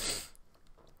for.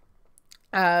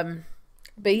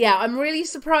 But yeah, I'm really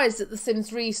surprised at the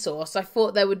Sims resource. I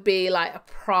thought there would be like a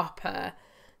proper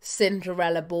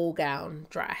Cinderella ball gown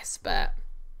dress, but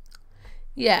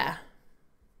yeah.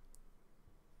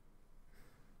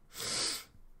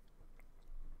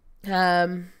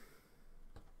 I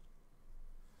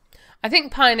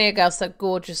think Pioneer Girl's so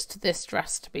gorgeous to this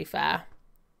dress, to be fair.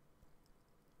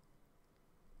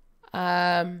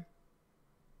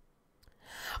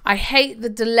 I hate the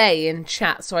delay in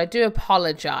chat, so I do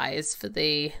apologise for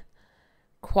the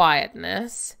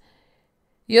quietness.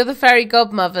 You're the fairy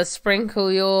godmother.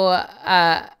 Sprinkle your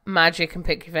magic and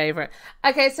pick your favourite.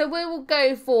 Okay, so we will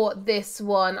go for this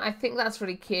one. I think that's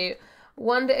really cute.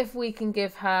 Wonder if we can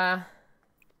give her...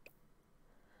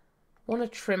 want to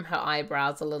trim her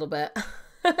eyebrows a little bit.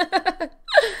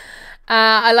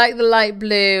 I like the light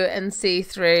blue and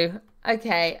see-through.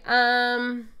 Okay,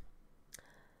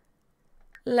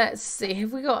 let's see.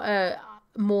 Have we got a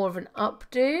more of an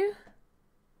updo?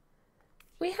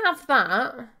 We have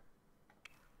that. I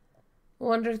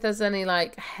wonder if there's any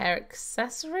like hair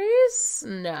accessories?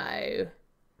 No.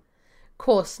 Of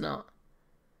course not.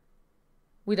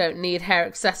 We don't need hair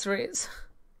accessories.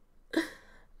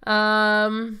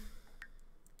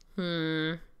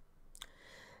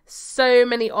 So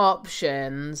many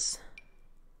options.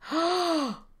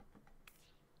 Oh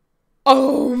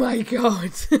my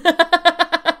god.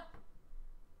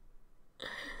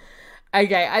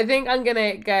 Okay, I think I'm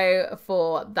gonna go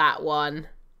for that one.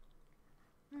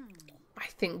 I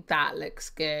think that looks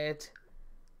good.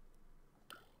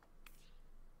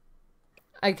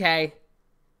 Okay.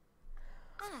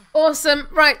 Awesome.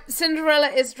 Right, Cinderella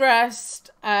is dressed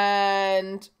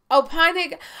and... oh,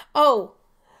 Pioneer... oh,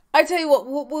 I tell you what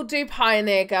we'll do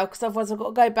Pioneer Girl, because otherwise I've got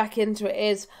to go back into it,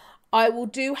 is I will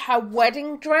do her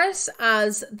wedding dress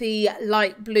as the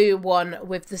light blue one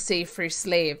with the see-through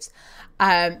sleeves.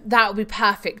 That would be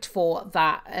perfect for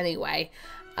that anyway.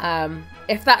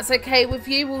 If that's okay with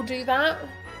you, we'll do that.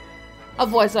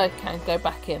 Otherwise I can go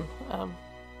back in.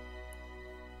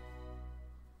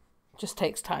 Just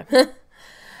takes time.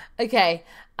 Okay,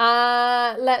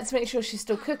 let's make sure she's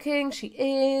still cooking. She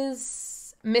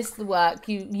is. Missed the work.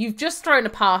 You've just thrown a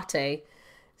party.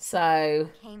 So,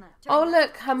 oh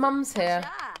look, her mum's here.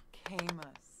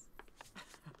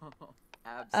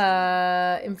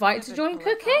 Invite to join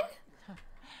cooking?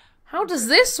 How does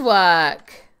this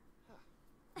work?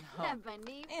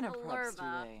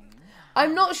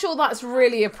 I'm not sure that's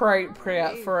really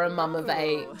appropriate for a mum of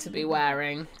 8 to be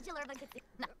wearing.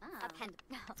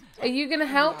 Are you going to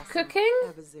help cooking?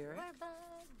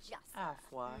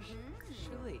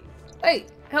 Wait,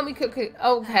 help me cook it.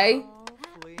 Okay.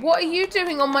 What are you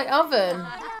doing on my oven?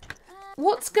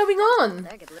 What's going on?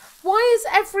 Why is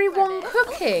everyone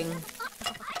cooking?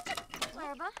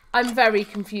 I'm very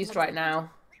confused right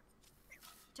now.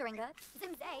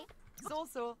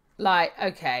 Like,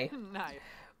 okay.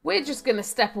 We're just going to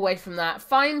step away from that.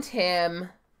 Find him.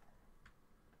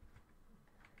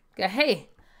 Go, hey,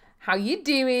 how you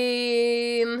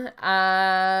doing?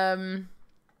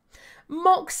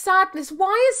 Mock sadness.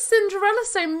 Why is Cinderella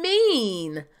so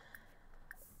mean?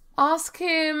 Ask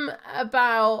him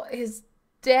about his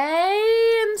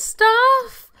day and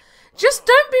stuff. Just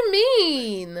don't be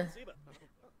mean.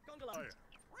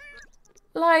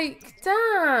 Like,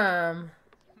 damn.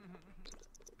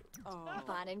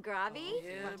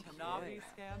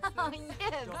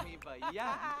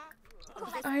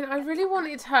 I really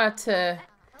wanted her to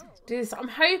do this. I'm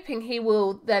hoping he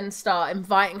will then start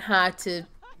inviting her to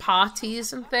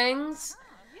parties and things.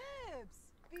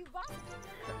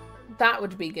 That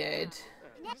would be good.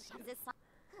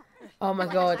 Oh my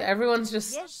god, everyone's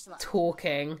just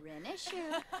talking.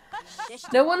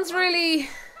 No one's really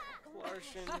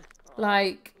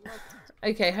like...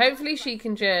 okay, hopefully she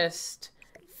can just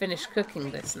finish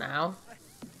cooking this now.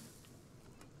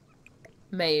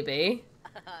 Maybe.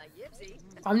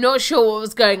 I'm not sure what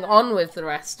was going on with the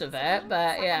rest of it,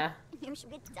 but yeah.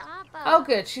 Oh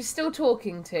good, she's still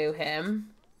talking to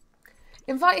him.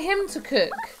 Invite him to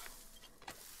cook.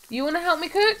 You want to help me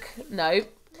cook? No.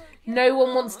 No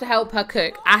one wants to help her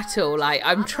cook at all. Like,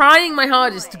 I'm trying my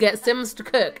hardest to get Sims to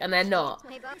cook and they're not.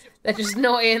 They're just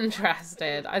not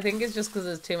interested. I think it's just because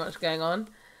there's too much going on.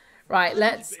 Right,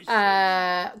 let's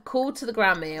call to the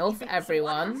grand meal for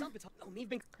everyone.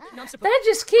 They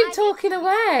just keep talking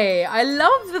away. I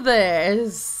love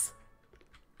this.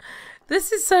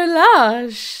 This is so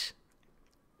lush.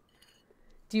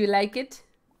 Do you like it?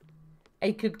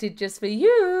 I cooked it just for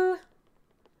you.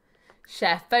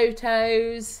 Share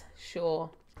photos.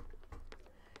 Sure.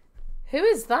 Who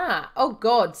is that? Oh,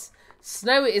 God.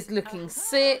 Snow is looking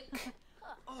sick.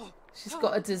 She's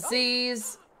got a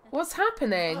disease. What's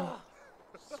happening?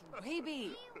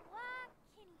 Baby.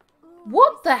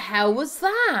 What the hell was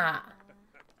that?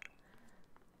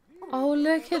 Oh,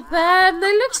 look at them.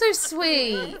 They look so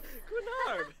sweet.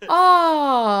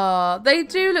 Oh, they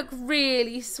do look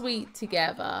really sweet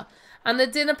together. And the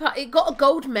dinner party, it got a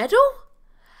gold medal?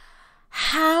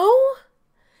 How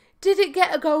did it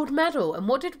get a gold medal? And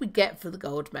what did we get for the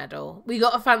gold medal? We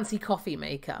got a fancy coffee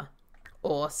maker.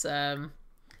 Awesome.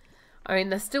 I mean,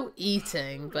 they're still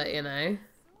eating, but you know.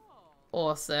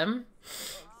 Awesome.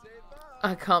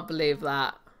 I can't believe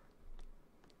that.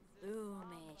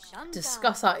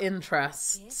 Discuss our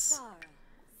interests.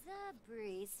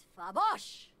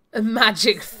 A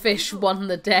magic fish won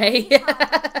the day.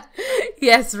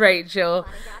 Yes, Rachel.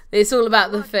 It's all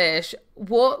about the fish.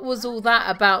 What was all that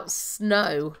about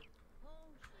Snow?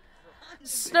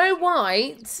 Snow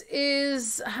White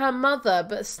is her mother,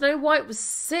 but Snow White was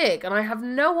sick, and I have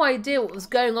no idea what was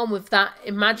going on with that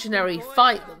imaginary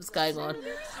fight that was going on.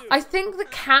 I think the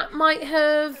cat might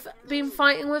have been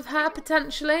fighting with her,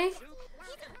 potentially.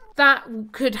 That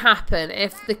could happen.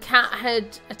 If the cat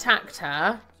had attacked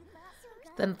her,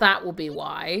 then that will be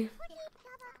why.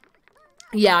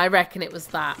 Yeah, I reckon it was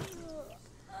that.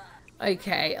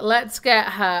 Okay, let's get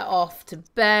her off to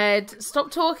bed. Stop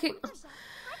talking.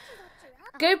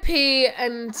 Go pee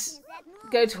and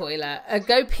go toilet.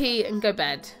 Go pee and go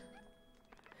bed.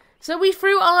 So we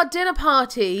threw our dinner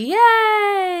party.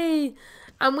 Yay!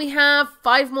 And we have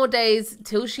 5 more days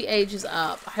till she ages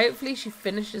up. Hopefully she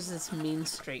finishes this mean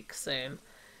streak soon.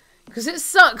 Because it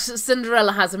sucks that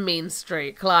Cinderella has a mean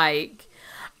streak. Like,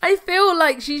 I feel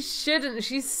like she shouldn't.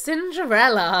 She's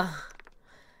Cinderella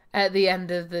at the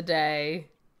end of the day.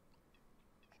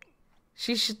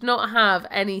 She should not have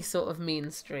any sort of mean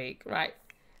streak. Right.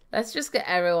 Let's just get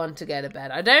everyone to go to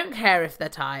bed. I don't care if they're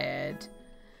tired.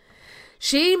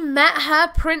 She met her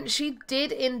prince. She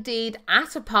did indeed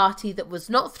at a party that was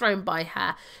not thrown by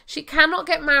her. She cannot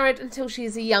get married until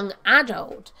she's a young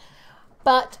adult.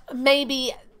 But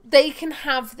maybe they can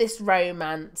have this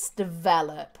romance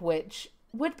develop, which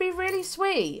would be really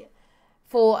sweet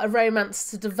for a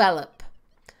romance to develop.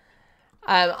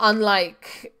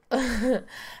 Unlike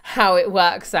how it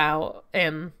works out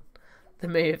in the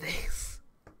movies.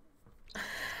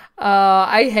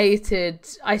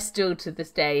 I still to this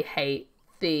day hate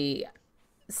the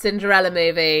Cinderella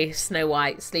movie, Snow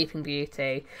White, Sleeping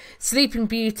Beauty. Sleeping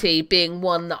Beauty being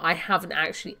one that I haven't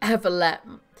actually ever let,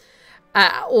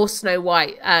 or Snow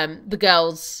White, the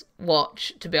girls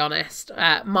watch, to be honest,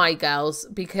 my girls,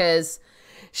 because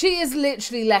she is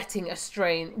literally letting a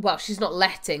well, she's not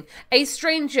letting, a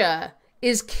stranger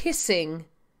is kissing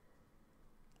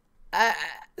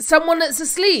someone that's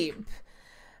asleep.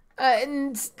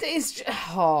 And it's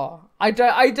I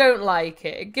don't like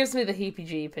it. It gives me the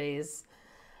heebie-jeebies.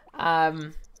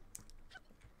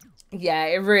 Yeah,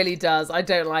 it really does. I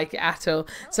don't like it at all.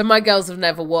 So my girls have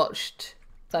never watched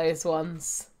those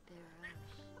ones.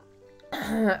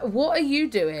 What are you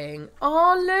doing?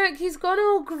 Oh, look, he's gone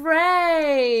all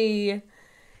grey.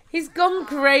 He's gone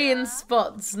grey in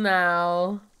spots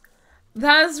now.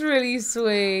 That's really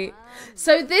sweet.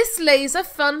 So this laser,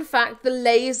 fun fact, the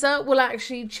laser will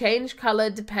actually change colour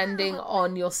depending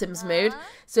on your Sim's mood.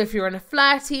 So if you're in a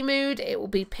flirty mood, it will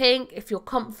be pink. If you're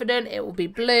confident, it will be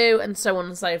blue, and so on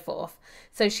and so forth.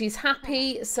 So she's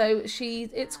happy, so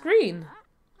it's green.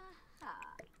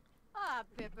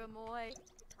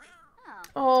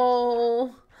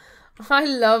 Oh, I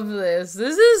love this.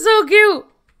 This is so cute.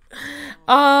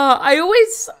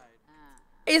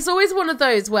 It's always one of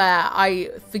those where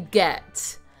I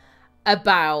forget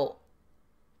about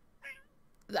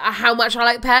how much I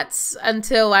like pets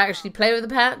until I actually play with the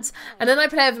pets. And then I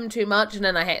play with them too much and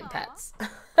then I hate the pets.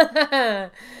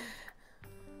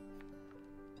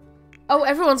 Oh,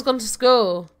 everyone's gone to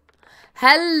school.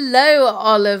 Hello,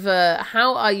 Oliver.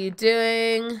 How are you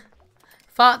doing?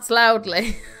 Farts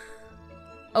loudly.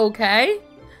 Okay.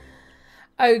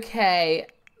 Okay.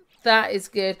 That is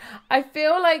good. I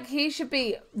feel like he should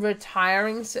be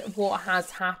retiring what has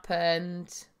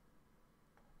happened.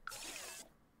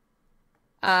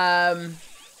 I'm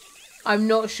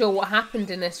not sure what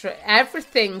happened in this.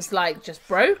 Everything's like just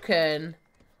broken.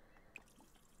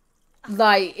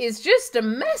 Like, it's just a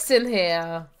mess in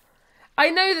here. I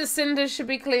know that Cinder should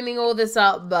be cleaning all this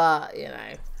up, but, you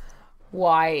know,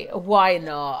 why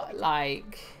not?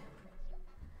 Like,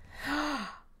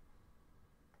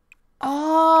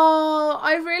 oh,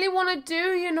 I really want to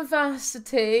do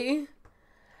university.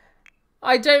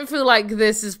 I don't feel like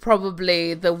this is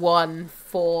probably the one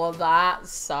for that,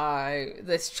 so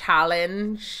this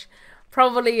challenge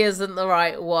probably isn't the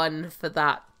right one for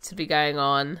that to be going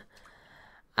on.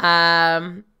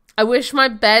 I wish my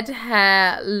bed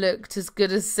hair looked as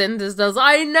good as Cinder's does.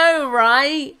 I know,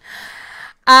 right?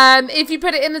 If you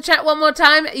put it in the chat one more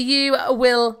time, you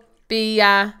will be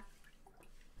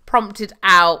prompted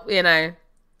out, you know,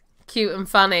 cute and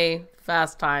funny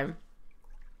first time.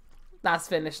 That's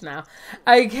finished now.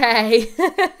 Okay.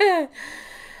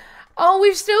 Oh,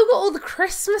 we've still got all the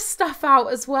Christmas stuff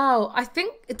out as well. I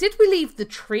think, did we leave the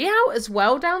tree out as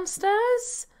well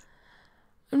downstairs?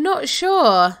 I'm not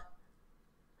sure.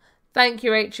 Thank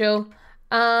you, Rachel.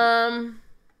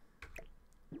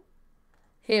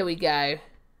 Here we go.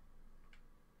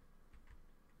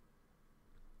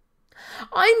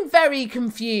 I'm very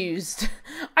confused.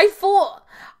 I thought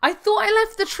I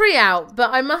left the tree out,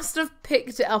 but I must have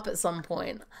picked it up at some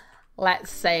point. Let's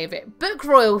save it. Book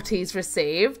royalties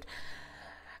received.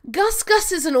 Gus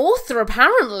is an author,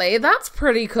 apparently. That's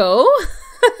pretty cool.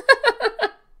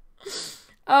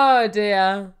 Oh,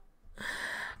 dear.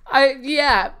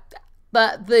 Yeah,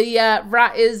 but the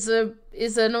rat is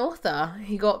an author.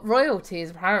 He got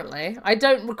royalties, apparently. I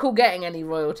don't recall getting any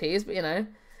royalties, but, you know.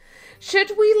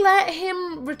 Should we let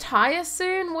him retire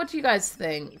soon? What do you guys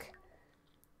think?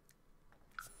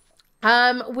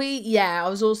 I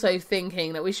was also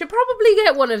thinking that we should probably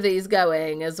get one of these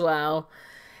going as well.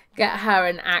 Get her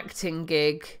an acting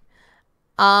gig.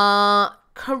 Charisma.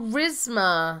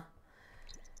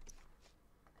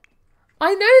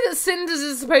 I know that Cinders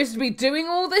is supposed to be doing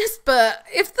all this, but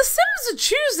if the Sims are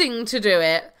choosing to do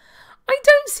it, I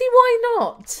don't see why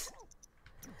not.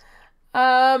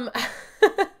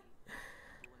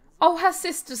 Oh, her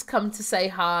sister's come to say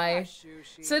hi.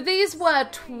 So these were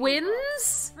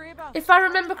twins, if I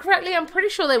remember correctly. I'm pretty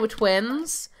sure they were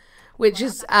twins, which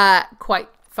is quite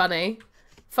funny.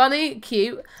 Funny,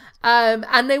 cute.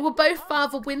 And they were both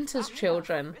Father Winter's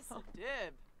children.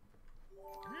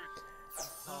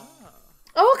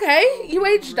 Okay, you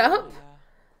aged up.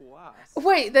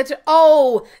 Wait,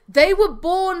 they were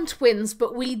born twins,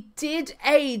 but we did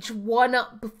age one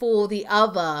up before the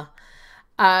other.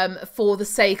 For the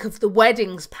sake of the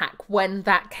weddings pack when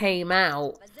that came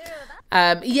out.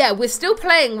 Yeah, we're still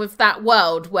playing with that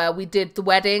world where we did the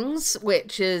weddings,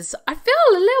 which is, I feel,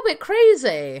 a little bit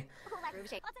crazy.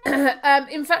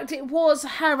 In fact, it was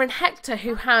her and Hector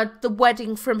who had the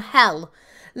wedding from hell.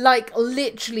 Like,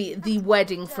 literally the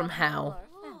wedding from hell.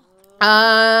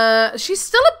 She's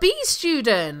still a B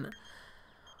student.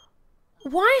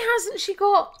 Why hasn't she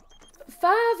got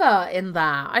further in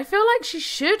that? I feel like she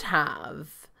should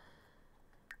have.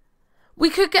 We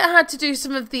could get her to do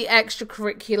some of the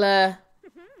extracurricular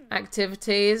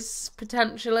activities,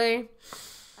 potentially.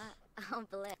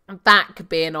 That could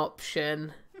be an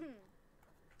option.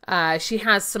 She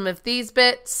has some of these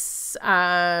bits in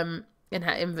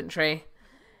her inventory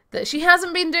that she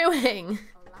hasn't been doing.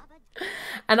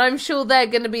 And I'm sure they're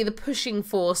going to be the pushing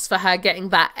force for her getting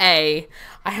that A.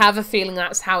 I have a feeling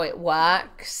that's how it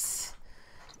works.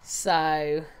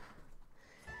 So,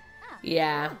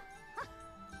 yeah.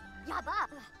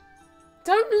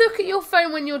 Don't look at your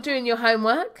phone when you're doing your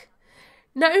homework.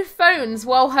 No phones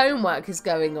while homework is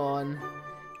going on.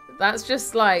 That's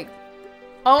just like,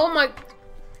 oh my...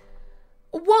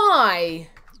 Why?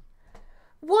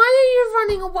 Why are you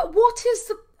running away? What is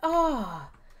the... Oh.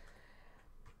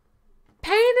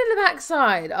 Pain in the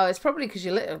backside. Oh, it's probably because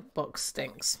your litter box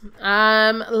stinks.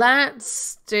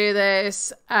 Let's do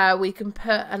this. We can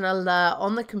put an alert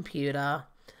on the computer.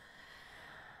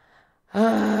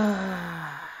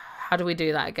 How do we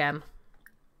do that again?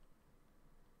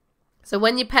 So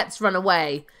when your pets run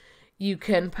away, you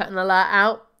can put an alert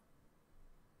out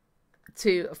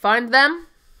to find them.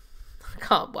 I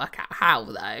can't work out how,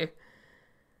 though.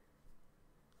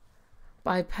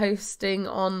 By posting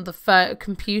on the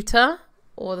computer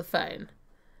or the phone.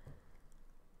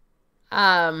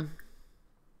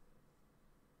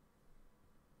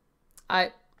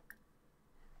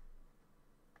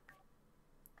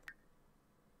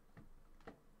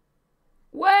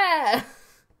 Where?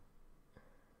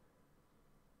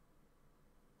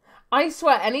 I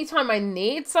swear, anytime I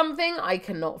need something, I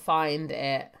cannot find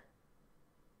it.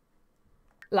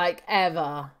 Like,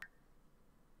 ever.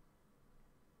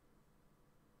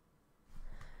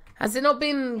 Has it not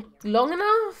been long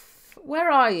enough?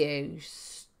 Where are you?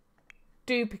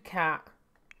 Stupid cat.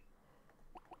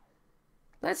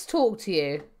 Let's talk to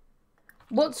you.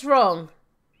 What's wrong?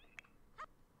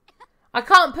 I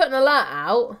can't put an alert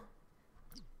out.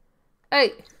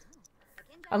 Hey,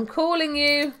 I'm calling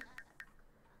you.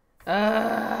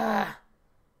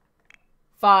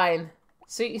 Fine.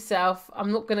 Suit yourself.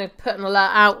 I'm not going to put an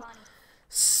alert out.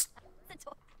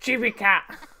 Stupid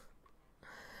cat.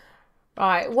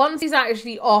 Right, once he's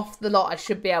actually off the lot, I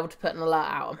should be able to put an alert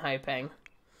out, I'm hoping.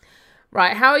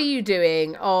 Right, how are you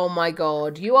doing? Oh my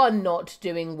god, you are not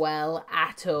doing well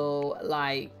at all.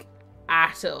 Like,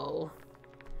 at all.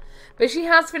 But she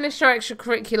has finished her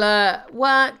extracurricular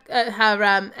work,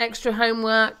 her extra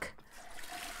homework.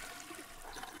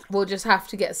 We'll just have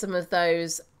to get some of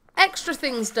those extra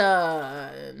things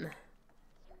done.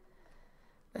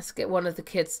 Let's get one of the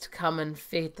kids to come and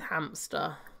feed the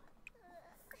hamster.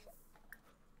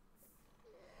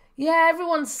 Yeah,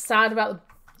 everyone's sad about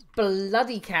the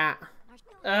bloody cat.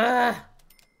 Ugh.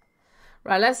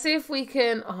 Right, let's see if we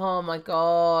can... Oh my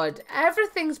god.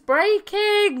 Everything's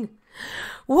breaking.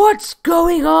 What's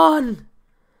going on?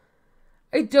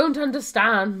 I don't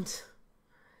understand.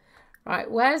 Right,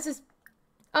 where's this...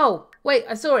 Oh, wait,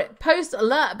 I saw it. Post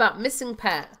alert about missing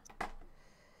pet.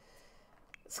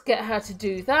 Let's get her to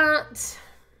do that.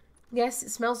 Yes,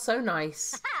 it smells so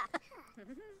nice.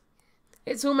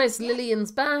 It's almost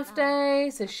Lillian's birthday,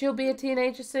 so she'll be a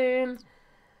teenager soon.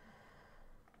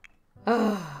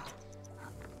 Oh.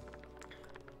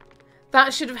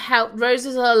 That should have helped.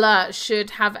 Rose's alert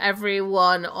should have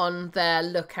everyone on their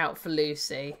lookout for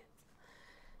Lucy.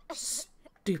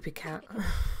 Stupid cat.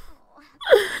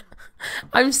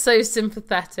 I'm so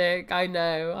sympathetic. I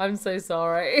know. I'm so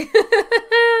sorry.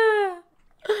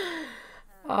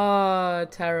 Oh,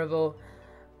 terrible.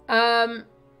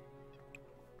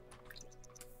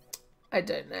 I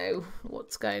don't know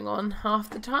what's going on half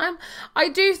the time. I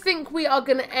do think we are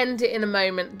going to end it in a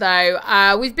moment,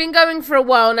 though. We've been going for a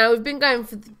while now. We've been going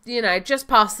for, you know, just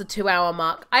past the 2-hour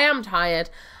mark. I am tired.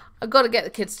 I've got to get the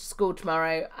kids to school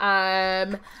tomorrow.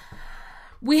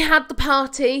 We had the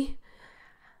party.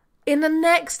 In the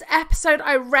next episode,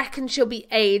 I reckon she'll be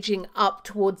aging up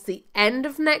towards the end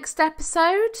of next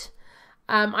episode.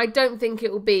 I don't think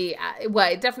it will be,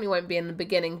 well, it definitely won't be in the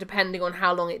beginning, depending on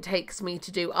how long it takes me to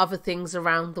do other things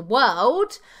around the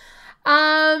world.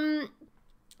 But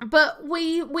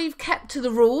we've kept to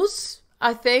the rules,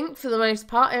 I think, for the most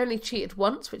part. I only cheated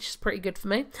once, which is pretty good for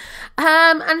me.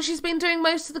 And she's been doing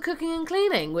most of the cooking and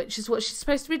cleaning, which is what she's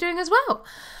supposed to be doing as well.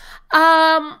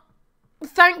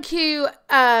 Thank you,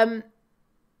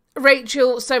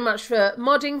 Rachel, so much for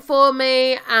modding for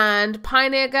me, and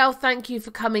Pioneer Girl, thank you for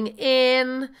coming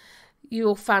in.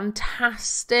 You're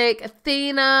fantastic.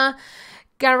 Athena,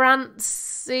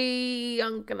 Garancy,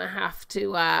 I'm gonna have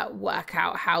to work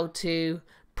out how to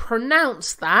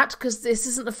pronounce that, because this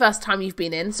isn't the first time you've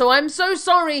been in, so I'm so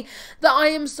sorry that I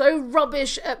am so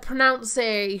rubbish at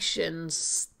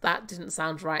pronunciations. That didn't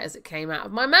sound right as it came out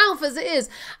of my mouth, as it is.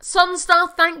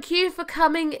 Sunstar, thank you for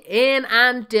coming in.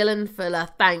 And Dylan Fuller,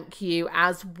 thank you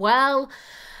as well.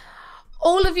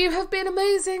 All of you have been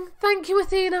amazing. Thank you,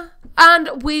 Athena.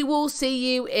 And we will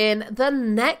see you in the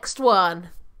next one.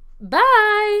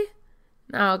 Bye.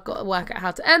 Now I've got to work out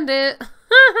how to end it.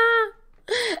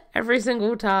 Every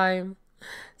single time.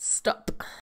 Stop.